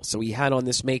really cool. So he had on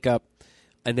this makeup,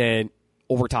 and then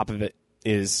over top of it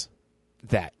is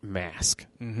that mask.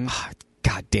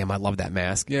 God damn, I love that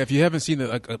mask. Yeah, if you haven't seen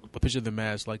a picture of the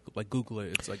mask, like Google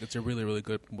it. It's a really, really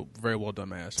good, very well done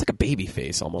mask. It's like a baby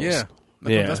face almost. Yeah.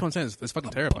 Yeah. That's what I'm saying. It's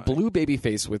fucking terrifying. Blue baby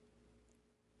face with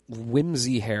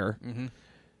whimsy hair.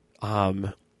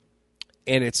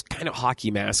 And it's kind of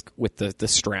hockey mask with the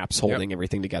straps holding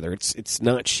everything together. It's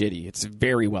not shitty. It's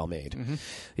very well made.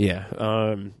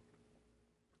 Yeah.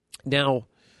 Now,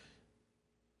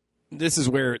 this is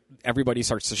where everybody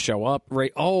starts to show up,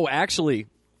 right? Oh, actually,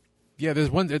 yeah. There's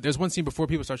one scene before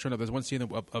people start showing up. There's one scene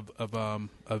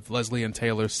of Leslie and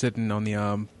Taylor sitting on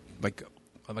the like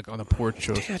on the porch.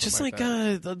 Or just like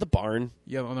the barn.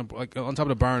 Yeah, on top of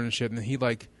the barn and shit. And he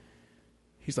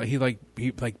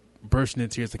bursting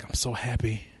into tears, like, I'm so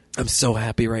happy. I'm so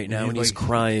happy right now, and he's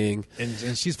crying.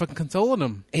 And she's fucking consoling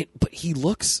him. But he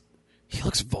looks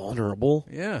vulnerable.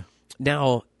 Yeah.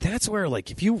 Now, that's where, like,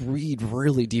 if you read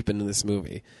really deep into this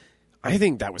movie, I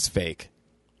think that was fake.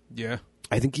 Yeah.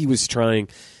 I think he was trying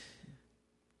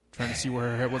to see where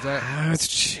her head was at.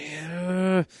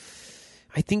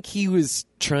 I think he was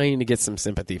trying to get some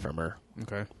sympathy from her.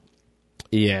 Okay.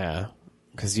 Yeah.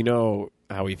 Because you know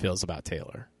how he feels about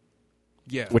Taylor.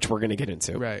 Yeah. Which we're going to get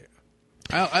into. Right.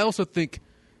 I also think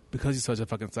because he's such a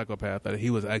fucking psychopath that he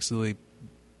was actually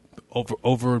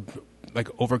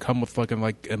overcome with fucking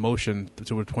like emotion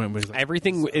to a point where he's like,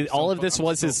 everything, all of this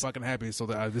was his fucking happy, so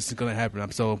that this is going to happen.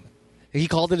 I'm so. He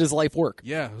called it his life work.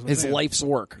 Yeah. His life's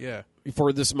work. Yeah.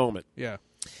 For this moment. Yeah.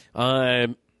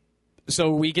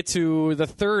 So we get to the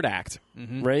third act,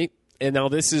 right? And now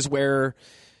this is where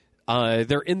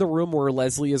they're in the room where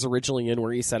Leslie is originally in,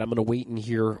 where he said, "I'm going to wait in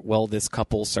here while this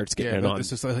couple starts getting it on."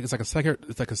 It's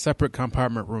like a separate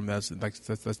compartment room that's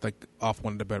like off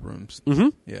one of the bedrooms. Mm-hmm.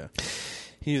 Yeah.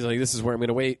 He's like, "This is where I'm going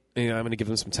to wait. And I'm going to give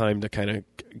them some time to kind of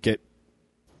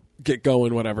get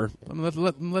going, whatever." Let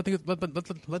them get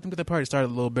the party started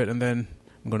a little bit, and then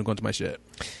I'm going to go into my shit.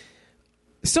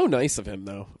 So nice of him,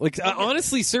 though. Like,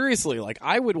 honestly, seriously, like,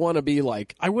 I would want to be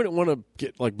like, I wouldn't want to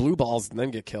get like blue balls and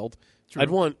then get killed. True. I'd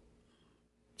want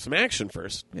some action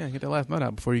first. Yeah, get that last nut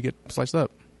out before you get sliced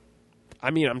up.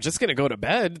 I mean, I'm just going to go to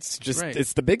bed. It's just, Right.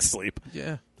 It's the big sleep.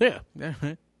 Yeah. Yeah. Yeah.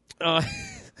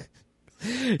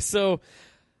 Right. So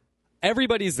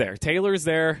everybody's there. Taylor's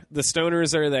there. The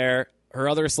stoners are there. Her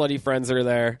other slutty friends are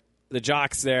there. The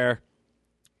jock's there.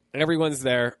 Everyone's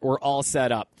there. We're all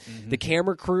set up. The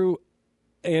camera crew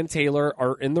and Taylor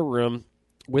are in the room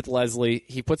with Leslie.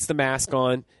 He puts the mask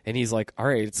on, and he's like, "All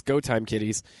right, it's go time,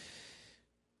 kiddies."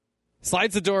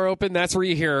 Slides the door open. That's where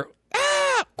you hear,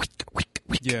 "Ah!"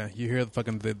 Yeah, you hear the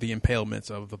impalements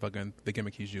of the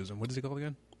gimmick he's using. What is it called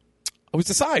again? Oh, it's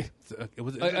a sigh.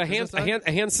 A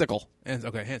hand sickle.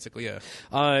 Okay, hand sickle. Yeah.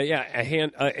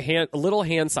 A little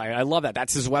hand sigh. I love that.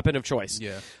 That's his weapon of choice.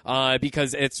 Yeah.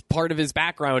 Because it's part of his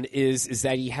background is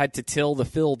that he had to till the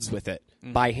fields with it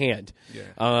by hand.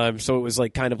 Yeah. So it was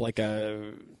like kind of like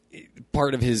a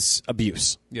part of his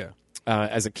abuse. Yeah.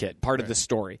 As a kid, part of the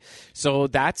story. So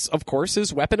that's, of course,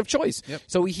 his weapon of choice. Yep.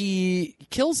 So he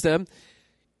kills them.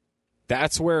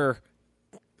 That's where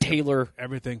Taylor,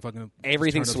 everything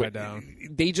upside down.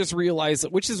 They just realized,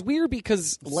 which is weird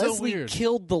because Leslie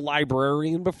killed the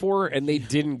librarian before, and they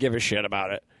didn't give a shit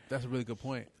about it. That's a really good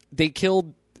point. He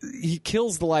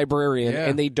kills the librarian,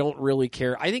 and they don't really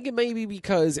care. I think it may be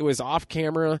because it was off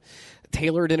camera.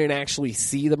 Taylor didn't actually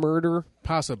see the murder.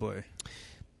 Possibly.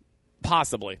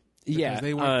 Yeah,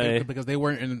 because they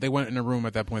weren't in a room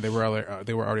at that point. They were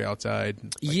already outside.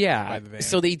 By the van.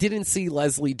 So they didn't see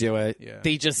Leslie do it. Yeah.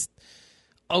 They just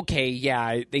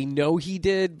they know he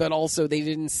did, but also they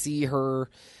didn't see her,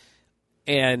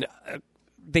 and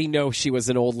they know she was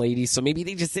an old lady. So maybe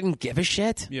they just didn't give a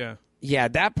shit. Yeah,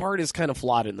 that part is kind of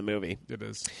flawed in the movie. it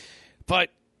is. But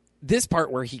this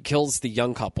part where he kills the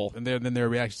young couple, and then their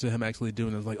reaction to him actually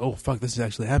doing it is like, "Oh fuck, this is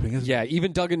actually happening." Isn't it?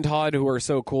 even Doug and Todd, who are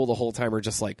so cool the whole time, are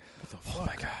just like, "Oh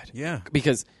my god." Yeah.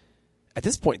 Because at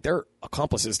this point, they're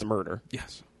accomplices to murder.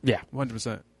 Yes. Yeah.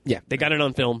 100%. Yeah. They got it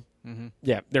on film. Mm-hmm.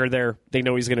 Yeah. They're there. They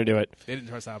know he's going to do it. They didn't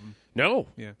try to stop him. No.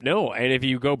 Yeah. No. And if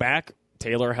you go back,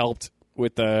 Taylor helped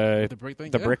with the brick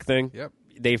thing. Brick thing. Yep.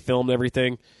 They filmed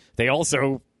everything. They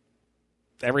also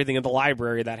everything at the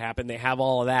library that happened. They have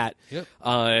all of that.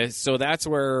 Yep. So that's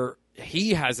where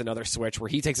he has another switch where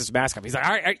he takes his mask off. He's like,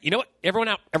 all right, you know what? Everyone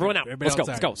out. Let's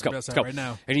go. Right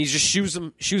now. And he just shoos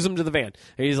them to the van.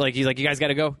 And he's like, you guys got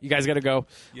to go.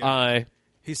 Yeah.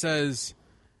 He says,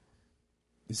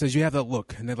 you have that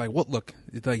look, and they're like, what look?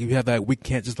 It's like, you have that we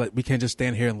can't just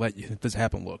stand here and let this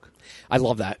happen look. I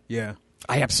love that. Yeah.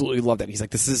 I absolutely love that. He's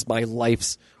like, this is my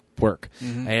life's work.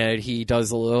 Mm-hmm. And he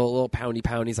does a little poundy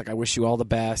pound. He's like, I wish you all the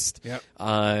best.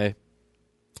 Yep.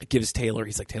 Gives Taylor,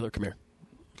 he's like, Taylor, come here.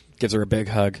 Gives her a big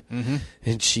hug. Mm-hmm.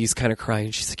 And she's kind of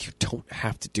crying. She's like, you don't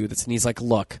have to do this. And he's like,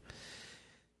 look,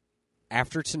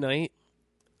 after tonight,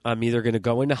 I'm either going to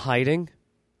go into hiding,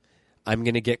 I'm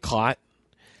going to get caught,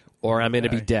 or I'm going to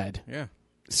be dead. Yeah.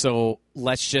 So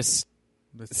let's just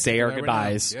say our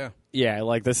goodbyes. Right yeah,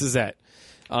 like this is it.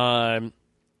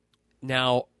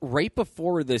 Now, right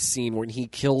before this scene when he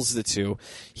kills the two,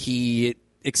 he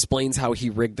explains how he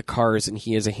rigged the cars and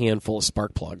he has a handful of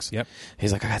spark plugs. Yep.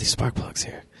 He's like, I got these spark plugs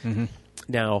here. Mm-hmm.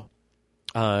 Now,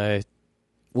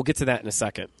 we'll get to that in a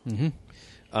second. Mm-hmm.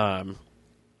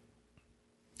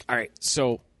 All right,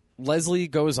 so Leslie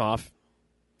goes off.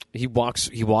 He walks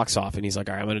off, and he's like,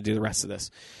 all right, I'm going to do the rest of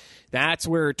this. That's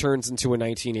where it turns into a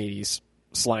 1980s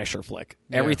slasher flick.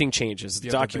 Yeah. Everything changes. The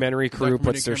Yeah, documentary crew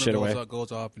puts their shit away.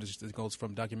 Goes off, and it goes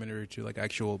from documentary to like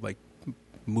actual like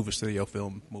movie studio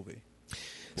film movie.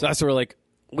 So that's where we're like,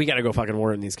 we got to go fucking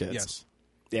warn these kids. Yes.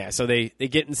 Yeah, so they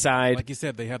get inside. Like you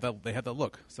said, they have that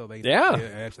look. So they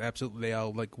absolutely they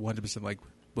all like 100% like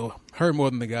her more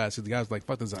than the guys. So the guys like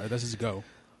fuck this, let's just go.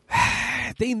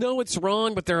 They know it's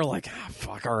wrong, but they're like,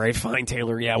 fuck, all right, fine,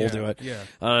 Taylor, we'll do it. Yeah.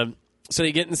 So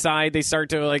they get inside. They start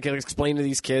to like explain to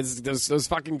these kids. Those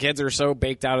fucking kids are so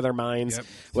baked out of their minds. Yep.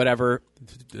 Whatever.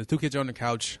 The two kids are on the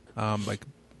couch, like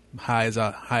high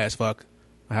as fuck,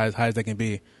 high as they can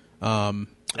be. And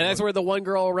that's where the one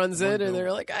girl runs in, and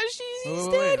they're like, he's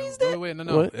dead. Wait,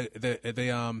 no.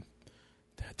 They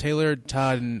Taylor,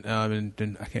 Todd, and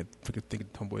I can't think of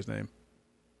the homeboy's name.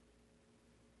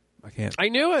 I can't. I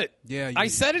knew it. Yeah, I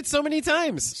said it so many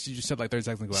times. She just said like 30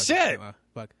 seconds ago. Shit.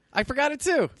 Fuck. I forgot it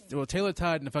too. Well, Taylor,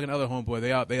 Todd, and the fucking other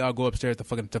homeboy, they all go upstairs to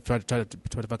try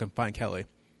to fucking find Kelly.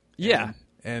 Yeah.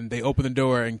 And they open the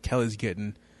door, and Kelly's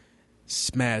getting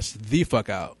smashed the fuck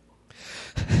out.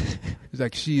 It's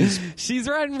like she's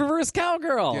riding reverse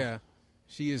cowgirl. Yeah.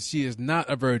 She is not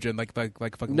a virgin like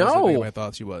fucking no. I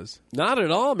thought she was. Not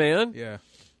at all, man. Yeah.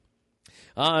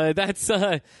 So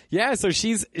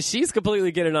she's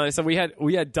completely getting on it. So we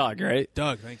had Doug, right?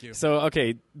 Doug, thank you. So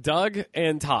okay, Doug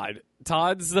and Todd.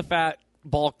 Todd's the fat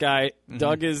bulk guy. Mm-hmm.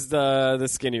 Doug is the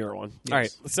skinnier one. Yes. All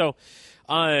right. So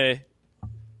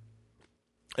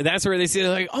that's where they say,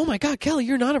 like, oh my God, Kelly,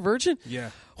 you're not a virgin? Yeah.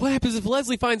 What happens if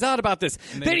Leslie finds out about this?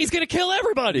 Then he's gonna kill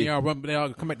everybody. They all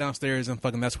come back downstairs and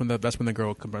fucking that's when the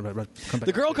girl comes back.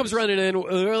 The girl comes running in.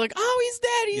 They're like, "Oh, he's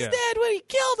dead! He's dead! What? He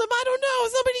killed him! I don't know.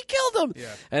 Somebody killed him!"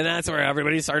 Yeah. And that's where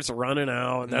everybody starts running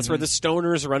out. And that's where the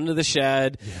stoners run to the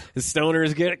shed. Yeah. The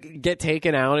stoners get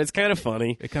taken out. It's kind of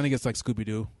funny. It kind of gets like Scooby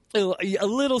Doo. A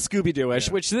little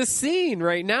Scooby-Doo-ish, which this scene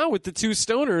right now with the two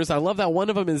stoners, I love that one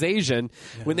of them is Asian.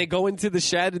 Yeah. When they go into the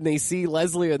shed and they see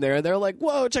Leslie in there, they're like,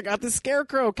 whoa, check out the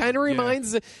scarecrow. Kind of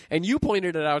reminds, and you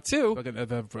pointed it out too.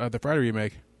 The Friday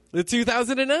remake. The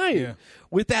 2009. Yeah.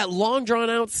 With that long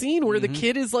drawn-out scene where the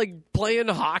kid is like playing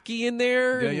hockey in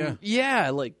there.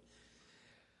 Yeah, like,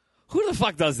 who the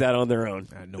fuck does that on their own?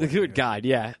 Good God,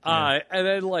 yeah. And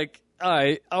then like,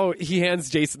 he hands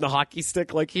Jason the hockey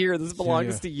stick, like, here, this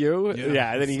belongs to you.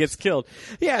 Yeah, and then he gets killed.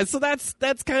 Yeah, so that's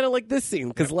kind of like this scene,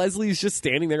 because Leslie's just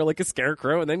standing there like a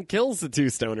scarecrow and then kills the two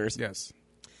stoners. Yes.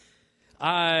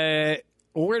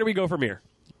 Where do we go from here?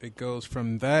 It goes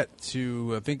from that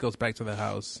to, I think it goes back to the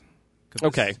house.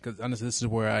 Okay. Because honestly, this is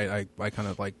where I kind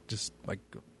of like, just like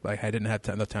I didn't have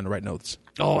enough time to write notes.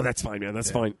 Oh, that's fine, man.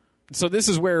 That's fine. So this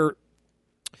is where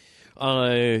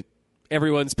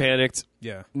everyone's panicked.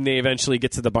 Yeah. And they eventually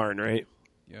get to the barn, right?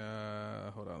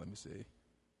 Hold on, let me see.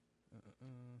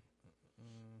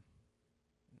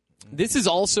 This is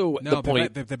also the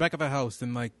point. They're back at the house,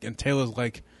 and Taylor's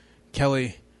like,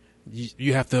 Kelly,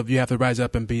 you have to rise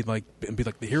up and be like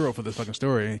the hero for this fucking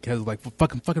story. And Kelly's like,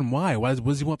 fucking why? What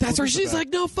does he want? That's where she's like,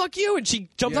 no, fuck you, and she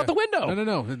jumps out the window.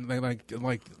 No.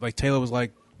 Like Taylor was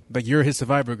like you're his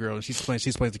survivor girl, and she explains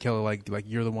to Kelly like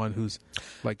you're the one who's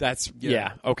like that's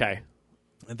okay.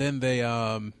 And then they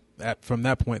from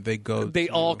that point they go. They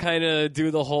all kind of do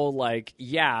the whole like,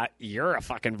 yeah, you're a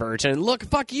fucking virgin. Look,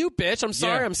 fuck you, bitch. I'm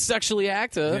sorry, I'm sexually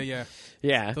active.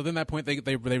 Yeah. So then that point they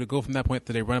go from that point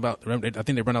that they run about. I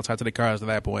think they run outside to the cars at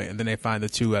that point, and then they find the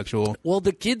two actual. Well,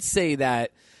 the kids say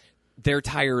that their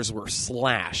tires were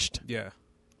slashed. Yeah.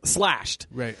 Slashed.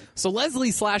 Right. So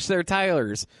Leslie slashed their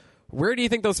tires. Where do you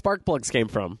think those spark plugs came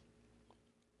from?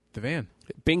 The van.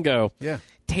 Bingo. Yeah.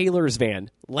 Taylor's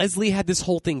van. Leslie had this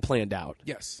whole thing planned out.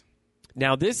 Yes.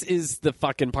 Now, this is the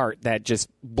fucking part that just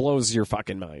blows your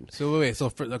fucking mind. So, wait. So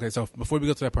before we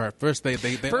go to that part, first, they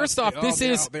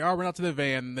all run out to the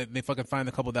van. They fucking find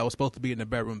the couple that was supposed to be in the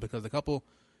bedroom because the couple,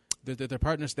 their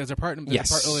partners, there's a part early in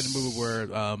the movie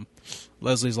where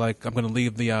Leslie's like, I'm going to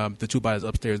leave the two bodies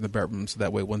upstairs in the bedroom so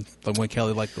that way when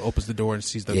Kelly like opens the door and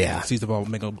sees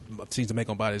the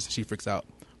Mako bodies, she freaks out.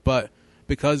 But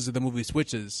because the movie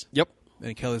switches,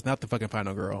 and Kelly's not the fucking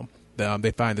final girl,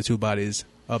 they find the two bodies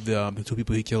of the two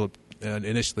people he killed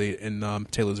initially in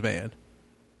Taylor's van.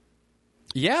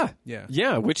 Yeah,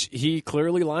 which he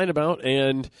clearly lied about,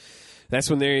 and that's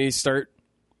when they start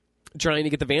trying to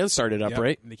get the van started up,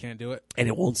 right? And they can't do it. And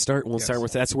it won't start.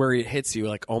 That's where it hits you,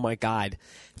 like, oh my God,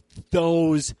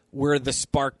 those were the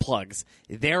spark plugs.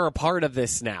 They're a part of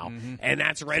this now. Mm-hmm. And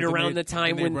that's right around the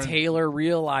time when Taylor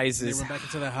realizes. They run back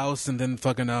into the house, and then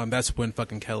fucking that's when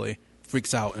fucking Kelly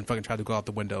freaks out and fucking tries to go out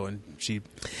the window, and she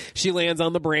lands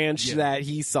on the branch that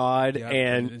he sawed,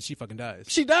 and she fucking dies.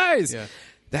 She dies. Yeah.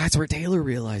 That's where Taylor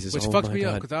realizes. Which fucks me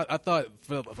up because I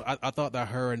thought that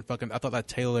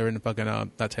Taylor and fucking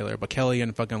not Taylor, but Kelly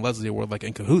and fucking Leslie were like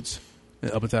in cahoots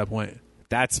up until that point.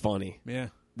 That's funny. Yeah,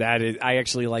 that is. I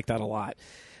actually like that a lot.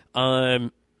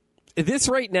 This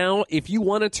right now, if you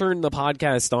want to turn the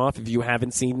podcast off, if you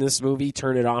haven't seen this movie,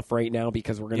 turn it off right now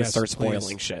because we're going to start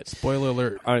spoiling shit. Spoiler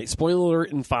alert. All right, spoiler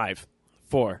alert in 5,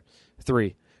 4,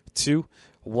 3, 2,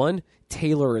 1.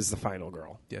 Taylor is the final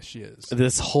girl. Yes, she is.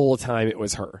 This whole time it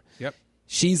was her. Yep.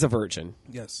 She's a virgin.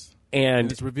 Yes.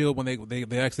 And it's revealed when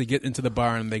they actually get into the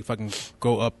barn and they fucking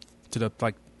go up to the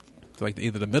like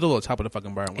either the middle or top of the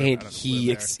fucking barn. And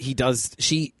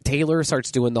Taylor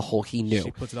starts doing the whole he knew.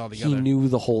 She puts it all together. He knew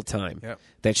the whole time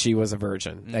that she was a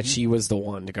virgin, that she was the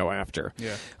one to go after.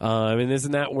 Yeah. And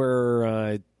isn't that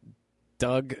where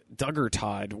Doug or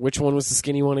Todd? Which one was the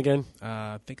skinny one again?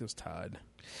 I think it was Todd.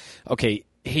 okay,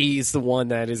 he's the one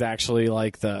that is actually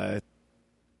like the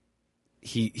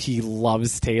he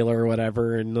loves Taylor or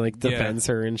whatever and like defends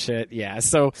her and shit. Yeah,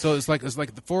 so it's like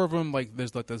the four of them. Like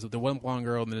there's the one blonde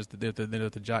girl, and then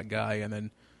there's the jock guy, and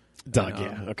then Doug.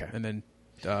 And then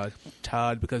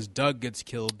Todd, because Doug gets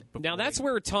killed. Now that's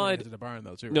where Todd. The barn,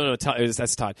 though, too, right? No,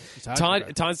 that's Todd.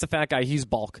 Todd's the fat guy. He's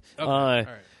Bulk. Okay. All right.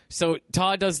 So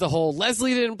Todd does the whole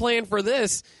Leslie didn't plan for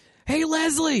this. Hey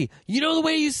Leslie, you know the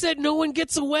way you said no one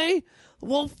gets away?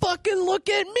 Well, fucking look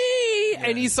at me! Yeah.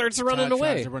 And he starts running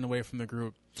away. Tries to run away from the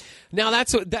group. Now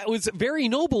that was very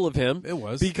noble of him. It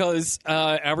was, because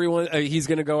everyone he's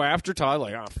going to go after Todd.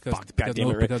 Like, because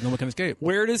no one can escape.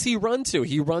 Where does he run to?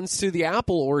 He runs to the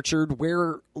apple orchard,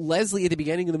 where Leslie at the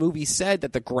beginning of the movie said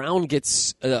that the ground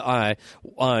gets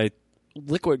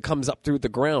liquid comes up through the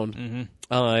ground. Mm-hmm.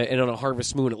 And on a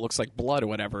harvest moon, it looks like blood or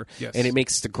whatever. Yes. And it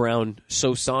makes the ground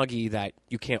so soggy that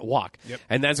you can't walk. Yep.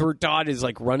 And that's where Todd is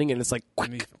like running, and it's like,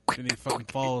 and he fucking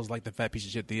falls like the fat piece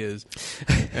of shit he is.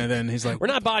 And then he's like, we're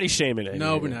not body shaming it.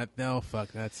 No, we're not. No,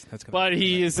 fuck. That's. But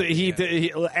he is.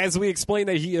 He as we explained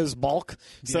that he is bulk.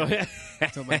 So,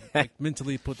 so like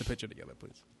mentally put the picture together,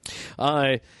 please.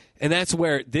 And that's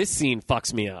where this scene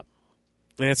fucks me up.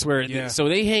 That's where so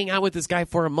they hang out with this guy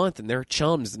for a month, and they're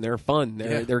chums and they're fun.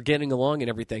 They're getting along and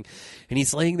everything. And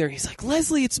he's laying there. He's like,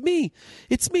 Leslie, it's me,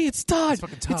 it's Todd,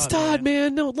 it's Todd,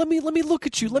 man. No, let me look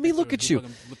at you. Let me look at you.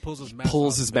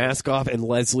 Pulls his mask off, and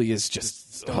Leslie is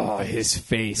just his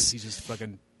face. He's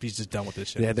just done with this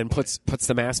shit. Yeah, then puts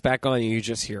the mask back on, and you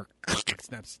just hear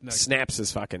snaps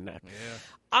his fucking neck. Yeah.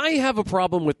 I have a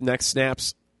problem with neck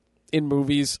snaps in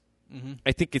movies. Mm-hmm.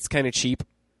 I think it's kind of cheap.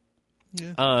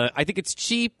 Yeah. I think it's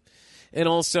cheap, and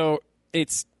also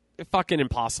it's fucking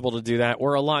impossible to do that.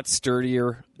 We're a lot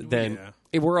sturdier than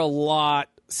we're a lot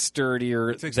sturdier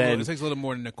it takes than a little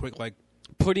more than a quick like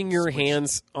putting your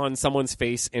hands on someone's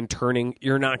face and turning.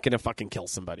 You're not gonna fucking kill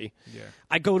somebody. Yeah.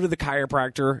 I go to the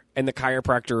chiropractor, and the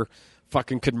chiropractor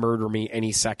fucking could murder me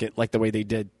any second, like the way they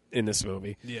did in this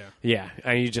movie. Yeah.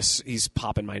 And he's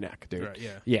popping my neck, dude. Right,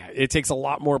 yeah. It takes a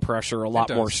lot more pressure, a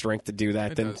lot more strength to do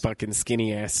that than fucking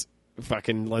skinny ass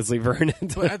fucking Leslie Vernon.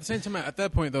 But at the same time, at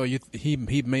that point though, he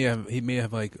may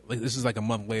have like this is like a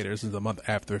month later. This is a month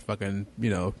after fucking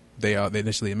they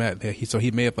initially met. So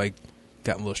he may have like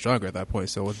gotten a little stronger at that point.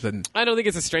 So then I don't think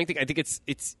it's a strength thing. I think it's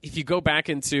if you go back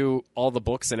into all the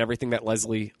books and everything that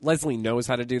Leslie knows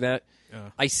how to do that.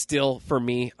 I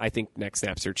think neck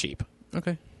snaps are cheap.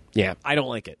 Okay. Yeah, I don't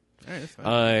like it. All right, that's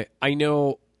fine. I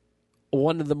know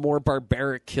one of the more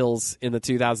barbaric kills in the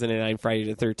 2009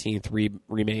 Friday the 13th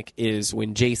remake is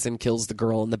when Jason kills the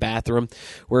girl in the bathroom,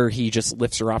 where he just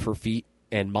lifts her off her feet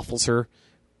and muffles her,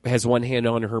 has one hand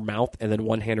on her mouth and then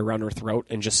one hand around her throat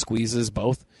and just squeezes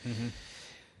both. Mm-hmm.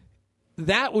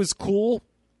 That was cool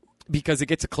because it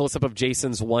gets a close-up of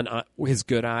Jason's his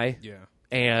good eye,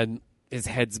 and his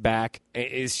head's back.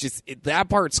 It's just that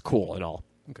part's cool and all.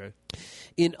 Okay.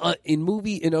 In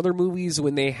other movies,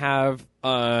 when they have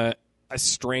a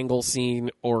strangle scene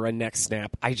or a neck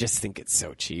snap, I just think it's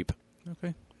so cheap.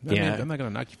 Okay. I'm not gonna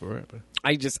knock you for it, but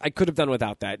I could have done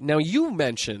without that. Now you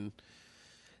mentioned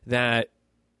that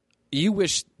you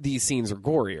wish these scenes were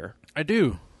gorier. I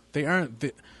do. They aren't.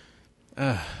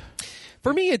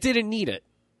 For me, it didn't need it.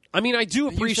 I mean, I do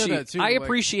appreciate. That too,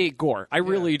 appreciate gore. I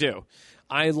really do.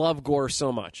 I love gore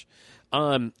so much.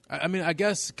 I mean, I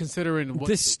guess considering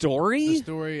the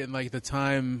story and like the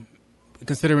time,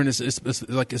 considering it's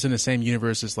like it's in the same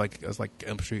universe as like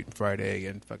Elm Street and Friday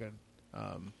and fucking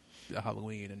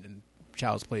Halloween and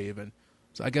Child's Play, and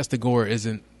so I guess the gore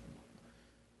isn't.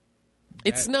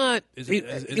 It's not.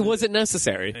 It wasn't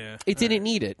necessary. Yeah. It didn't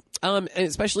need it. And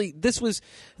especially this was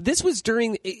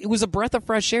during. It was a breath of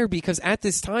fresh air because at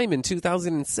this time in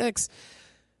 2006,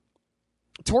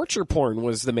 torture porn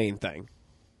was the main thing.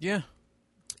 Yeah.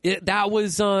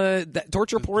 That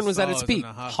torture porn was at its peak.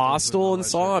 Hostel and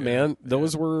Saw, man.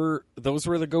 Those were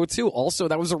the go-to. Also,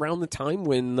 that was around the time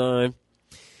when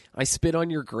I Spit on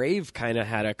Your Grave kind of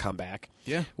had a comeback.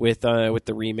 Yeah. With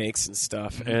the remakes and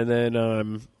stuff, and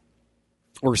then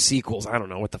or sequels. I don't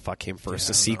know what the fuck came first,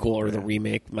 the sequel or the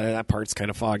remake. That part's kind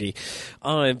of foggy.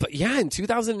 But yeah, in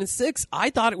 2006,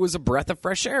 I thought it was a breath of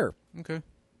fresh air. Okay.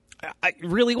 It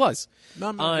really was.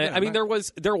 I mean, there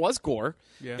was gore.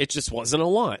 Yeah. It just wasn't a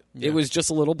lot. Yeah. It was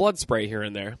just a little blood spray here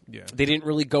and there. Yeah. They didn't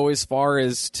really go as far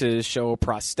as to show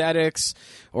prosthetics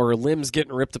or limbs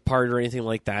getting ripped apart or anything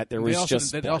like that. They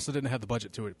also didn't have the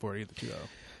budget to it for it either, too, though.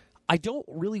 I don't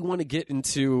really want to get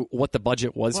into what the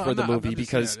budget was for the movie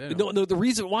because the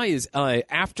reason why is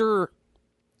after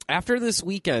this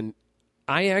weekend,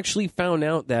 I actually found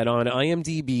out that on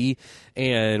IMDb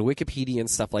and Wikipedia and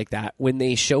stuff like that, when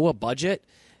they show a budget,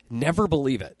 never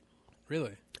believe it.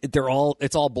 Really?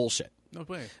 It's all bullshit. No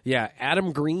way. Yeah,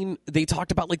 Adam Green, they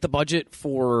talked about like the budget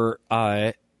for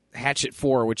Hatchet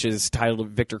 4, which is titled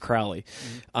Victor Crowley.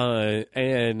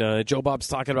 And Joe Bob's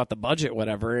talking about the budget,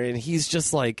 whatever, and he's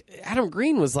just like, Adam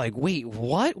Green was like, wait,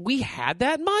 what? We had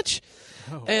that much?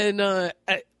 Oh.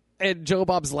 And Joe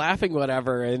Bob's laughing,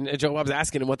 whatever, and Joe Bob's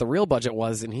asking him what the real budget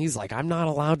was, and he's like, I'm not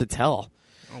allowed to tell.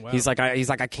 Oh, wow. He's like,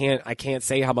 I can't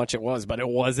say how much it was, but it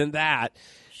wasn't that.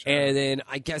 Sure. And then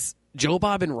I guess Joe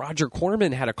Bob and Roger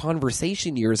Corman had a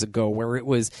conversation years ago where it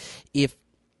was, if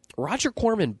Roger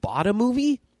Corman bought a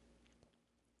movie,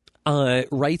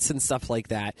 rights and stuff like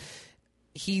that,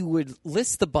 he would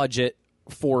list the budget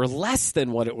for less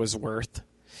than what it was worth.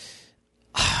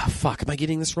 Fuck, am I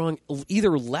getting this wrong?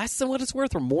 Either less than what it's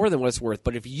worth or more than what it's worth.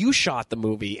 But if you shot the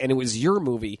movie and it was your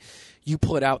movie, you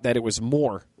put out that it was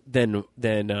more than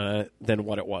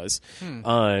what it was.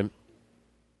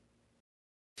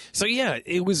 So yeah,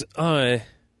 it was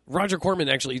Roger Corman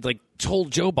actually like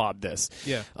told Joe Bob this.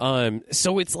 Yeah.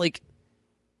 So it's like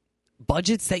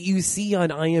budgets that you see on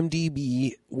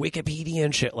IMDb, Wikipedia,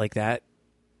 and shit like that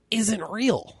isn't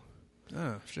real.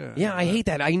 Oh, shit. Yeah, I hate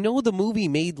that. I know the movie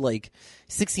made like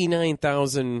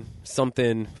 69,000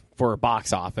 something for a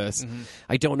box office. Mm-hmm.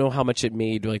 I don't know how much it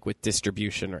made like with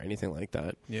distribution or anything like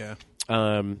that. Yeah.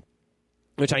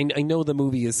 Which I know the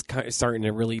movie is kind of starting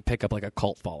to really pick up like a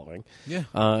cult following. Yeah.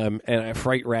 And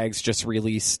Fright Rags just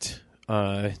released,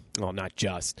 well, not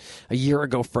just. A year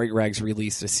ago, Fright Rags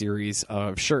released a series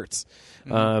of shirts.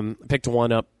 Mm-hmm. Picked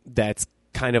one up that's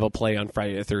kind of a play on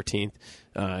Friday the 13th.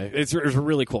 It's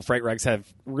really cool. Fright Rags have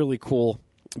really cool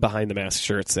behind the mask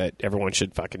shirts that everyone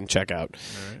should fucking check out.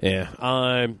 All right. Yeah.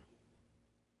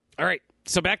 All right.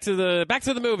 So back to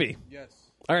the movie. Yes.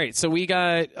 All right. So we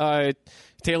got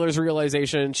Taylor's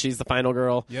realization. She's the final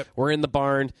girl. Yep. We're in the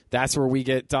barn. That's where we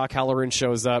get Doc Halloran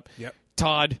shows up. Yep.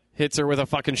 Todd hits her with a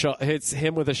fucking hits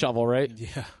him with a shovel, right?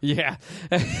 Yeah. Yeah.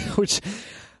 Which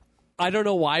I don't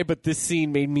know why, but this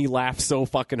scene made me laugh so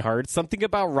fucking hard. Something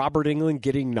about Robert Englund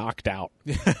getting knocked out.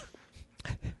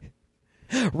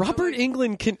 Robert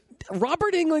Englund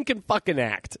can fucking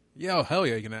act. Yo, hell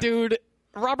yeah, you can act. Dude,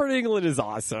 Robert Englund is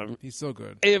awesome. He's so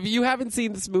good. If you haven't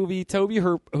seen this movie, Tobe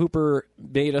Hooper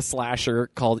made a slasher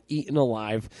called Eaten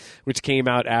Alive, which came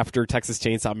out after Texas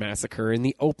Chainsaw Massacre, and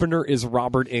the opener is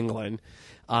Robert Englund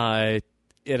at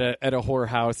a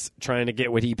whorehouse trying to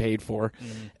get what he paid for.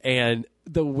 And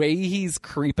the way he's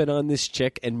creeping on this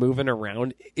chick and moving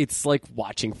around, it's like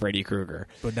watching Freddy Krueger.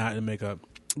 But not in makeup.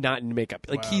 Not in makeup.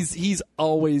 Like, wow.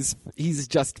 he's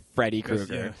just Freddy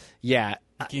Krueger. Yeah.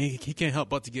 He can't help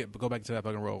but to go back to that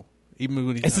fucking role. Even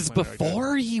when he's this is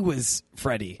before he was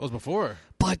Freddy. It was before.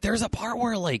 But there's a part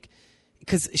where, like,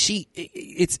 because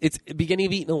it's beginning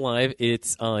of Eaten Alive.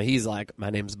 It's he's like,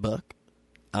 my name's Buck.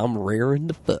 I'm raring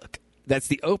to fuck. That's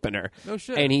the opener. No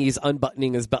shit. And he's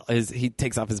unbuttoning his belt. He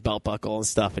takes off his belt buckle and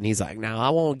stuff, and he's like, "Now I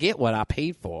won't get what I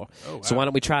paid for. Oh, wow. So why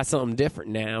don't we try something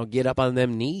different now? Get up on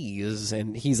them knees."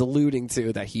 And he's alluding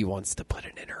to that he wants to put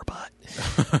it in her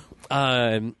butt.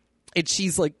 And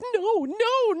she's like, "No,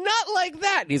 not like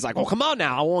that." And he's like, "Well, come on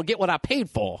now. I won't get what I paid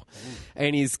for."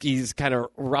 And he's kind of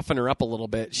roughing her up a little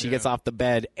bit. She gets off the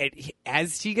bed, and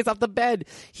as she gets off the bed,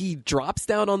 he drops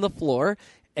down on the floor.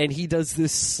 And he does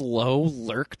this slow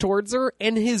lurk towards her,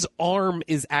 and his arm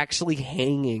is actually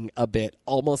hanging a bit,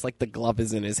 almost like the glove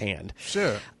is in his hand.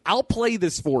 Sure. I'll play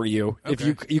this for you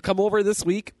if you come over this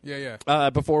week. Yeah.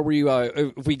 Before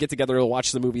if we get together to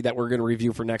watch the movie that we're going to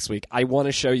review for next week, I want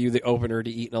to show you the opener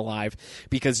to Eaten Alive,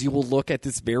 because you will look at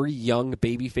this very young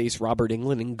babyface Robert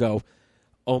Englund and go,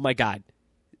 "Oh my God,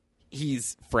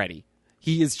 he's Freddy.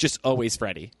 He is just always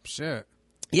Freddy." Shit.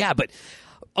 Yeah, but.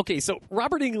 Okay, so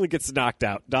Robert Englund gets knocked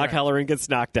out. Doc Halloran gets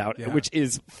knocked out, which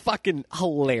is fucking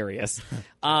hilarious.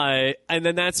 And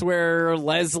then that's where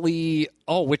Leslie,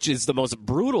 which is the most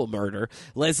brutal murder.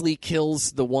 Leslie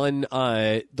kills the one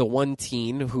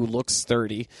teen who looks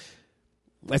 30.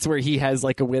 That's where he has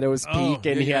like a widow's peak,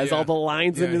 and he has all the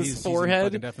lines in his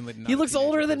forehead. He looks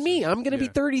older than me. I'm going to be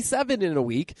 37 in a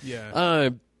week.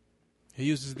 Yeah. He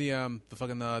uses the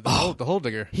hole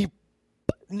digger.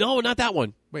 No, not that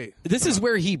one. Wait. This is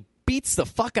where he beats the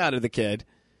fuck out of the kid.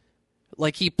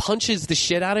 Like, he punches the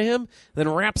shit out of him, then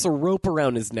wraps a rope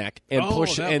around his neck and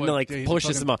pushes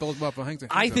him up.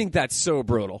 I think that's so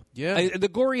brutal. Yeah. The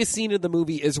goriest scene of the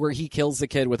movie is where he kills the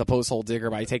kid with a post hole digger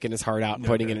by taking his heart out and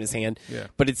putting it in his hand. Yeah.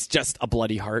 But it's just a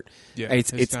bloody heart. Yeah.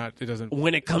 It's not. It doesn't.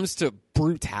 When it comes to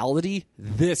brutality,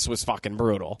 this was fucking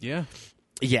brutal. Yeah.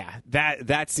 Yeah.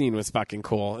 That scene was fucking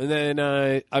cool. And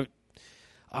then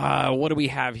What do we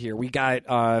have here? We got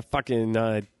fucking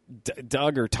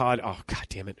Doug or Todd. Oh, god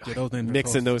damn it.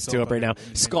 Mixing those two up right now.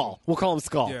 Skull. We'll call him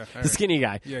Skull. Yeah, the skinny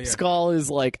guy. Yeah. Skull is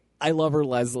like, I love her,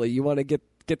 Leslie. You want to get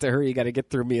to her, you got to get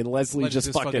through me. And Leslie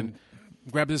just fucking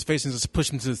grabs his face and just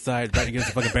pushes him to the side right against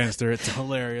the fucking banister. It's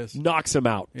hilarious. Knocks him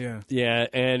out. Yeah,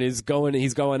 and he's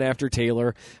going after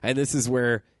Taylor. And this is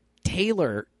where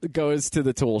Taylor goes to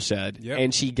the tool shed,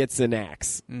 and she gets an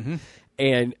axe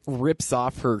and rips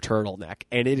off her turtleneck.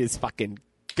 And it is fucking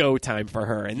go time for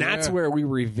her. And that's where we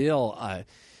reveal,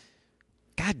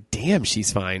 god damn,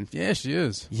 she's fine. Yeah, she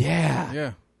is.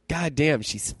 Yeah. God damn,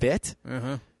 she's fit.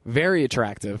 Very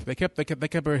attractive. They kept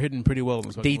her hidden pretty well.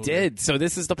 They did. So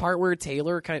this is the part where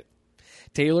Taylor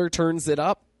turns it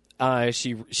up.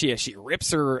 She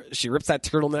rips that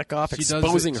turtleneck off,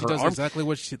 exposing her arm. She does exactly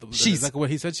what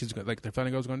he said she's like the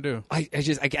final girl's going to do. I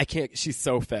can't. She's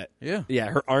so fit.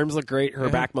 Yeah. Her arms look great. Her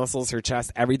back muscles, her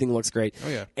chest, everything looks great. Oh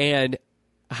yeah. And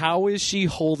how is she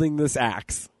holding this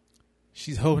axe?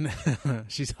 She's holding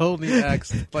the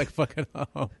axe like fucking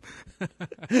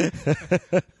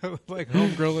like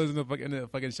homegirl is in the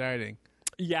fucking Shining.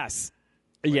 Yes.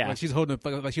 Like she's holding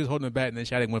like she was holding a bat in the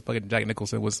Shining when fucking Jack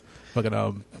Nicholson was fucking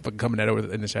coming at her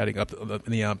in the Shining up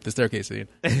in the staircase scene.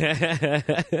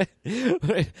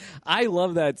 I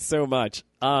love that so much.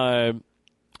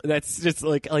 That's just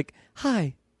like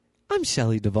hi, I'm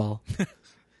Shelley Duvall,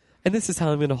 and this is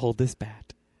how I'm going to hold this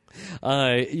bat.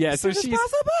 So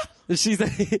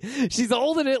she's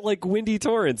holding it like Wendy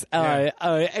Torrance,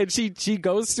 and she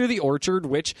goes through the orchard,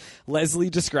 which Leslie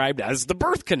described as the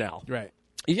birth canal. Right.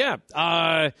 Yeah.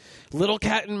 Little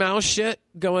cat and mouse shit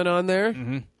going on there.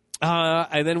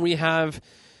 And then we have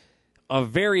a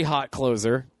very hot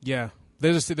closer. Yeah.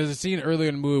 There's a scene earlier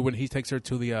in the movie when he takes her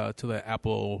to the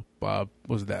Apple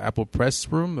was it the Apple press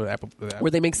room or the Apple where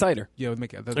they make cider. Yeah,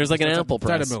 there's like an apple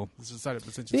press. Cider mill. It's a cider.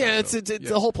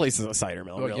 The whole place is a cider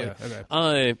mill. Really. Yeah.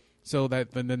 Okay. So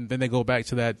that and then they go back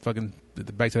to that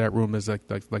room is like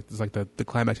the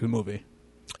climax of the movie.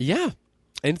 Yeah.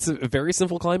 And it's a very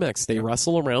simple climax. They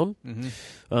wrestle around.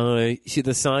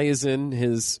 The sai is in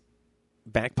his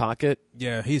back pocket.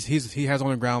 Yeah, he has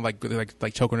on the ground like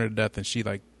choking her to death, and she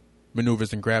like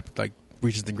maneuvers and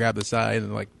reaches and grab the side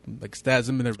and like stabs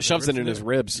him and shoves it in his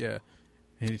ribs. Yeah,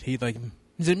 and he like,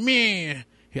 is it me? I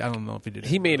don't know if he did.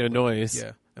 He made a noise.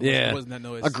 Yeah, it wasn't that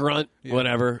noise? A grunt,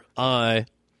 whatever. And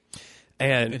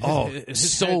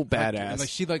his so head, badass. Like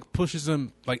she like pushes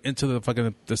him like into the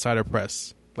fucking the cider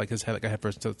press. Like his head, like I head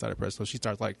first into the cider press, so she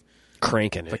starts like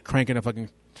cranking it, like cranking the press, and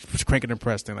like cranking the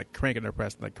press, and like cranking the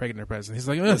press, and he's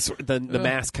like, the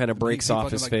mask kind of breaks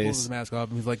off his face. Pulls his mask off,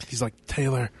 and he's like,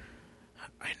 Taylor,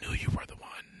 I knew you were the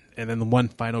one. And then the one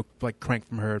final like crank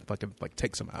from her, like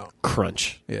takes him out.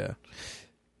 Crunch. Yeah,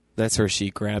 that's where she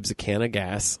grabs a can of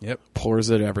gas. Yep. Pours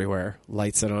it everywhere,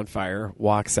 lights it on fire,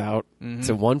 walks out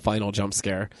to one final jump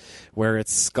scare, where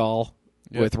it's Skull.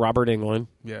 Yep. With Robert Englund.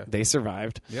 Yeah. They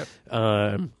survived. Yep.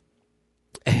 And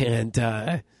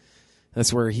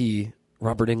that's where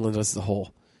Robert Englund does the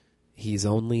whole, he's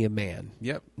only a man.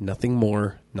 Yep. Nothing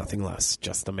more, nothing less,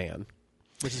 just a man.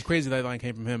 Which is crazy that line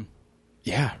came from him.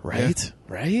 Yeah, right? Yeah.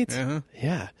 Right? Uh-huh.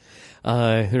 Yeah.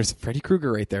 There's Freddy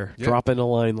Krueger right there, dropping a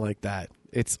line like that.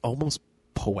 It's almost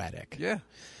poetic. Yeah.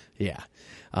 Yeah.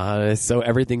 So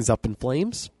everything's up in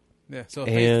flames. Yeah, so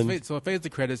it fades the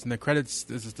credits, and the credits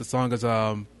the song is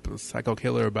 "Psycho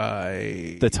Killer"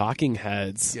 by the Talking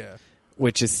Heads. Yeah,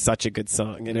 which is such a good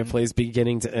song, and it plays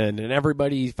beginning to end, and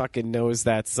everybody fucking knows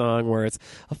that song where it's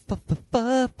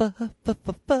better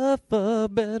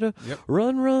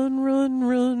run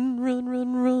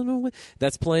away.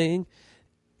 That's playing.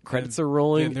 Credits are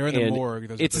rolling. They're in the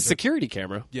morgue. It's a security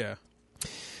camera. Yeah.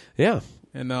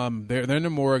 And they're in the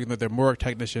morgue, and their morgue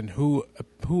technician who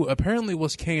apparently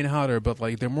was Kane Hodder, but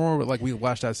like they're more like we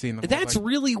watched that scene. That's like,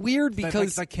 really weird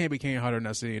because that can't be Kane Hodder in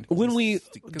that scene. When we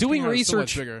doing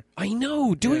research, I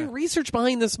know research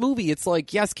behind this movie, it's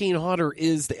like yes, Kane Hodder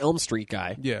is the Elm Street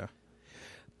guy. Yeah,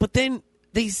 but then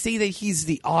they say that he's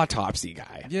the autopsy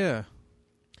guy. Yeah,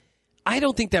 I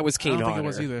don't think that was Kane Hodder. I don't think it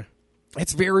was either.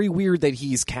 It's very weird that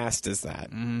he's cast as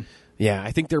that. Mm-hmm. Yeah,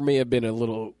 I think there may have been a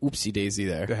little oopsie daisy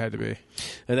there. There had to be.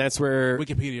 And that's where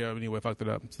Wikipedia anyway fucked it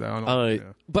up. So I don't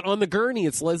know, But on the gurney,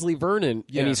 it's Leslie Vernon,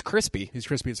 and he's crispy. He's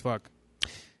crispy as fuck.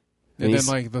 And then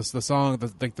like the song,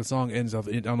 the song ends. I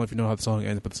don't know if you know how the song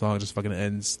ends, but the song just fucking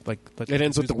ends like it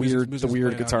ends with the weird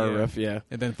guitar riff. Yeah,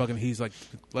 and then fucking he's like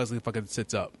Leslie fucking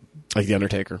sits up like the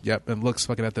Undertaker. Yep, and looks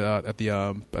fucking at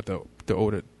the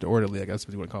orderly, I guess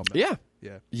what you want to call him.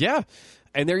 Yeah.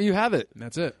 And there you have it. And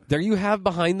that's it. There you have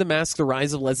Behind the Mask, The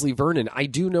Rise of Leslie Vernon. I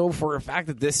do know for a fact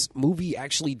that this movie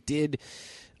actually did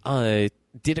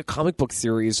did a comic book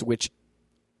series, which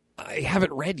I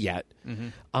haven't read yet.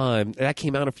 That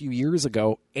came out a few years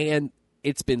ago, and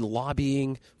it's been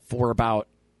lobbying for about,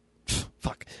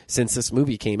 since this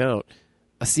movie came out,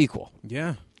 a sequel.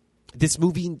 Yeah. This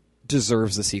movie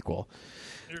deserves a sequel.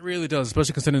 It really does,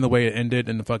 especially considering the way it ended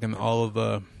and the fucking all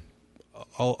the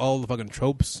fucking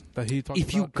tropes that he talked about.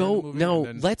 If you go now,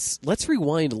 let's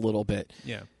rewind a little bit.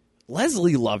 Yeah,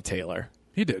 Leslie loved Taylor.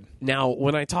 He did. Now,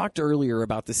 when I talked earlier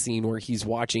about the scene where he's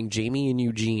watching Jamie and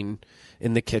Eugene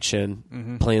in the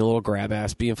kitchen playing a little grab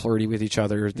ass, being flirty with each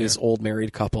other, this old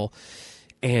married couple,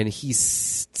 and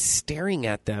he's staring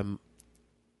at them.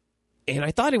 And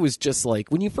I thought it was just like,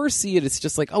 when you first see it, it's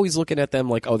just like, oh, he's looking at them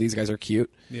like, oh, these guys are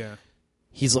cute. Yeah.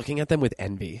 He's looking at them with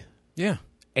envy. Yeah.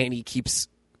 And he keeps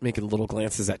making little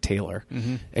glances at Taylor.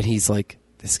 And he's like,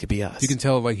 this could be us. You can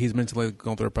tell like he's mentally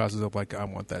going through a process of like, I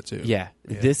want that too. Yeah.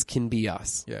 This can be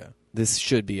us. Yeah. This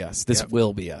should be us. This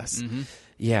will be us.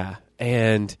 Yeah.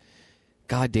 And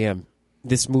goddamn,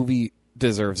 this movie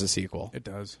deserves a sequel. It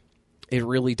does. It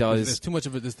really does. There's too much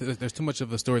of it. There's too much of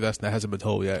the story that hasn't been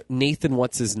told yet. Nathan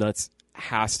What's His Nuts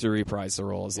has to reprise the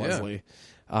role as Leslie.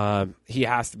 He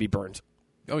has to be burned.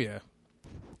 Oh yeah.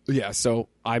 Yeah. So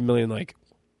I'm really like,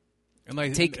 and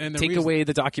like take away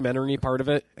the documentary part of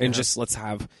it and just let's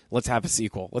have a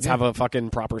sequel. Let's have a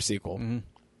fucking proper sequel.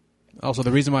 Also,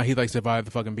 the reason why he like survived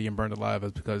the fucking being burned alive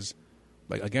is because,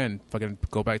 like, again, fucking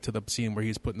go back to the scene where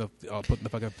he's putting the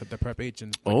fucking the prep H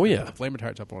and the flame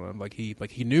retardants up on him. Like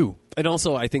he knew. And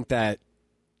also, I think that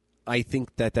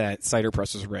cider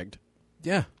press was rigged.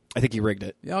 Yeah, I think he rigged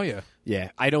it. Oh yeah. Yeah,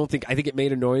 I think it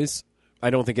made a noise. I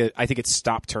think it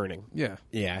stopped turning. Yeah.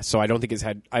 Yeah. So I don't think his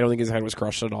head was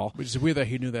crushed at all. Which is weird that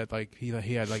he knew that like he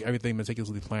had like everything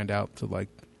meticulously planned out to like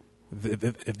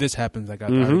if this happens I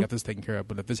already got this taken care of,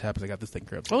 but if this happens I got this taken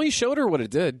care of. Well, he showed her what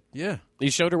it did. Yeah. He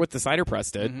showed her what the cider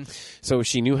press did, so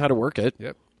she knew how to work it.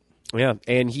 Yep. Yeah,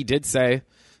 and he did say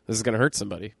this is going to hurt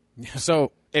somebody. Yeah.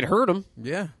 So it hurt him.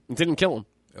 Yeah. It didn't kill him.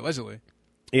 Allegedly.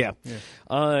 Yeah.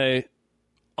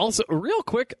 Also, real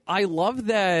quick, I love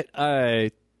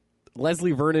that.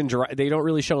 Leslie Vernon, they don't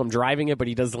really show him driving it, but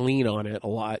he does lean on it a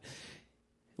lot.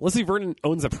 Leslie Vernon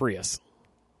owns a Prius.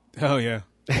 Oh, yeah.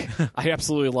 I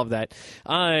absolutely love that.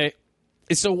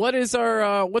 So what's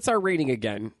our rating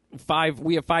again? 5.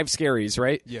 We have 5 scaries,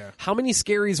 right? Yeah. How many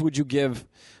scaries would you give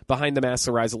Behind the Mask: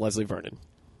 The Rise of Leslie Vernon?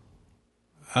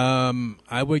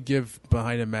 I would give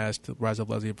Behind the Mask: The Rise of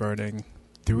Leslie Vernon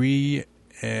 3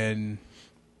 3/4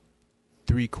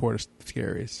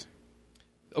 scaries.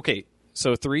 Okay.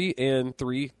 So 3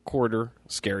 3/4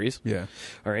 scaries. Yeah.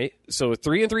 All right. So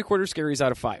 3 3/4 scaries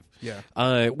out of 5.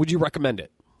 Yeah. Would you recommend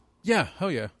it? Yeah. Hell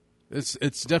yeah. It's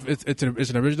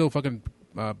an original fucking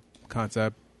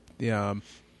concept. The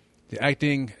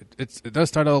acting it does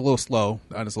start out a little slow,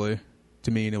 honestly,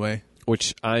 to me anyway.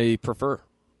 Which I prefer.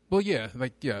 Well, yeah,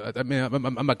 I mean,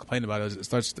 I'm not complaining about it.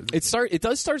 It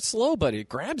does start slow, but it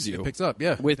grabs you. It picks up.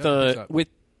 Yeah. With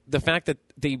the fact that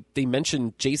they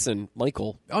mentioned Jason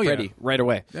Michael Freddy right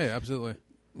away. Yeah, absolutely.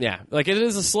 Yeah, like it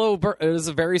is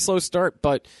a very slow start,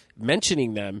 but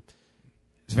mentioning them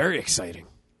is very exciting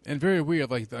and very weird.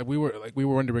 Like we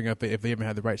were wondering if they even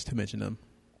had the rights to mention them.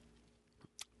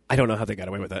 I don't know how they got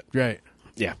away with that. Right.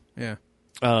 Yeah. Yeah.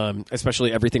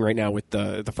 Especially everything right now with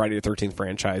the Friday the 13th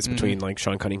franchise between like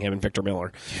Sean Cunningham and Victor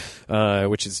Miller,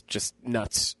 which is just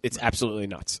nuts. It's absolutely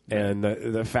nuts, and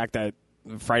the fact that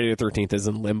Friday the 13th is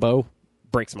in limbo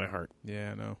breaks my heart.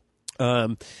 Yeah, I know.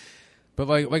 But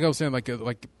like I was saying, like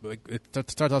it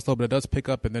starts off slow, but it does pick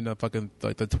up, and then the fucking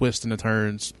like the twists and the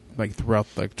turns like throughout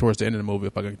like towards the end of the movie,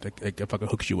 it fucking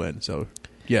hooks you in. So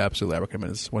yeah, absolutely, I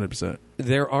recommend this 100%.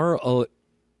 There are a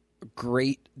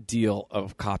great deal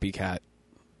of copycat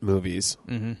movies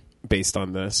based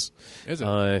on this. Is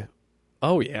it?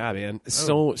 Oh yeah, man!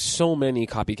 So many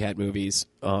copycat movies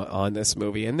on this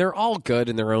movie, and they're all good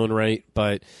in their own right.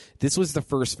 But this was the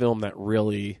first film that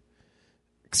really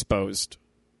exposed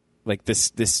like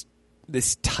this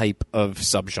type of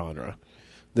subgenre,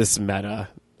 this meta.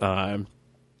 Now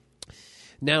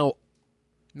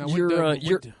how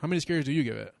many scares do you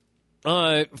give it?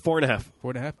 4.5.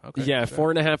 4.5. Okay. Yeah,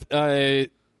 4.5.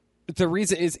 The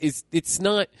reason is it's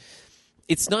not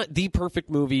the perfect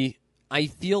movie. I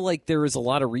feel like there is a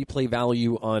lot of replay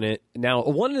value on it. Now,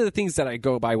 one of the things that I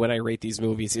go by when I rate these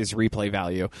movies is replay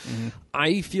value.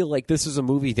 I feel like this is a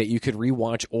movie that you could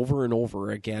rewatch over and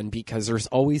over again because there's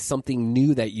always something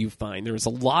new that you find. There's a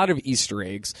lot of Easter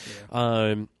eggs.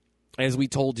 Yeah. As we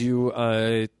told you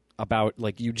about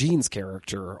like Eugene's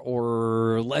character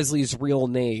or Leslie's real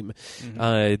name,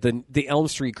 the Elm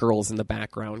Street girls in the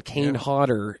background. Kane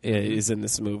Hodder is in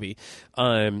this movie.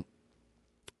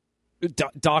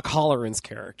 Doc Hollerin's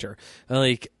character,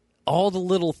 like all the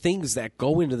little things that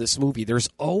go into this movie. There's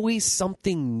always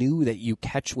something new that you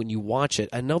catch when you watch it.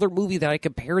 Another movie that I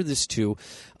compare this to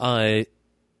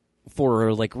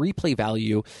for like replay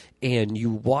value, and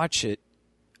you watch it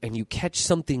and you catch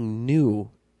something new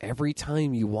every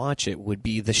time you watch it, would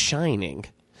be The Shining.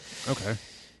 Okay.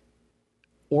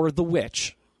 Or The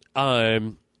Witch. A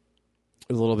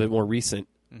little bit more recent.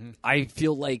 Mm-hmm. I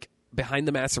feel like Behind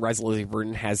the Mask of Rise of Leslie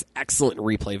Vernon has excellent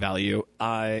replay value.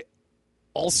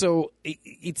 Also,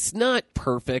 it's not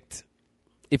perfect.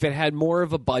 If it had more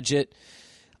of a budget,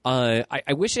 I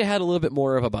wish it had a little bit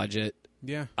more of a budget.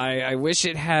 Yeah. I wish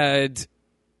it had.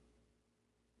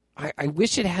 I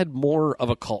wish it had more of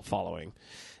a cult following.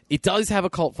 It does have a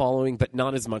cult following, but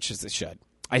not as much as it should.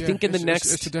 I think in the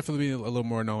next... It should definitely be a little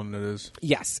more known than it is.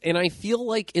 Yes, and I feel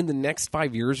like in the next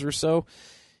 5 years or so,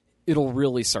 it'll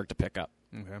really start to pick up.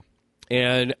 Okay.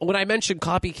 And when I mentioned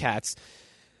copycats,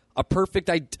 a perfect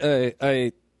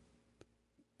example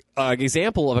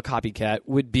of a copycat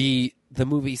would be the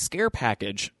movie Scare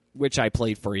Package, which I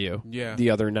played for you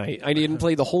the other night. I didn't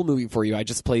play the whole movie for you. I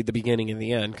just played the beginning and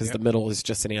the end because the middle is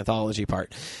just an anthology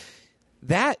part.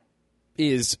 That's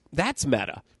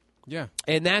meta. Yeah.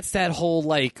 And that's that whole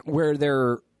like where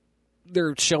they're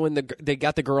showing they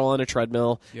got the girl on a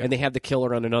treadmill and they have the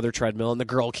killer on another treadmill and the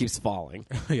girl keeps falling.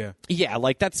 Yeah. Yeah,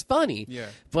 like that's funny. Yeah.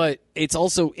 But it's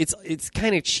also it's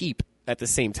kind of cheap at the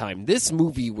same time. This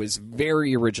movie was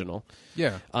very original.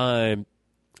 Yeah.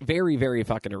 Very, very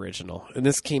fucking original. And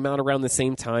this came out around the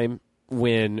same time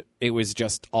when it was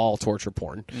just all torture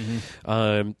porn.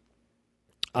 Mm-hmm.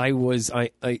 I was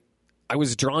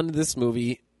drawn to this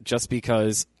movie just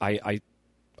because I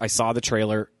saw the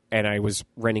trailer and I was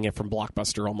renting it from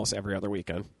Blockbuster almost every other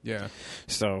weekend. Yeah.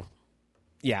 So,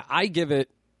 yeah, I give it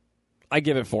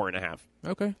 4.5.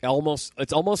 Okay.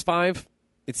 It's almost 5.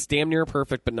 It's damn near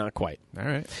perfect, but not quite. All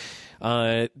right.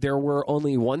 There were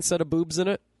only one set of boobs in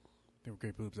it. They were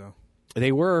great boobs, though.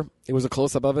 They were. It was a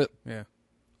close-up of it. Yeah.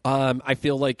 I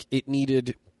feel like it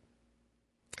needed,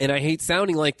 and I hate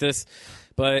sounding like this,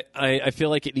 but I feel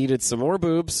like it needed some more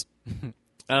boobs. It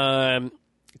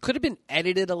could have been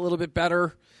edited a little bit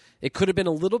better. It could have been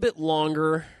a little bit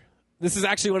longer. This is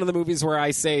actually one of the movies where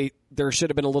I say there should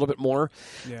have been a little bit more.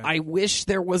 Yeah. I wish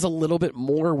there was a little bit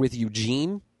more with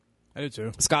Eugene. I do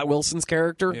too. Scott Wilson's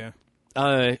character.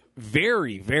 Yeah.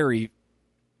 Very, very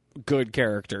good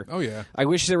character. Oh, yeah. I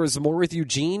wish there was more with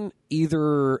Eugene,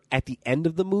 either at the end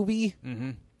of the movie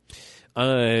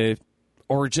or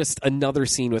just another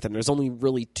scene with him. There's only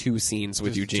really 2 scenes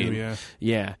with just Eugene. 2,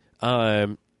 yeah.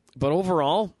 But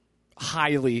overall,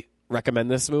 highly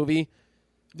recommend this movie.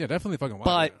 Yeah, definitely fucking watch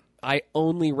But it. I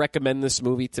only recommend this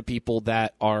movie to people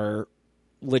that are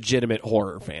legitimate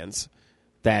horror fans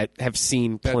that have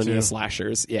seen plenty of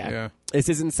slashers. Yeah. This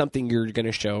isn't something you're going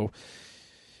to show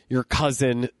your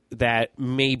cousin that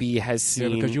maybe has seen.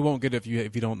 Yeah, because you won't get it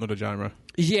if you don't know the genre.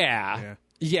 Yeah,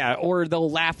 or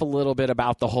they'll laugh a little bit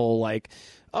about the whole, like,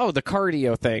 oh, the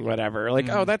cardio thing, whatever. Like,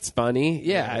 oh, that's funny.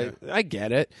 Yeah, I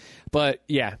get it. But,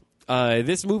 yeah,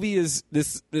 this movie's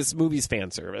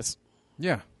fan service.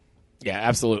 Yeah. Yeah,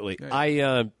 absolutely.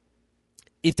 Yeah.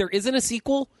 If there isn't a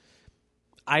sequel,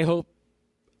 I hope...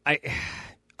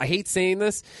 I hate saying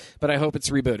this, but I hope it's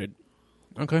rebooted.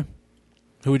 Okay.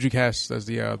 Who would you cast as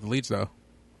the leads, though?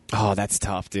 Oh, that's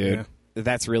tough, dude. Yeah.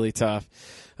 That's really tough.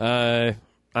 I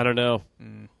don't know.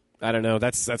 I don't know.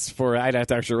 That's for... I'd have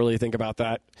to actually really think about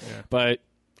that. Yeah. But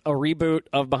a reboot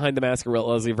of Behind the Mask of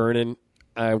Leslie Vernon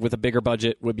with a bigger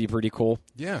budget would be pretty cool.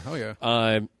 Yeah, hell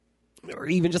yeah. Or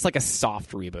even just like a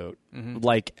soft reboot.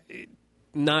 Like,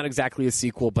 not exactly a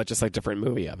sequel, but just like a different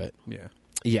movie of it. Yeah.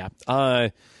 Yeah.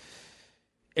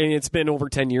 And it's been over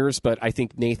 10 years, but I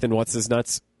think Nathan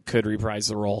What's-His-Nuts could reprise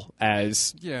the role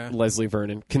as Leslie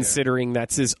Vernon, considering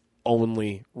that's his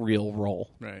only real role.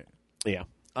 Right. Yeah.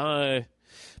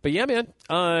 But yeah,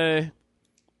 man.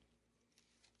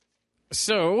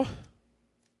 So,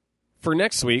 for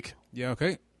next week... Yeah,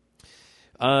 okay.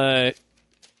 I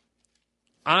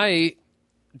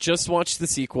just watched the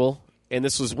sequel, and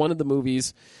this was one of the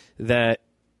movies that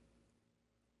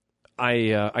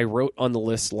I wrote on the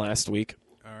list last week.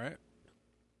 All right.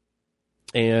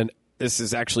 And this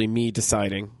is actually me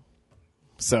deciding.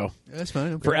 So, that's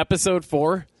fine. Okay. For episode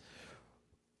 4,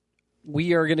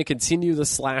 we are going to continue the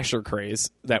slasher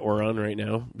craze that we're on right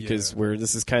now because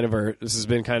this has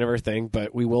been kind of our thing,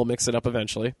 but we will mix it up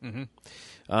eventually.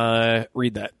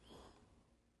 Read that.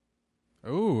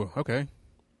 Oh, okay.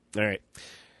 All right.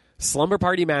 Slumber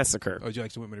Party Massacre. Oh, would you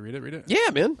actually want me to read it? Read it? Yeah,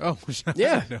 man. Oh,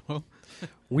 yeah. No.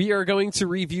 We are going to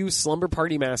review Slumber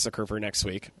Party Massacre for next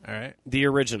week. All right. The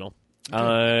original.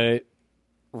 Okay.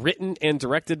 written and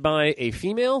directed by a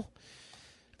female,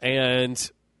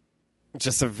 and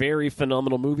just a very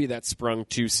phenomenal movie that sprung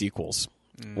 2 sequels,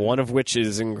 one of which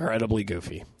is incredibly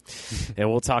goofy. And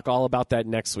we'll talk all about that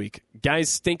next week.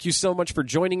 Guys, thank you so much for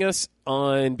joining us.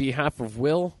 On behalf of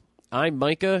Will, I'm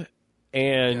Micah,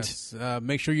 and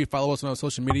make sure you follow us on our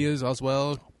social medias as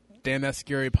well. Damn That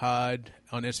Scary Pod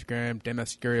on Instagram, Damn That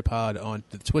Scary Pod on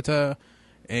Twitter,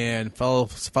 and follow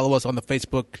us on the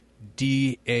Facebook,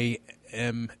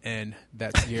 DAMN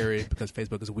That Scary, because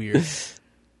Facebook is weird.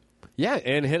 Yeah,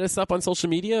 and hit us up on social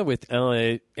media with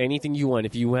anything you want.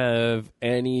 If you have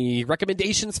any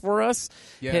recommendations for us,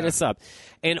 hit us up.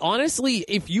 And honestly,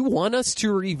 if you want us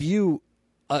to review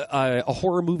a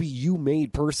horror movie you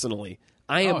made personally,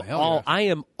 I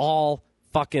am all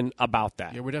fucking about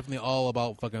that. Yeah, we're definitely all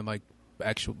about fucking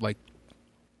actual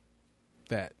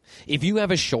that. If you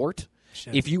have a short,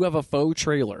 if you have a faux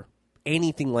trailer,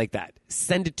 anything like that,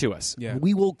 send it to us. Yeah.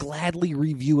 We will gladly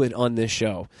review it on this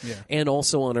show, yeah, and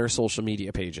also on our social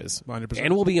media pages. 100%.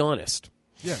 And we'll be honest.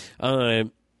 Yeah.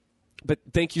 But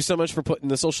thank you so much for putting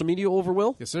the social media over,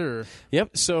 Will. Yes, sir.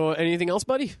 Yep. So anything else,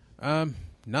 buddy?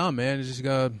 No, man. It's just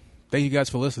thank you guys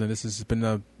for listening. This has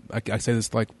been I say this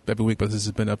every week, but this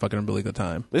has been a fucking really good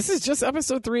time. This is just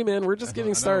episode 3, man. We're just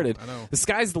getting started. I know. The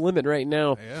sky's the limit right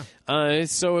now. Yeah.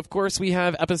 So, of course, we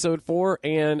have episode 4,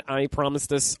 and I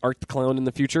promised us Art the Clown in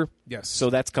the future. Yes. So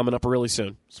that's coming up really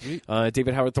soon. Sweet.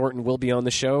 David Howard Thornton will be on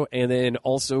the show, and then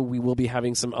also we will be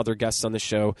having some other guests on the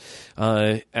show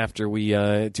after we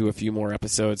do a few more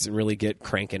episodes and really get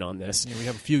cranking on this. Yeah, we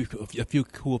have a few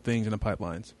cool things in the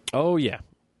pipelines. Oh, yeah.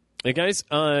 Hey, guys,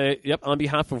 on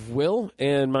behalf of Will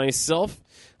and myself,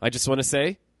 I just want to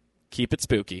say, keep it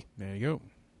spooky. There you go.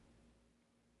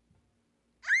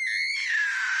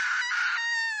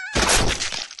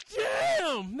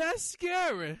 Damn, that's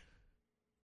scary.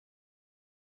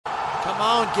 Come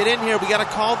on, get in here. We got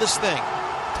to call this thing.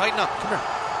 Tighten up. Come here.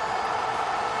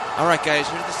 All right, guys,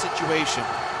 here's the situation.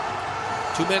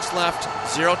 2 minutes left,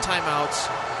 0 timeouts,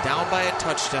 down by a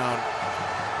touchdown.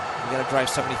 We got to drive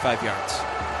 75 yards.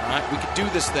 All right, we can do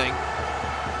this thing.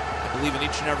 I believe in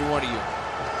each and every one of you.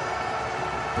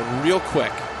 But real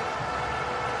quick,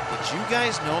 did you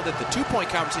guys know that the 2 Point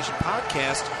Conversation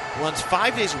podcast runs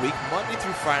 5 days a week, Monday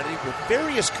through Friday, with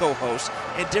various co-hosts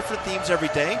and different themes every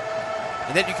day?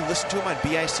 And then you can listen to them on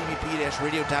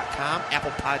bicbp-radio.com,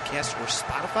 Apple Podcasts, or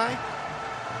Spotify.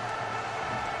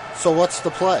 So what's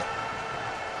the play?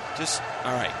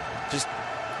 All right.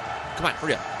 Come on,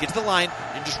 hurry up. Get to the line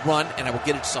and just run, and I will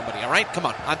get it to somebody. All right? Come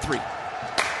on 3.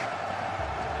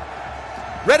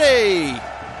 Ready.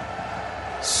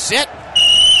 Set.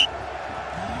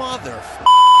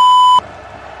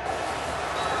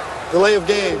 Delay of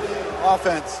game.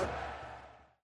 Offense.